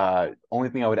 Only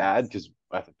thing I would add, because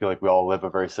I feel like we all live a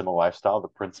very similar lifestyle, the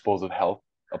principles of health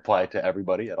apply to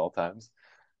everybody at all times.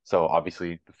 So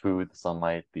obviously the food, the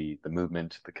sunlight, the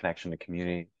movement, the connection to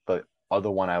community. The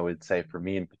other one I would say for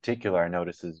me in particular, I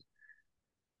notice, is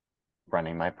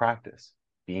running my practice,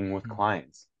 being with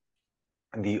clients.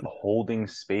 The holding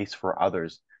space for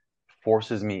others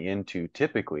forces me into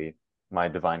typically my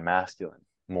divine masculine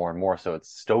more and more. So it's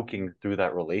stoking through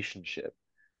that relationship,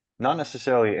 not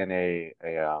necessarily in a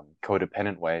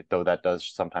codependent way, though that does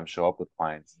sometimes show up with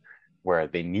clients where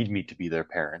they need me to be their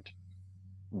parent.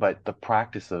 But the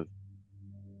practice of,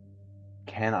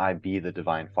 can I be the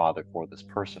divine father for this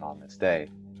person on this day,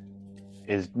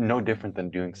 is no different than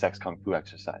doing sex kung fu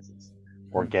exercises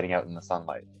or getting out in the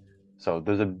sunlight. So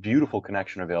there's a beautiful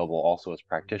connection available also as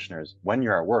practitioners when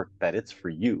you're at work, that it's for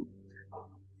you.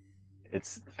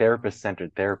 It's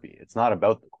therapist-centered therapy. It's not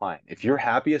about the client. If you're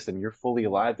happiest and you're fully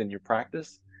alive in your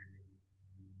practice,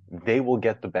 they will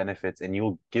get the benefits and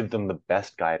you'll give them the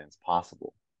best guidance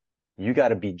possible. You got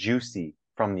to be juicy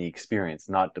from the experience,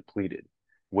 not depleted,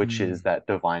 which is that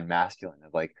divine masculine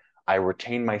of, like, I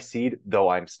retain my seed, though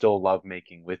I'm still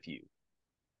lovemaking with you.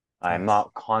 I'm Yes.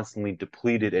 not constantly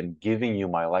depleted and giving you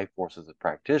my life force as a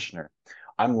practitioner.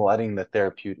 I'm letting the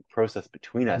therapeutic process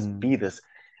between us be this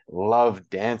love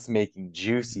dance making,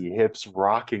 juicy hips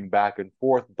rocking back and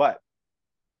forth. But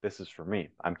this is for me.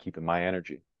 I'm keeping my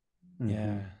energy.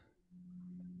 Yeah.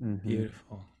 Mm-hmm.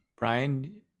 Beautiful.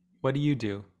 Brian, what do you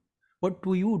do? What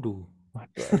do you do? What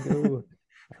do I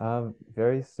do?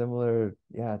 Very similar,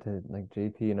 yeah, to like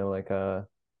JP,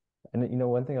 and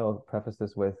one thing I'll preface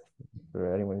this with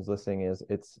for anyone who's listening is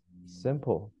it's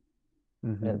simple.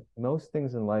 Mm-hmm. And most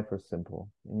things in life are simple.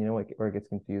 And you know what, where it gets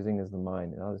confusing is the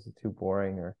mind. This is too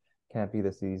boring or can't be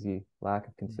this easy, lack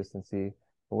of consistency.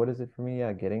 But what is it for me?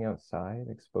 Yeah, getting outside,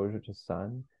 exposure to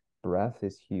sun, breath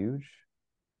is huge.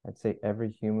 I'd say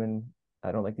every human,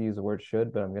 I don't like to use the word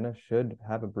should, but should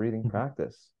have a breathing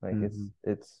practice. Like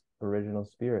it's original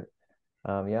spirit.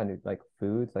 Yeah, like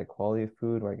foods, like quality of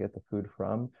food, where I get the food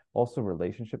from. Also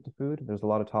relationship to food. There's a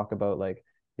lot of talk about like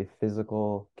the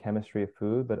physical chemistry of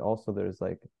food, but also there's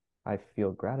like I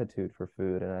feel gratitude for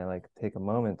food and I like take a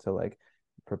moment to like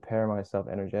prepare myself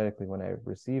energetically when I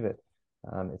receive it.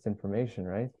 It's information,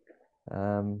 right?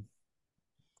 Um,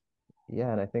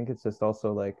 yeah, and I think it's just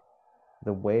also like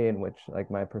the way in which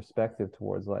like my perspective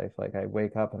towards life, like I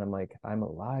wake up and I'm like, I'm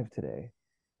alive today.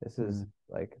 This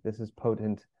is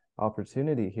potent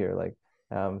opportunity here.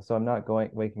 So I'm not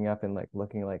waking up and like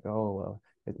looking like, oh, well,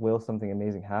 will something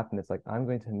amazing happen? It's like, I'm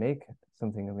going to make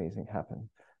something amazing happen.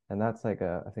 And that's like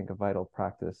I think a vital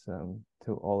practice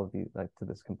to all of these, like to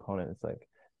this component. It's like,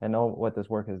 and all what this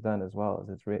work has done as well is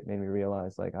it's made me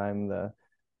realize like I'm the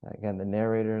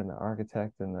narrator and the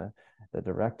architect and the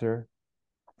director.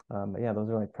 But yeah, those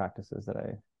are like practices that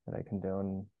I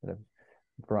condone that have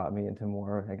brought me into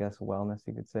more, I guess, wellness,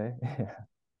 you could say.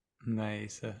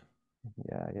 Nice.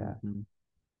 Yeah.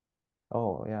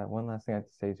 Oh, yeah. One last thing I have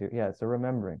to say too. Yeah, it's a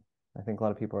remembering. I think a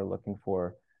lot of people are looking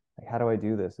for like, how do I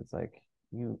do this? It's like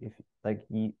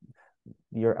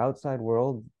your outside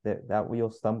world that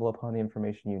you'll stumble upon the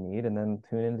information you need and then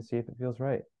tune in to see if it feels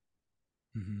right.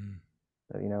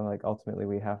 Like ultimately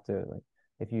we have to like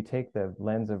if you take the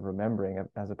lens of remembering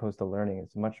as opposed to learning,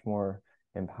 it's much more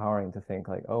empowering to think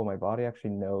like, oh, my body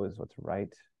actually knows what's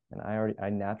right, and I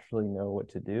naturally know what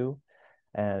to do,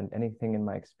 and anything in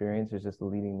my experience is just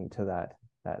leading me to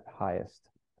that highest,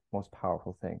 most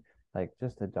powerful thing. Like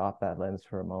just adopt that lens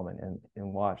for a moment and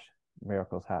watch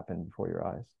miracles happen before your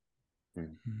eyes.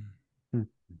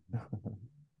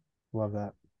 Love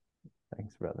that.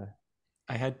 Thanks, brother.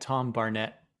 I had Tom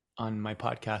Barnett on my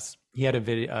podcast. He had a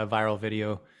viral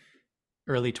video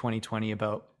early 2020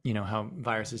 about how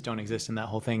viruses don't exist and that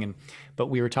whole thing. But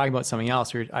we were talking about something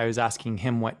else. I was asking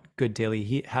him what good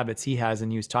daily habits he has,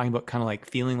 and he was talking about kind of like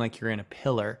feeling like you're in a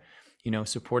pillar,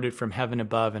 supported from heaven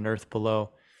above and earth below.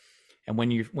 And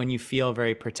when you feel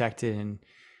very protected and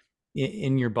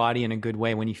in your body in a good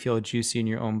way, when you feel juicy in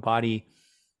your own body,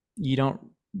 you don't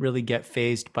really get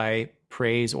fazed by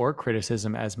praise or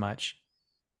criticism as much.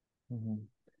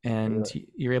 And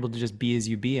you're able to just be as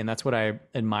you be. And that's what I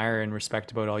admire and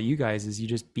respect about all you guys is you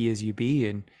just be as you be,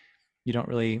 and you don't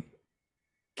really,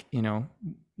 you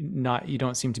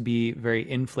don't seem to be very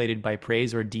inflated by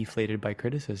praise or deflated by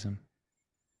criticism.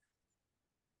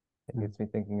 It gets me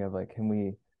thinking of like, can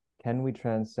we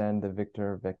transcend the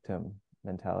victor-victim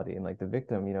mentality? And like the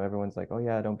victim, everyone's like, oh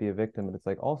yeah, don't be a victim. But it's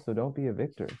like, also don't be a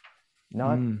victor.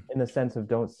 Not in the sense of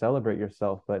don't celebrate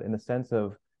yourself, but in the sense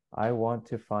of I want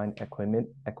to find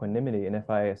equanimity. And if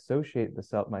I associate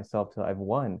myself till I've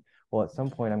won, well, at some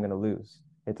point I'm going to lose.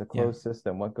 It's a closed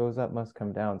system. What goes up must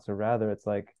come down. So rather it's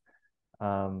like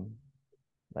I'll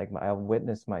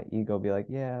witness my ego be like,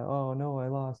 yeah, oh no, I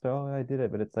lost. Oh, I did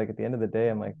it. But it's like at the end of the day,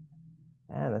 I'm like,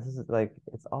 man, this is like,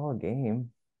 it's all a game.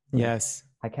 Yes.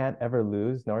 I can't ever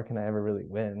lose, nor can I ever really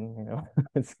win,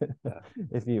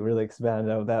 if you really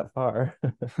expand out that far.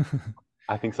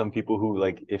 I think some people who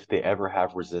like if they ever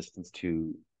have resistance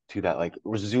to that, like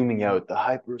we're zooming out the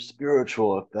hyper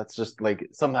spiritual, if that's just like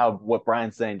somehow what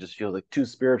Brian's saying just feels like too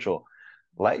spiritual,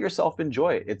 let yourself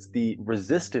enjoy it. It's the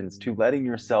resistance to letting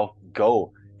yourself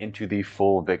go into the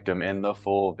full victim and the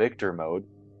full victor mode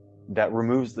that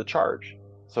removes the charge.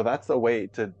 So that's the way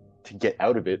to get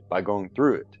out of it, by going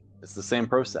through it. It's the same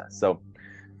process. So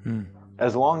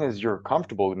as long as you're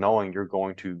comfortable knowing you're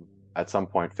going to at some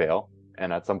point fail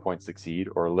and at some point succeed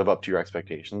or live up to your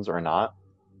expectations or not,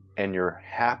 and you're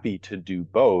happy to do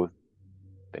both,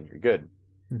 then you're good.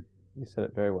 You said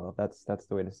it very well. That's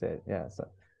the way to say it. Yeah. So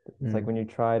it's like when you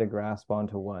try to grasp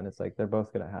onto one, it's like they're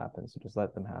both going to happen. So just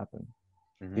let them happen.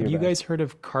 Have you guys heard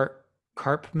of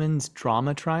Karpman's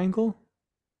drama triangle?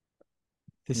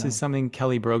 This is something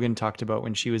Kelly Brogan talked about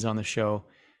when she was on the show.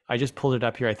 I just pulled it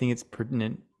up here. I think it's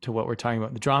pertinent to what we're talking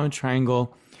about. The drama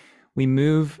triangle, we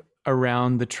move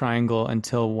around the triangle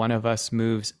until one of us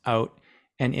moves out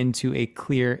and into a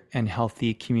clear and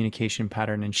healthy communication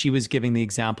pattern. And she was giving the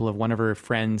example of one of her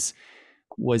friends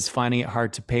was finding it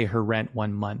hard to pay her rent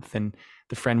one month, and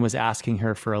the friend was asking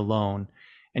her for a loan.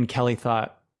 And Kelly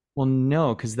thought, well,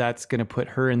 no, because that's going to put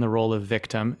her in the role of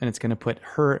victim, and it's going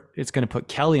to put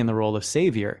Kelly in the role of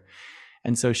savior.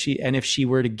 And so if she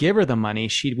were to give her the money,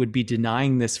 she would be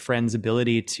denying this friend's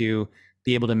ability to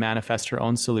be able to manifest her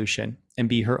own solution and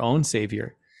be her own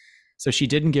savior. So she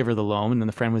didn't give her the loan, and then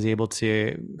the friend was able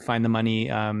to find the money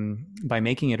by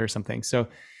making it or something. So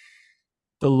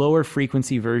the lower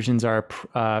frequency versions are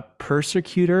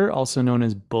persecutor, also known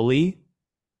as bully,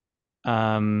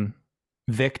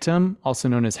 victim, also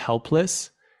known as helpless,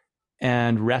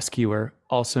 and rescuer,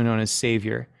 also known as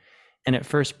savior. And at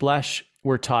first blush,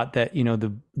 we're taught that,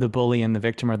 the bully and the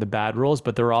victim are the bad roles,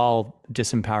 but they're all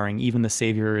disempowering. Even the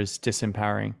savior is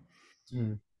disempowering.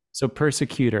 So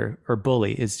persecutor or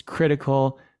bully is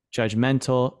critical,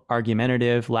 judgmental,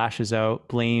 argumentative, lashes out,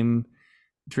 blame,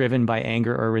 driven by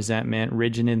anger or resentment,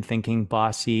 rigid in thinking,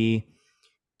 bossy,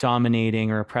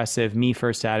 dominating or oppressive, me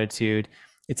first attitude.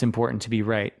 It's important to be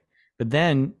right. But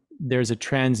then there's a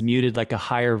transmuted, like a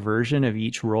higher version of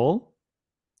each role.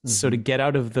 So to get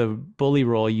out of the bully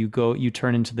role, you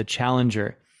turn into the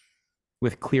challenger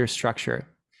with clear structure.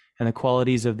 And the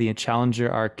qualities of the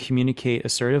challenger are communicate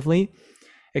assertively,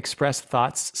 express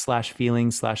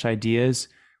thoughts/feelings/ideas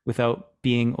without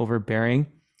being overbearing,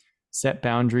 set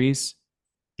boundaries,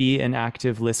 be an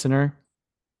active listener,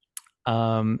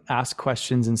 ask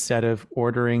questions instead of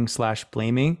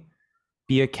ordering/blaming,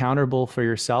 be accountable for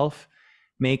yourself,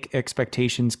 make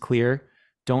expectations clear,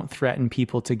 don't threaten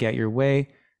people to get your way,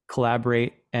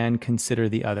 collaborate, and consider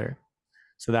the other.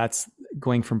 So that's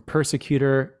going from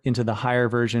persecutor into the higher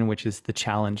version, which is the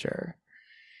challenger.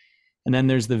 And then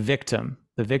there's the victim.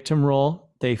 The victim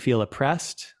role, they feel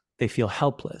oppressed, they feel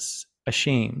helpless,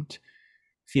 ashamed,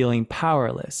 feeling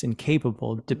powerless,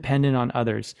 incapable, dependent on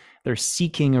others. They're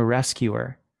seeking a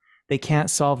rescuer. They can't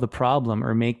solve the problem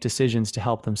or make decisions to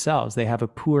help themselves. They have a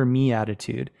poor me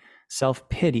attitude,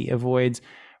 self-pity, avoids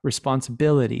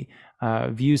responsibility,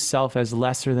 views self as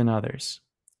lesser than others.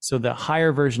 So the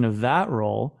higher version of that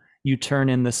role, you turn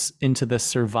into the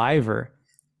survivor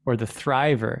or the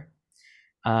thriver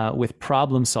with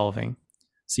problem solving.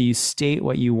 So you state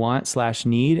what you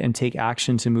want/need and take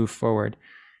action to move forward.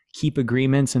 Keep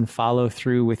agreements and follow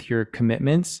through with your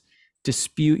commitments.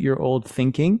 Dispute your old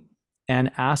thinking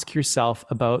and ask yourself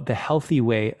about the healthy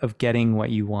way of getting what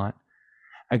you want.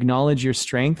 Acknowledge your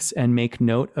strengths and make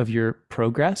note of your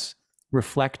progress.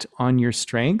 Reflect on your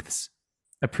strengths.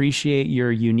 Appreciate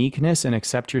your uniqueness and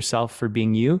accept yourself for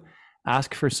being you.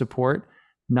 Ask for support,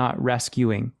 not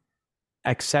rescuing.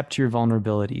 Accept your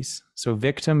vulnerabilities. So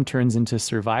victim turns into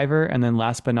survivor. And then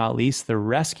last but not least, the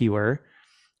rescuer,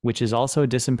 which is also a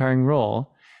disempowering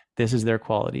role. This is their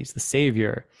qualities. The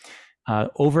savior,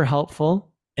 over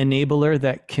helpful, enabler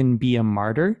that can be a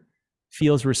martyr,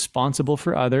 feels responsible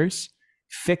for others,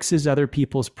 fixes other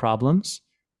people's problems,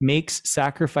 makes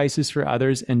sacrifices for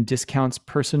others and discounts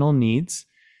personal needs,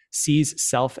 sees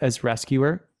self as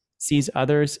rescuer, sees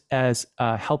others as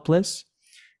helpless,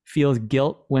 feels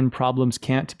guilt when problems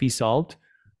can't be solved,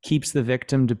 keeps the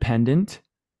victim dependent.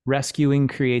 Rescuing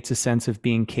creates a sense of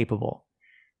being capable.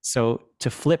 So to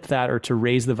flip that or to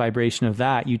raise the vibration of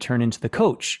that, you turn into the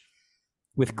coach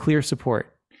with clear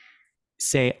support.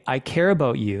 Say, I care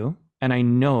about you and I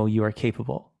know you are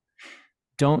capable.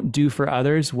 Don't do for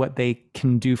others what they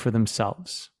can do for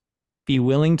themselves. Be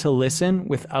willing to listen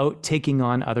without taking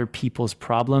on other people's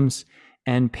problems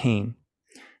and pain.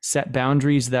 Set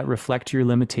boundaries that reflect your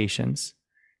limitations.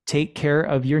 Take care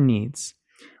of your needs.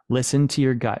 Listen to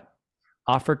your gut.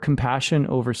 Offer compassion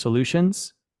over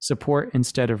solutions. Support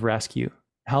instead of rescue.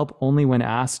 Help only when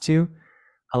asked to.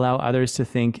 Allow others to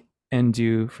think and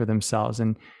do for themselves.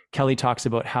 And Kelly talks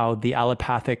about how the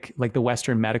allopathic, like the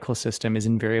Western medical system, is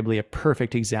invariably a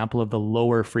perfect example of the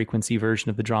lower frequency version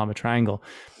of the drama triangle.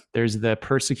 There's the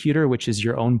persecutor, which is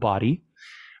your own body,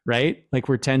 right? Like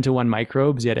we're 10-to-1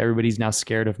 microbes, yet everybody's now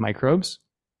scared of microbes.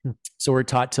 So we're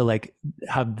taught to like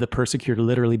have the persecutor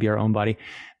literally be our own body.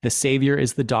 The savior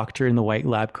is the doctor in the white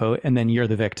lab coat, and then you're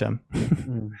the victim.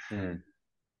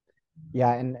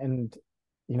 Yeah, and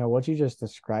what you just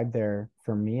described there,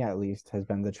 for me at least, has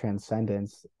been the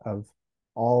transcendence of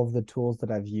all of the tools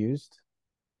that I've used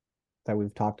that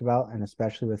we've talked about, and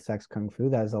especially with Sex Kung Fu,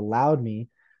 that has allowed me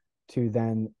to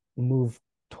then move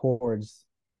towards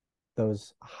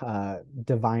those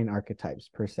divine archetypes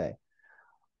per se.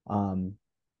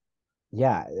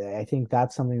 yeah, I think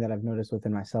that's something that I've noticed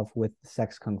within myself with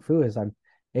sex kung fu is I'm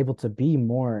able to be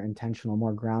more intentional,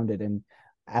 more grounded, and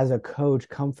as a coach,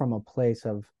 come from a place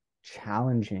of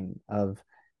challenging, of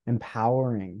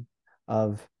empowering,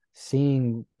 of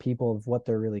seeing people of what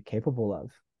they're really capable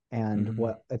of. And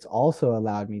what it's also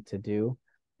allowed me to do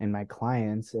in my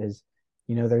clients is,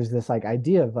 there's this like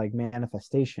idea of like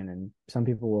manifestation, and some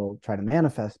people will try to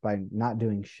manifest by not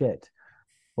doing shit.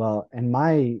 Well, in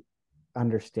my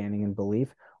understanding and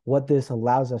belief, what this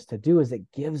allows us to do is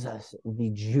it gives us the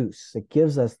juice, it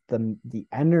gives us the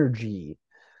energy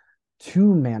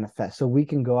to manifest, so we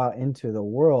can go out into the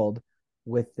world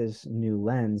with this new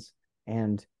lens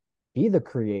and be the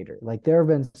creator. Like, there have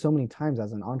been so many times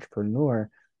as an entrepreneur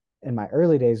in my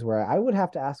early days where I would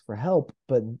have to ask for help,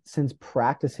 but since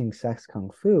practicing sex kung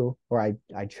fu, or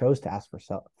I chose to ask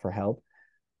for help,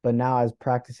 but now as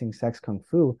practicing sex kung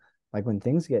fu, like when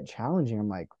things get challenging, I'm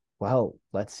like, well,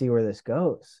 let's see where this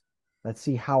goes. Let's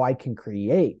see how I can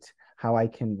create, how I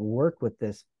can work with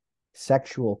this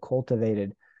sexual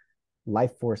cultivated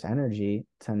life force energy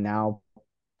to now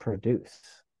produce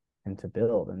and to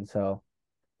build. And so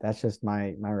that's just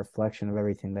my reflection of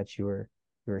everything that you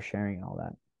were sharing and all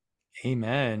that.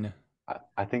 Amen.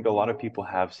 I think a lot of people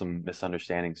have some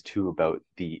misunderstandings too about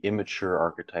the immature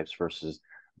archetypes versus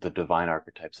the divine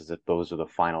archetypes, as if those are the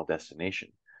final destination.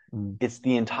 It's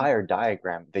the entire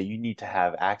diagram that you need to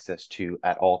have access to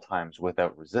at all times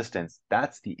without resistance.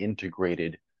 That's the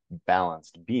integrated,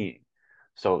 balanced being.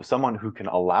 So someone who can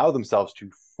allow themselves to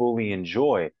fully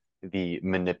enjoy the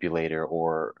manipulator,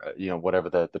 or whatever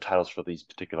the titles for these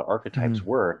particular archetypes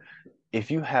were,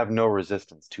 if you have no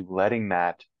resistance to letting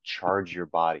that charge your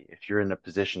body, if you're in a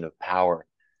position of power,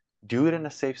 do it in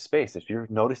a safe space. If you're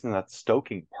noticing that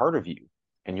stoking part of you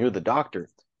and you're the doctor,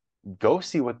 go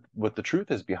see what the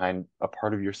truth is behind a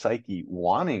part of your psyche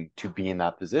wanting to be in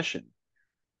that position.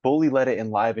 Fully let it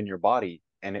enliven your body,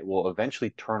 and it will eventually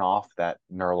turn off that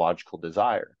neurological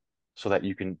desire so that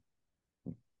you can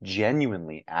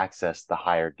genuinely access the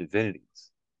higher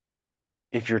divinities.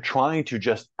 If you're trying to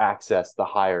just access the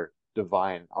higher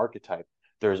divine archetype,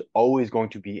 there's always going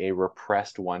to be a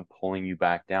repressed one pulling you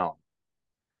back down.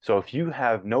 So if you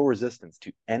have no resistance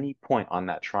to any point on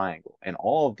that triangle and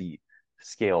all of the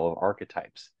scale of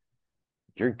archetypes,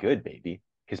 you're good, baby,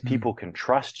 because people can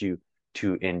trust you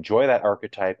to enjoy that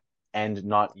archetype and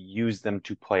not use them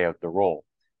to play out the role.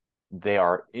 They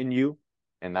are in you,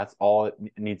 and that's all it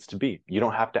needs to be. You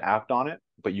don't have to act on it,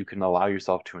 but you can allow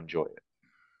yourself to enjoy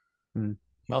it.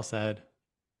 Well said.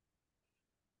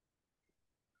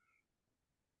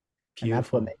 Beautiful. And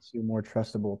that's what makes you more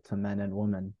trustable to men and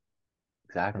women.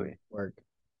 Exactly. Work.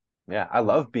 Yeah, I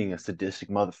love being a sadistic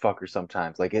motherfucker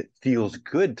sometimes. Like, it feels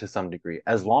good to some degree,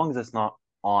 as long as it's not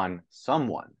on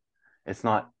someone. It's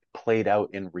not played out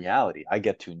in reality. I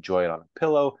get to enjoy it on a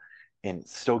pillow, and it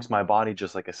stokes my body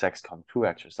just like a sex kung fu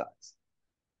exercise.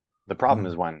 The problem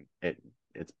is when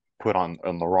it's put on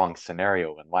the wrong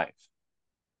scenario in life.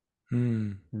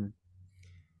 And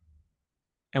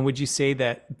would you say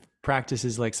that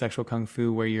practices like sexual kung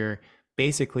fu, where you're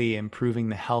basically improving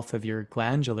the health of your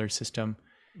glandular system,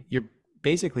 you're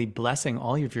basically blessing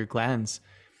all of your glands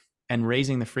and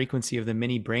raising the frequency of the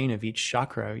mini brain of each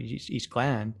chakra, each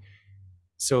gland.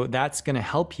 So that's going to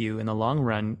help you in the long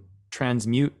run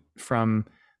transmute from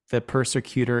the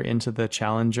persecutor into the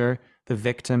challenger, the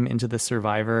victim into the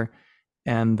survivor,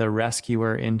 and the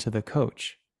rescuer into the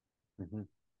coach.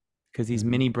 Because these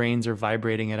mini brains are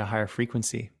vibrating at a higher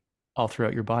frequency all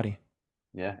throughout your body.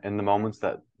 Yeah, and the moments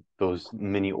that those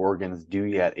mini organs do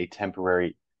get a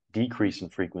temporary decrease in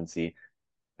frequency,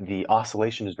 the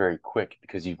oscillation is very quick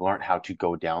because you've learned how to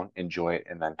go down, enjoy it,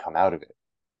 and then come out of it,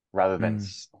 rather than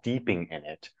steeping in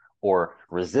it or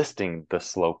resisting the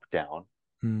slope down.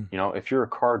 If you're a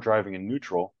car driving in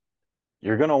neutral,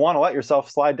 you're going to want to let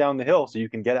yourself slide down the hill so you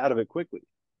can get out of it quickly.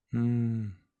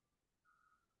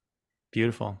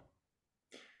 Beautiful.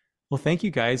 Well, thank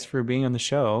you guys for being on the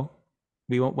show.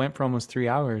 We went for almost 3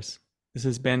 hours. This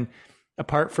has been,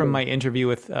 apart from my interview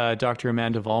with Dr.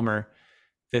 Amanda Vollmer,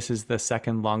 this is the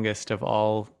second longest of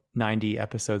all 90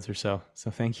 episodes or so. So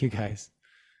thank you guys.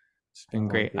 It's been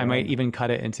great. I might even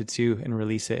cut it into 2 and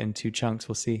release it in 2 chunks.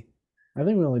 We'll see. I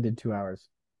think we only did 2 hours.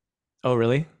 Oh,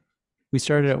 really? We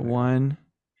started at 1.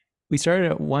 We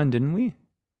started at 1, didn't we?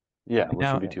 Yeah, it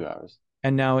should be 2 hours.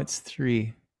 And now it's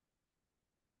 3.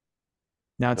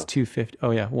 Now it's 2:50. Oh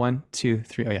yeah, 1, 2,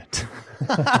 3. Oh yeah.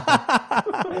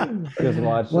 Just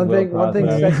watch. One thing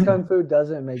sex kung fu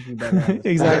doesn't make you better.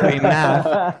 Exactly,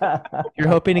 math. You're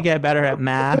hoping to get better at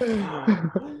math.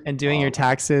 And doing your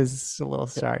taxes is a little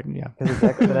start. Yeah. Because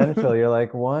it's exponential. You're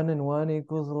like 1 and 1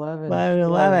 equals 11.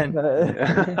 11.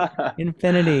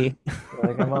 Infinity.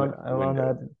 Like I'm on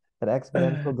that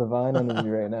exponential divine energy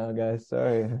right now, guys.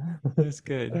 Sorry. That's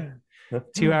good.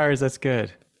 2 hours. That's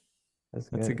good.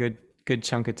 That's a good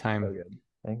chunk of time. So good.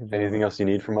 Thank you. Anything else you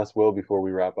need from us, Will, before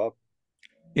we wrap up?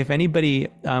 If anybody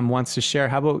wants to share,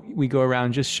 how about we go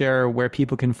around, just share where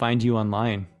people can find you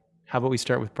online? How about we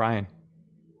start with Brian?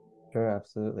 Sure,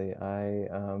 absolutely.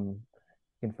 You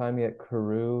can find me at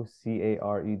Carew,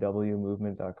 Carew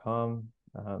movement.com.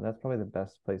 That's probably the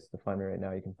best place to find me right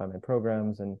now. You can find my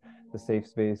programs and the Safe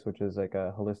Space, which is like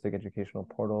a holistic educational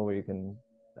portal where you can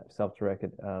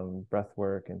self-directed breath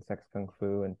work and sex kung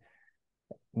fu and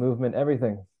movement,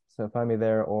 everything. So find me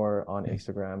there or on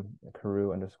Instagram,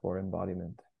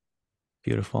 Carew_embodiment.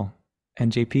 Beautiful.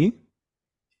 And JP?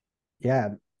 Yeah.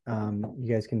 You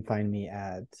guys can find me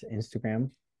at Instagram,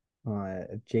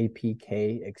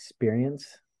 JPK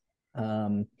Experience.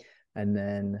 And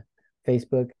then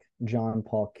Facebook, John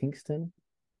Paul Kingston.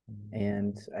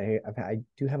 And I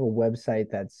do have a website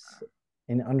that's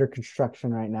under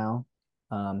construction right now.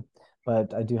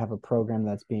 But I do have a program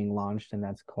that's being launched, and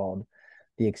that's called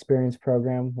the Experience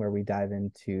Program, where we dive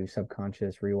into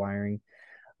subconscious rewiring,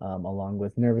 along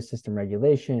with nervous system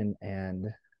regulation and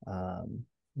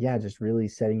just really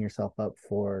setting yourself up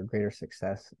for greater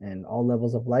success in all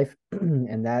levels of life.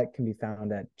 And that can be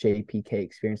found at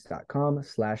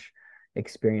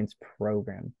jpkexperience.com/experience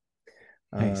program.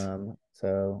 Nice.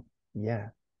 So yeah,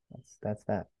 that's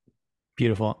that.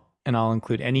 Beautiful. And I'll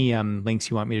include any links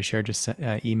you want me to share. Just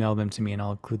email them to me and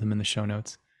I'll include them in the show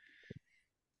notes.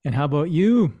 And how about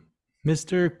you,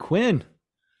 Mr. Quinn?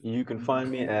 You can find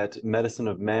me at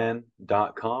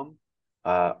medicineofman.com.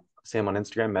 Same on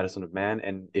Instagram, Medicine of Man.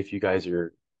 And if you guys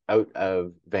are out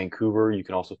of Vancouver, you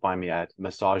can also find me at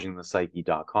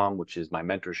massagingthepsyche.com, which is my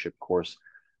mentorship course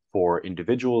for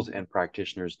individuals and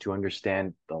practitioners to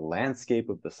understand the landscape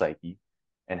of the psyche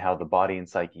and how the body and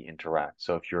psyche interact.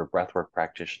 So if you're a breathwork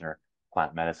practitioner,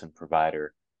 plant medicine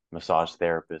provider, massage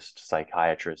therapist,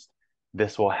 psychiatrist,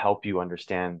 this will help you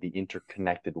understand the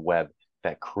interconnected web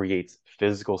that creates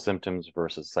physical symptoms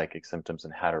versus psychic symptoms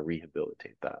and how to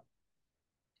rehabilitate that.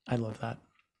 I love that.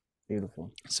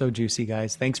 Beautiful. So juicy,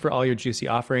 guys. Thanks for all your juicy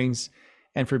offerings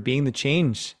and for being the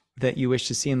change that you wish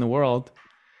to see in the world.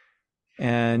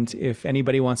 And if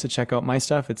anybody wants to check out my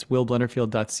stuff, it's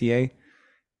willblunderfield.ca.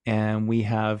 And we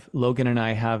have, Logan and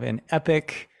I have an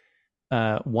epic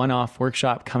one-off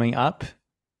workshop coming up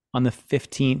on the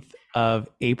 15th of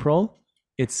April.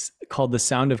 It's called The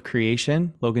Sound of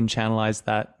Creation. Logan channelized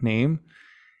that name.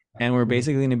 And we're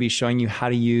basically going to be showing you how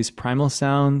to use primal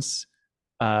sounds,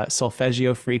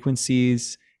 solfeggio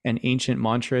frequencies, and ancient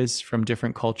mantras from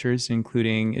different cultures,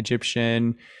 including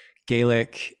Egyptian,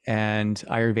 Gaelic, and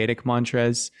Ayurvedic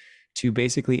mantras, to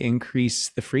basically increase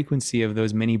the frequency of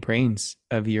those mini brains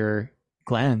of your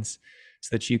glands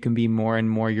so that you can be more and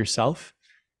more yourself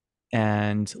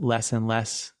and less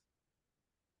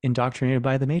indoctrinated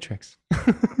by the Matrix.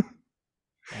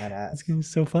 It's going to be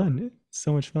so fun. It's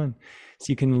so much fun. So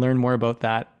you can learn more about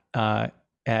that at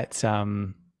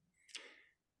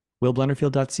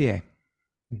willblunderfield.ca.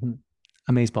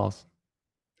 Amazeballs.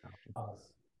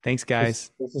 Thanks,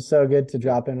 guys. This is so good to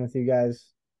drop in with you guys.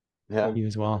 Yeah. You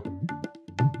as well.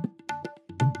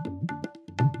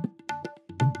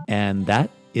 And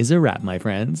that is a wrap, my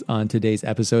friends, on today's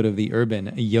episode of the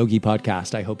Urban Yogi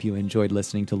Podcast. I hope you enjoyed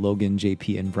listening to Logan,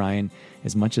 JP, and Brian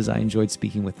as much as I enjoyed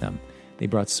speaking with them. They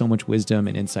brought so much wisdom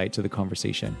and insight to the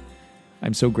conversation.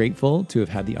 I'm so grateful to have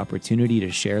had the opportunity to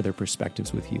share their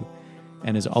perspectives with you.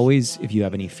 And as always, if you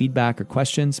have any feedback or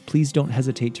questions, please don't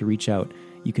hesitate to reach out.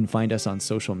 You can find us on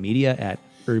social media at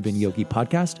Urban Yogi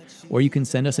Podcast, or you can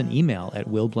send us an email at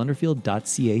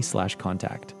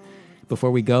willblunderfield.ca/contact.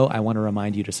 Before we go, I want to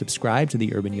remind you to subscribe to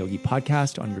the Urban Yogi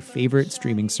Podcast on your favorite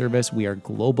streaming service. We are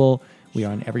global. We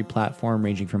are on every platform,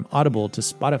 ranging from Audible to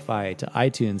Spotify to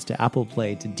iTunes to Apple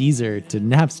Play to Deezer to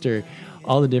Napster,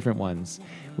 all the different ones.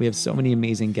 We have so many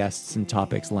amazing guests and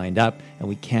topics lined up, and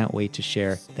we can't wait to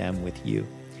share them with you.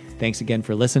 Thanks again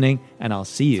for listening, and I'll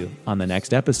see you on the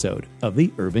next episode of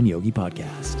the Urban Yogi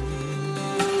Podcast.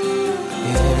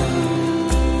 Yeah.